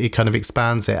 it kind of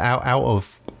expands it out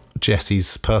of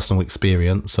Jessie's personal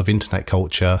experience of internet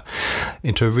culture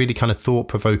into a really kind of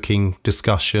thought-provoking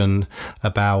discussion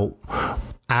about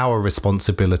our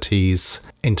responsibilities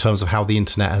in terms of how the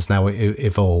internet has now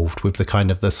evolved, with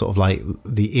the sort of like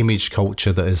the image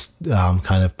culture that has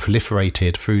kind of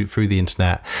proliferated through the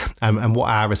internet, and what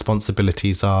our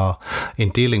responsibilities are in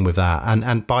dealing with that.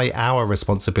 And by our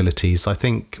responsibilities, I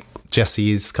think Jessie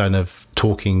is kind of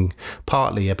talking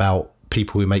partly about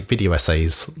people who make video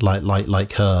essays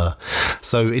like her.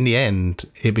 So in the end,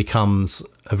 it becomes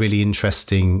a really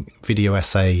interesting video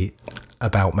essay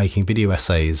about making video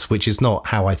essays, which is not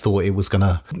how I thought it was going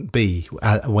to be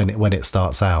when it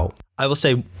starts out. I will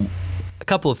say a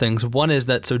couple of things. One is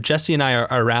that Jessie and I are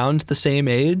around the same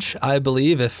age, I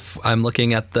believe, if I'm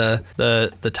looking at the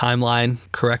timeline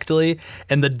correctly.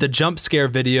 And the jump scare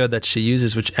video that she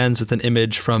uses, which ends with an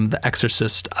image from The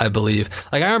Exorcist, I believe.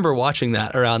 Like, I remember watching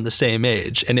that around the same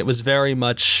age, and it was very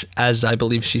much, as I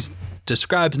believe she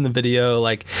describes in the video,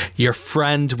 like your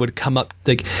friend would come up,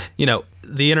 like,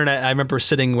 the internet. I remember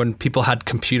sitting when people had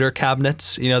computer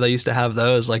cabinets, they used to have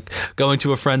those, like going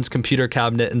to a friend's computer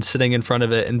cabinet and sitting in front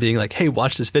of it and being like, hey,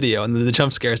 watch this video, and then the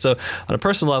jump scare. So on a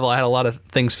personal level, I had a lot of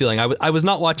things feeling. I was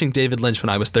not watching David Lynch when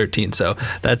I was 13, so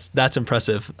that's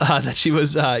impressive that she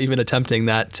was even attempting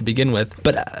that to begin with.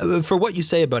 But for what you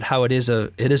say about how it is a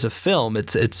film,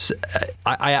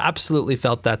 I absolutely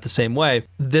felt that the same way.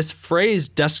 This phrase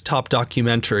desktop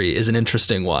documentary is an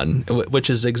interesting one, which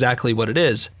is exactly what it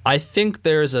is. I think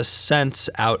there's a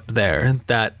sense out there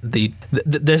that the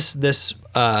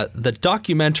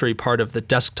documentary part of the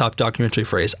desktop documentary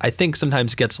phrase, I think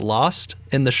sometimes gets lost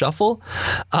in the shuffle,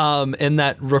 in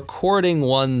that recording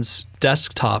one's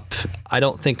desktop, I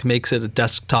don't think makes it a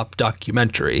desktop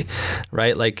documentary,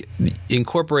 right? Like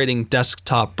incorporating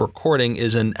desktop recording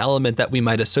is an element that we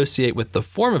might associate with the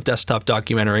form of desktop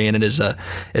documentary, and it's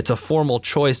a formal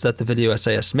choice that the video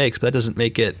essayist makes, but that doesn't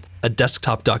make it a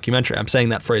desktop documentary. I'm saying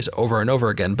that phrase over and over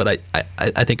again, but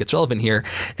I think it's relevant here.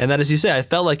 And that, as you say, I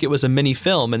felt like it was a mini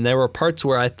film, and there were parts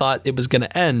where I thought it was going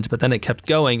to end, but then it kept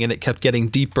going and it kept getting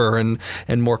deeper and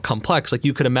more complex. Like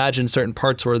you could imagine certain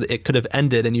parts where it could have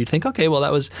ended and you'd think, okay, well,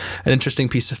 that was an interesting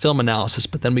piece of film analysis,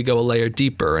 but then we go a layer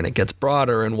deeper and it gets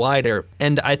broader and wider.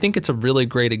 And I think it's a really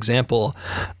great example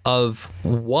of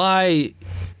why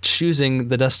choosing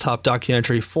the desktop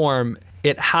documentary form,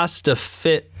 it has to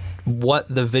fit what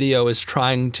the video is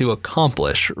trying to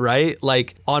accomplish, right?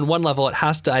 Like on one level, it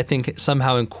has to, I think,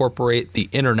 somehow incorporate the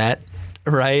internet,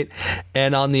 right?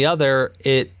 And on the other,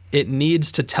 it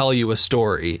needs to tell you a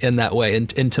story in that way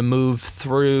and to move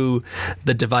through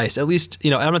the device. At least,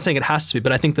 I'm not saying it has to be,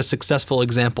 but I think the successful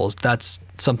examples, that's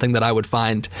something that I would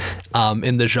find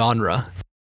in the genre.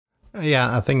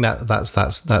 Yeah, I think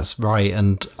that's right,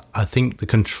 and I think the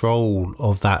control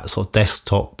of that sort of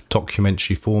desktop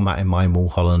documentary format in My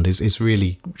Mulholland is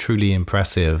really truly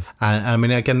impressive. And I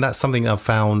mean, again, that's something I've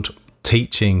found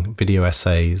teaching video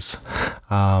essays.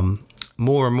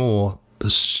 More and more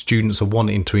students are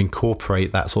wanting to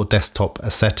incorporate that sort of desktop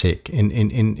aesthetic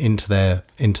into their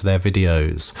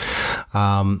videos,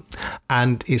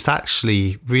 and it's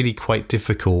actually really quite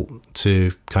difficult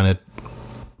to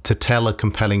to tell a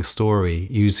compelling story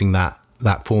using that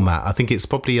format. I think it's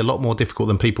probably a lot more difficult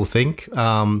than people think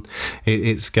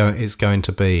it's going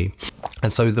to be.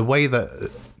 And so the way that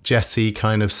Jesse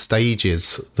kind of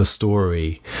stages the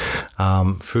story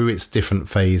through its different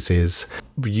phases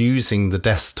using the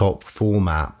desktop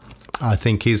format, I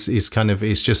think is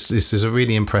a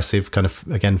really impressive kind of,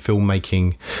 again,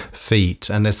 filmmaking feat.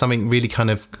 And there's something really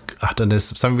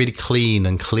something really clean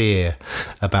and clear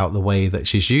about the way that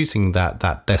she's using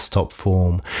that desktop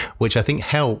form, which I think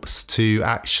helps to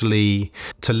actually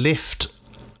to lift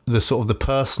the sort of the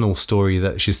personal story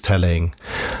that she's telling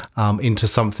into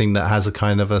something that has a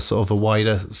kind of a sort of a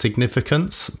wider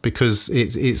significance, because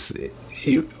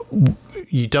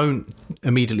you don't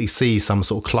immediately see some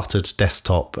sort of cluttered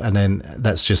desktop and then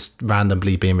that's just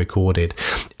randomly being recorded.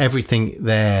 Everything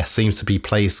there seems to be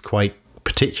placed quite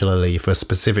particularly for a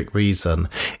specific reason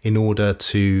in order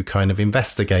to kind of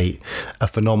investigate a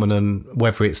phenomenon,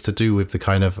 whether it's to do with the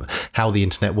kind of how the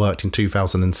internet worked in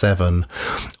 2007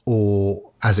 or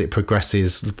as it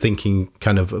progresses, thinking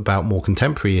kind of about more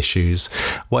contemporary issues.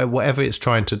 Whatever it's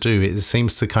trying to do, it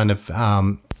seems to kind of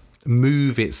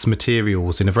move its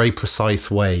materials in a very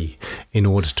precise way in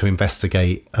order to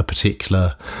investigate a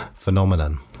particular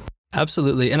phenomenon.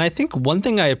 Absolutely. And I think one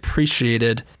thing I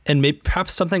appreciated, and maybe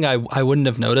perhaps something I wouldn't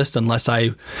have noticed unless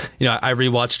I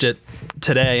rewatched it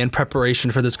today in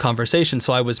preparation for this conversation.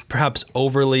 So I was perhaps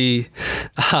overly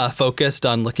focused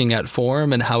on looking at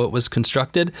form and how it was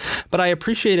constructed. But I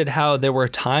appreciated how there were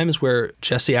times where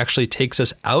Jesse actually takes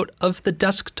us out of the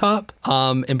desktop,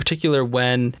 in particular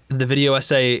when the video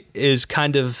essay is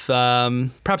kind of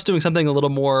perhaps doing something a little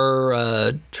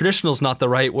more traditional is not the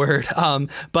right word.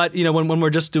 But, when we're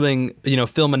just doing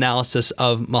film analysis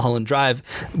of Mulholland Drive,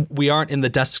 we aren't in the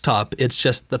desktop. It's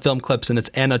just the film clips and it's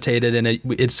annotated and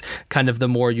it's kind of the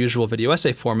more usual video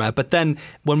essay format. But then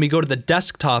when we go to the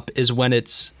desktop is when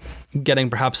it's getting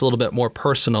perhaps a little bit more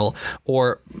personal,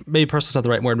 or maybe personal is not the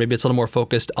right word. Maybe it's a little more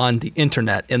focused on the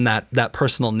internet in that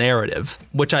personal narrative,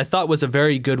 which I thought was a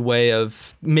very good way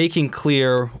of making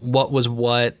clear what was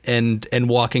what and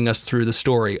walking us through the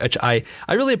story, which I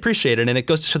really appreciated. And it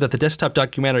goes to show that the desktop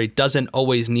documentary doesn't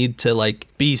always need to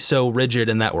be so rigid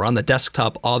in that we're on the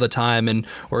desktop all the time and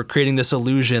we're creating this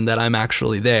illusion that I'm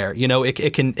actually there.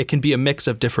 It can be a mix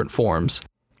of different forms.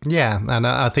 Yeah, and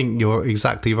I think you're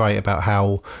exactly right about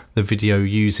how the video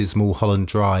uses Mulholland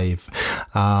Drive.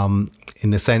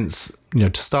 In the sense,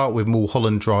 to start with,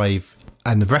 Mulholland Drive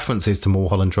and the references to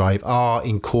Mulholland Drive are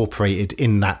incorporated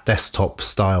in that desktop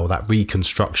style, that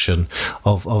reconstruction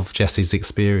of Jesse's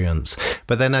experience.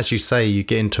 But then, as you say, you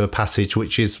get into a passage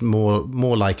which is more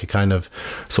like a kind of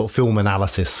sort of film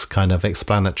analysis, kind of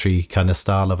explanatory kind of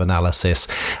style of analysis.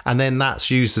 And then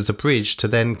that's used as a bridge to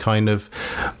then kind of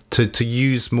to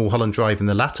use Mulholland Drive in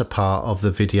the latter part of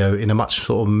the video in a much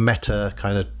sort of meta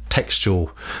kind of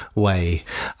textual way,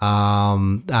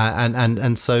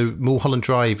 and so Mulholland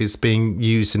Drive is being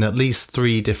used in at least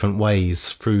 3 different ways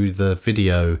through the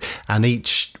video, and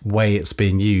each way it's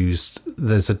being used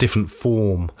there's a different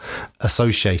form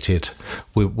associated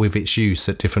with its use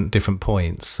at different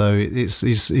points. So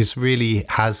it's really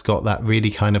has got that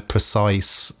really kind of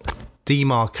precise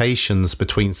demarcations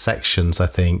between sections, I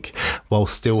think, while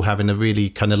still having a really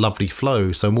kind of lovely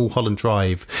flow. So Mulholland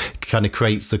Drive kind of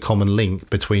creates the common link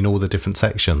between all the different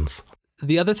sections.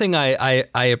 The other thing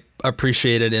I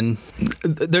appreciated, and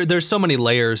there's so many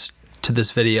layers to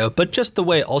this video, but just the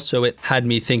way also it had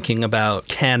me thinking about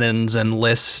canons and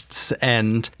lists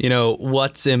and,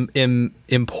 what's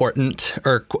important,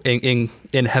 or in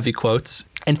heavy quotes,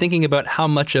 and thinking about how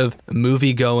much of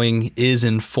movie going is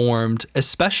informed,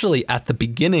 especially at the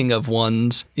beginning of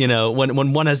one's,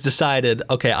 when one has decided,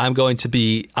 okay,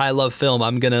 I love film,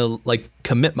 I'm going to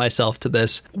commit myself to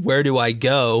this. Where do I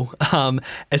go?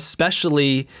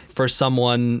 Especially for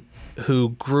someone who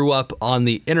grew up on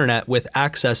the internet with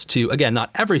access to, again, not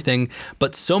everything,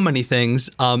 but so many things.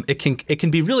 It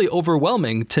can be really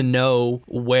overwhelming to know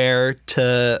where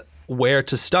to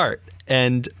start,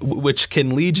 and which can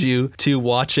lead you to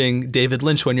watching David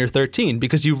Lynch when you're 13,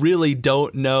 because you really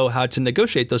don't know how to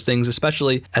negotiate those things,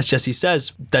 especially, as Jessie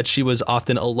says, that she was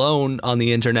often alone on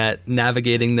the internet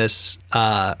navigating this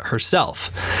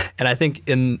herself. And I think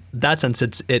in that sense,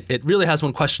 it really has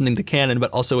one questioning the canon,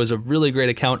 but also is a really great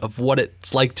account of what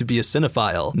it's like to be a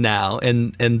cinephile now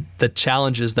and the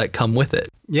challenges that come with it.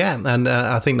 Yeah, and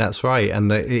I think that's right. And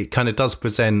it kind of does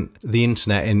present the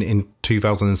internet in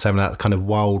 2007, that kind of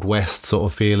Wild West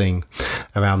sort of feeling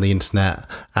around the internet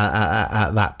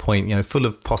at that point, full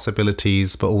of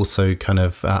possibilities, but also kind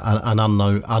of an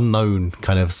unknown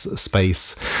kind of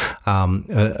space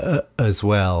as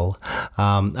well.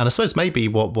 And I suppose maybe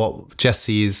what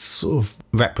Jessie is sort of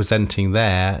representing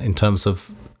there in terms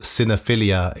of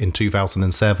cinephilia in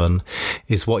 2007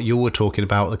 is what you were talking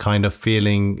about, the kind of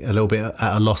feeling a little bit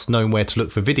at a loss, knowing where to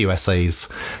look for video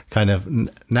essays kind of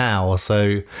now.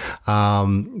 So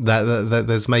that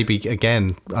there's maybe,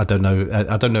 again, I don't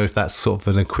know if that's sort of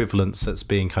an equivalence that's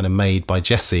being kind of made by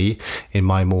Jessie in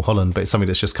My Mulholland, but it's something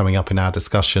that's just coming up in our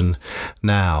discussion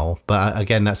now. But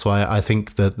again, that's why I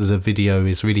think that the video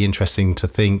is really interesting to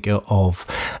think of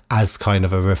as kind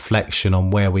of a reflection on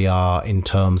where we are in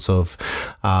terms of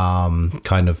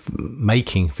kind of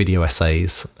making video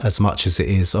essays, as much as it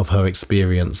is of her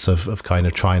experience of kind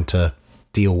of trying to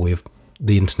deal with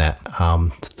the internet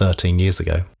 13 years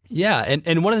ago. Yeah,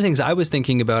 and one of the things I was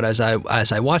thinking about as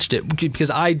I watched it, because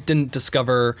I didn't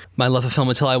discover my love of film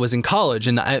until I was in college,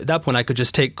 and at that point I could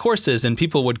just take courses and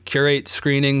people would curate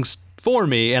screenings for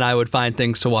me and I would find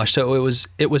things to watch. So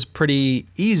it was pretty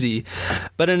easy.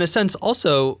 But in a sense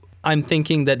also, I'm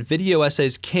thinking that video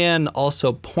essays can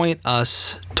also point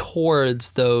us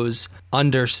towards those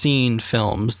underseen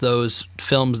films, those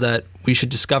films that we should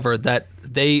discover, that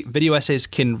video essays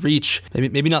can reach,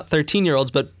 maybe not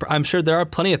 13-year-olds, but I'm sure there are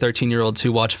plenty of 13-year-olds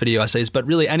who watch video essays, but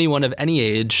really anyone of any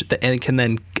age, and can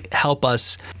then help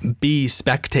us be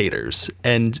spectators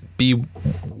and be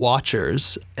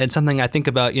watchers. And something I think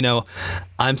about,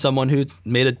 I'm someone who's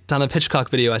made a ton of Hitchcock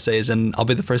video essays, and I'll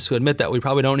be the first to admit that we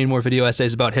probably don't need more video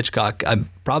essays about Hitchcock. I'm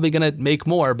probably going to make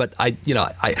more, but I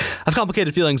have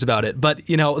complicated feelings about it. But,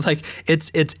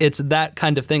 it's that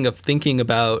kind of thing of thinking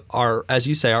about as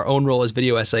you say, our own role as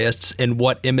video essayists and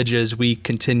what images we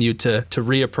continue to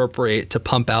reappropriate, to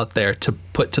pump out there, to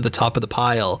put to the top of the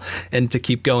pile, and to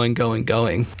keep going.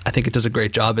 I think it does a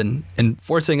great job in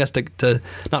forcing us to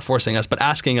not forcing us, but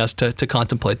asking us to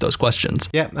contemplate those questions.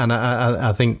 Yeah, and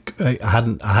I think I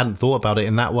hadn't thought about it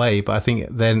in that way, but I think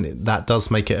then that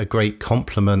does make it a great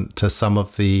complement to some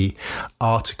of the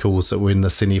articles that were in the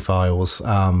Cinephiles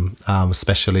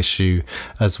special issue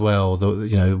as well.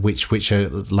 Which are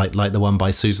like the one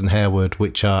by Susan Harewood,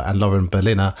 and Lauren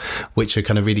Berliner, which are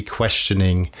kind of really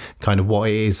questioning kind of what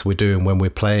it is we're doing when we're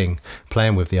playing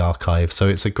with the archive. So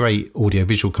it's a great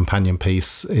audiovisual companion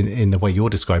piece in the way you're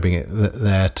describing it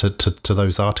there to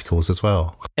those articles as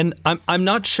well. And I'm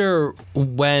not sure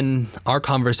when our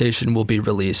conversation will be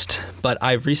released, but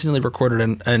I've recently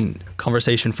recorded a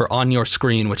conversation for On Your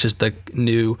Screen, which is the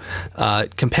new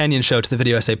companion show to the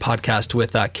Video Essay podcast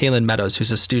with Kaylin Meadows,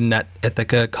 who's a student at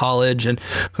Ithaca College and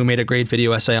who made a great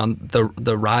video essay on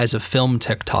the rise of film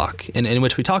TikTok, in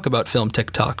which we talk about film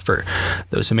TikTok for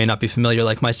those who may not be familiar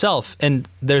like myself. And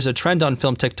there's a trend on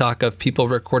film TikTok of people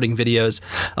recording videos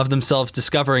of themselves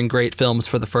discovering great films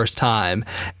for the first time.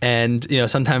 And,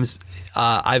 sometimes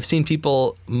I've seen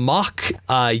people mock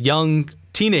young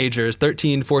teenagers,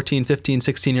 13, 14, 15,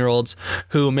 16-year-olds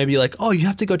who may be like, oh, you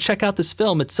have to go check out this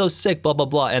film. It's so sick, blah, blah,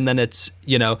 blah. And then it's,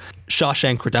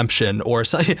 Shawshank Redemption or,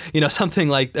 something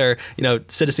like, or,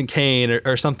 Citizen Kane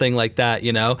or something like that,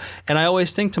 And I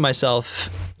always think to myself,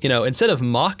 instead of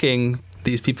mocking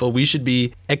these people, we should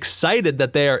be excited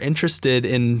that they are interested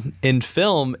in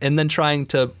film, and then trying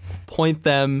to point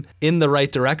them in the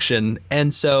right direction.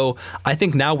 And so I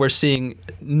think now we're seeing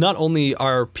not only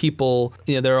are people,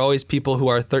 there are always people who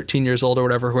are 13 years old or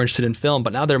whatever who are interested in film,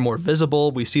 but now they're more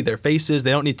visible. We see their faces.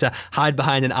 They don't need to hide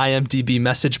behind an IMDb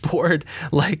message board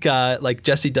like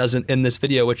Jesse does in this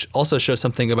video, which also shows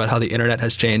something about how the internet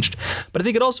has changed. But I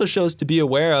think it also shows to be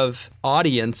aware of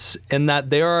audience, and that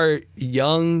there are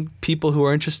young people who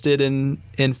are interested in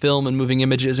film and moving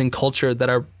images and culture that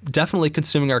are definitely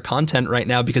consuming our content right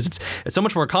now, because it's so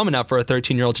much more common now for a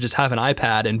 13-year-old to just have an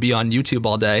iPad and be on YouTube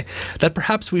all day, that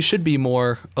perhaps we should be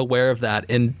more aware of that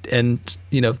and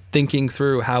thinking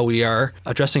through how we are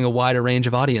addressing a wider range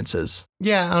of audiences.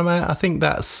 Yeah, I think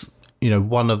that's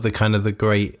one of the kind of the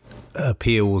great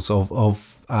appeals of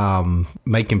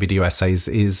making video essays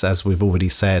is, as we've already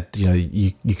said,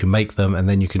 you can make them and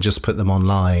then you can just put them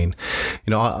online.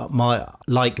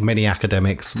 Like many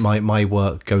academics, my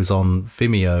work goes on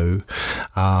Vimeo,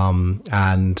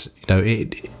 and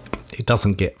it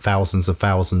doesn't get thousands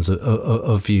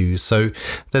of views. So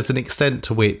there's an extent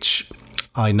to which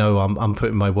I know I'm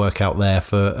putting my work out there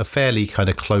for a fairly kind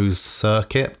of closed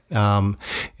circuit,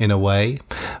 in a way.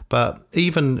 But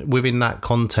even within that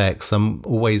context, I'm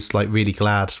always really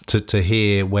glad to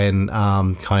hear when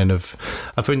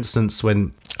for instance,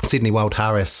 when Sydney Wild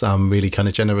Harris really kind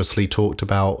of generously talked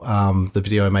about the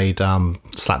video I made,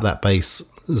 Slap That Bass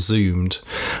Zoomed,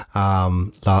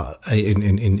 in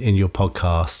your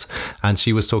podcast, and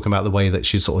she was talking about the way that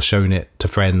she's sort of shown it to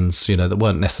friends that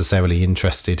weren't necessarily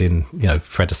interested in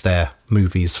Fred Astaire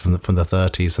movies from the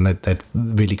 30s, and they'd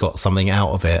really got something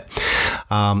out of it.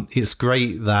 It's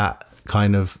great that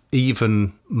kind of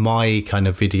even my kind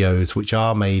of videos, which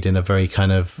are made in a very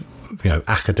kind of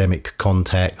academic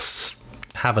context,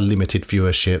 have a limited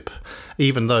viewership.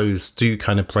 Even those do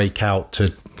kind of break out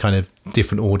to kind of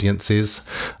different audiences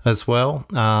as well.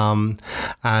 And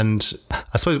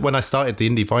I suppose when I started the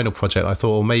Indie Vinyl project, I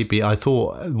thought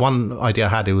one idea I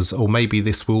had was, maybe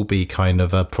this will be kind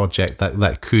of a project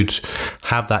that could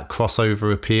have that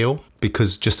crossover appeal,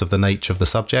 because just of the nature of the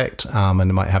subject, and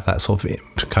it might have that sort of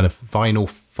kind of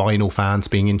vinyl fans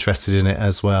being interested in it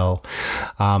as well.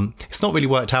 It's not really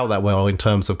worked out that well in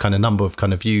terms of kind of number of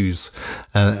kind of views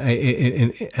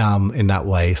in that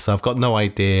way. So I've got no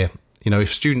idea.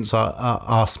 If students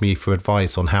ask me for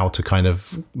advice on how to kind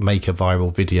of make a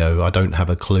viral video, I don't have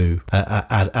a clue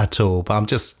at all. But I'm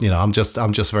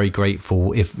just very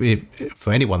grateful if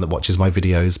for anyone that watches my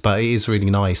videos. But it is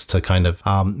really nice to kind of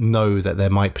know that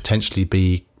there might potentially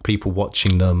be people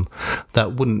watching them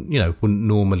that wouldn't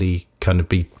normally kind of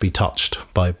be touched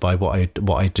by what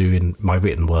I do in my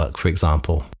written work, for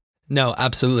example. No,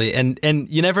 absolutely. And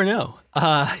you never know.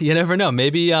 You never know.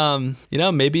 Maybe,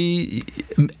 maybe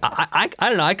I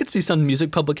don't know. I could see some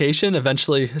music publication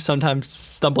eventually sometimes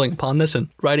stumbling upon this and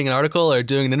writing an article or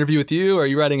doing an interview with you, or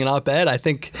you writing an op-ed. I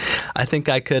think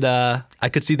I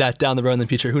could see that down the road in the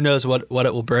future. Who knows what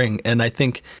it will bring? And I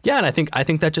think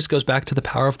that just goes back to the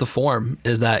power of the form,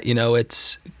 is that,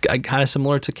 it's kind of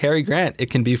similar to Cary Grant. It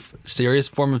can be a serious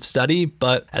form of study,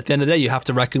 but at the end of the day, you have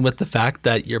to reckon with the fact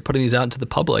that you're putting these out into the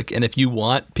public. And if you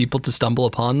want people to stumble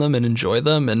upon them and enjoy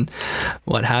them and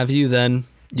what have you, then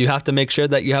you have to make sure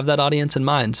that you have that audience in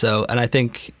mind. So, and I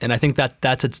think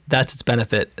that's its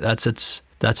benefit. That's its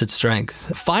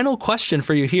strength. Final question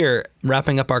for you here,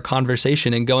 wrapping up our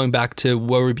conversation and going back to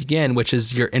where we began, which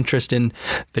is your interest in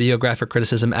videographic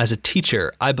criticism as a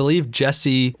teacher. I believe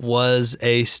Jesse was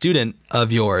a student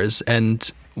of yours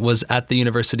and was at the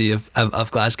University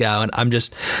of Glasgow.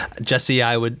 And Jesse,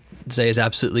 I would say, is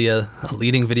absolutely a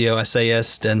leading video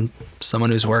essayist and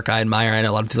someone whose work I admire and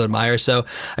a lot of people admire. So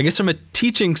I guess from a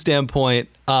teaching standpoint,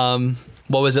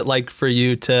 what was it like for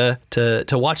you to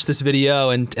watch this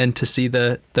video and to see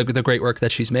the great work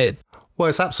that she's made? Well,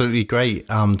 it's absolutely great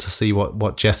to see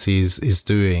what Jessie is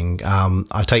doing.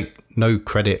 I take no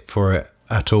credit for it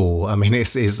at all. I mean, I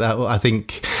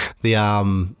think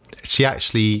she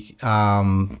actually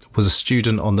was a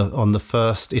student on the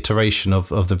first iteration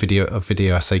of the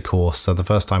video essay course. So the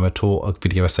first time I taught a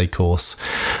video essay course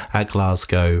at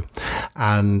Glasgow,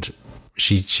 and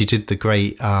she did the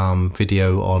great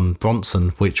video on Bronson,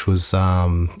 which was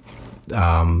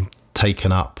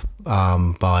taken up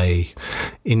by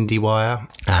IndieWire,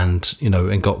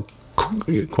 and got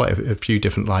quite a few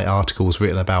different articles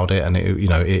written about it, and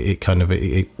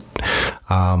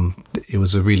it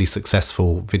was a really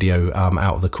successful video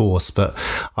out of the course. But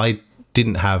I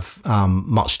didn't have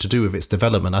much to do with its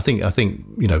development. I think I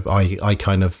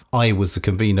was the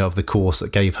convener of the course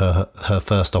that gave her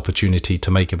first opportunity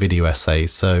to make a video essay.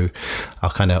 So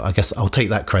I guess I'll take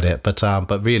that credit.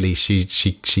 But really, she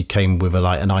came with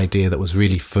an idea that was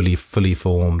really fully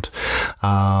formed,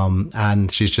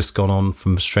 and she's just gone on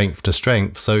from strength to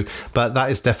strength. So, but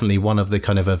that is definitely one of the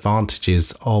kind of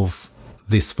advantages of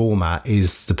this format,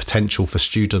 is the potential for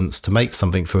students to make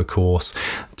something for a course,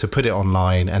 to put it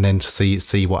online, and then to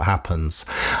see what happens,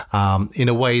 in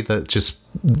a way that just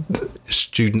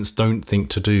students don't think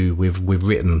to do with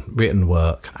written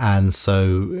work. And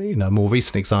so, a more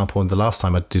recent example, and the last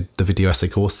time I did the video essay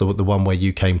course, the one where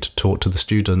you came to talk to the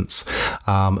students,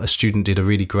 a student did a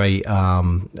really great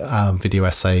video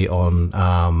essay on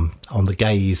the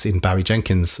gays in Barry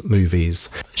Jenkins movies.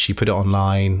 She put it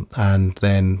online, and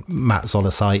then Matt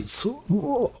Zoller Seitz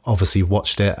obviously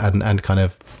watched it and kind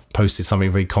of posted something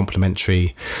very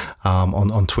complimentary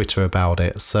on Twitter about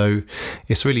it. So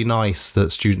it's really nice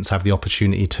that students have the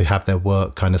opportunity to have their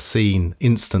work kind of seen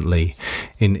instantly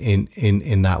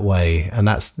in that way, and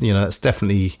that's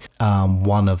definitely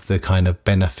one of the kind of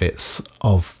benefits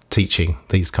of teaching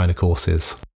these kind of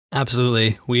courses.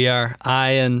 Absolutely.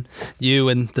 I and you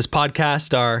and this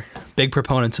podcast are big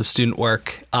proponents of student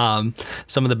work. Some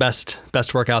of the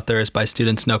best work out there is by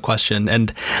students, no question.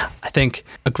 And I think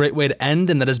a great way to end,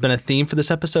 and that has been a theme for this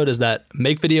episode, is that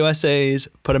make video essays,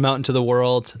 put them out into the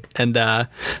world, and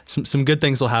some good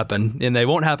things will happen. And they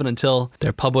won't happen until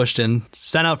they're published and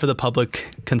sent out for the public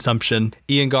consumption.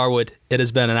 Ian Garwood, it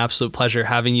has been an absolute pleasure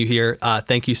having you here.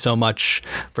 Thank you so much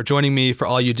for joining me, for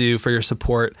all you do, for your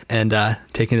support, and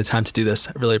taking the time to do this.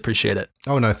 I really appreciate it.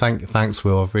 Oh no, thanks,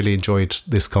 Will. I've really enjoyed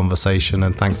this conversation,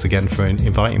 and thanks again for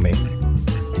inviting me.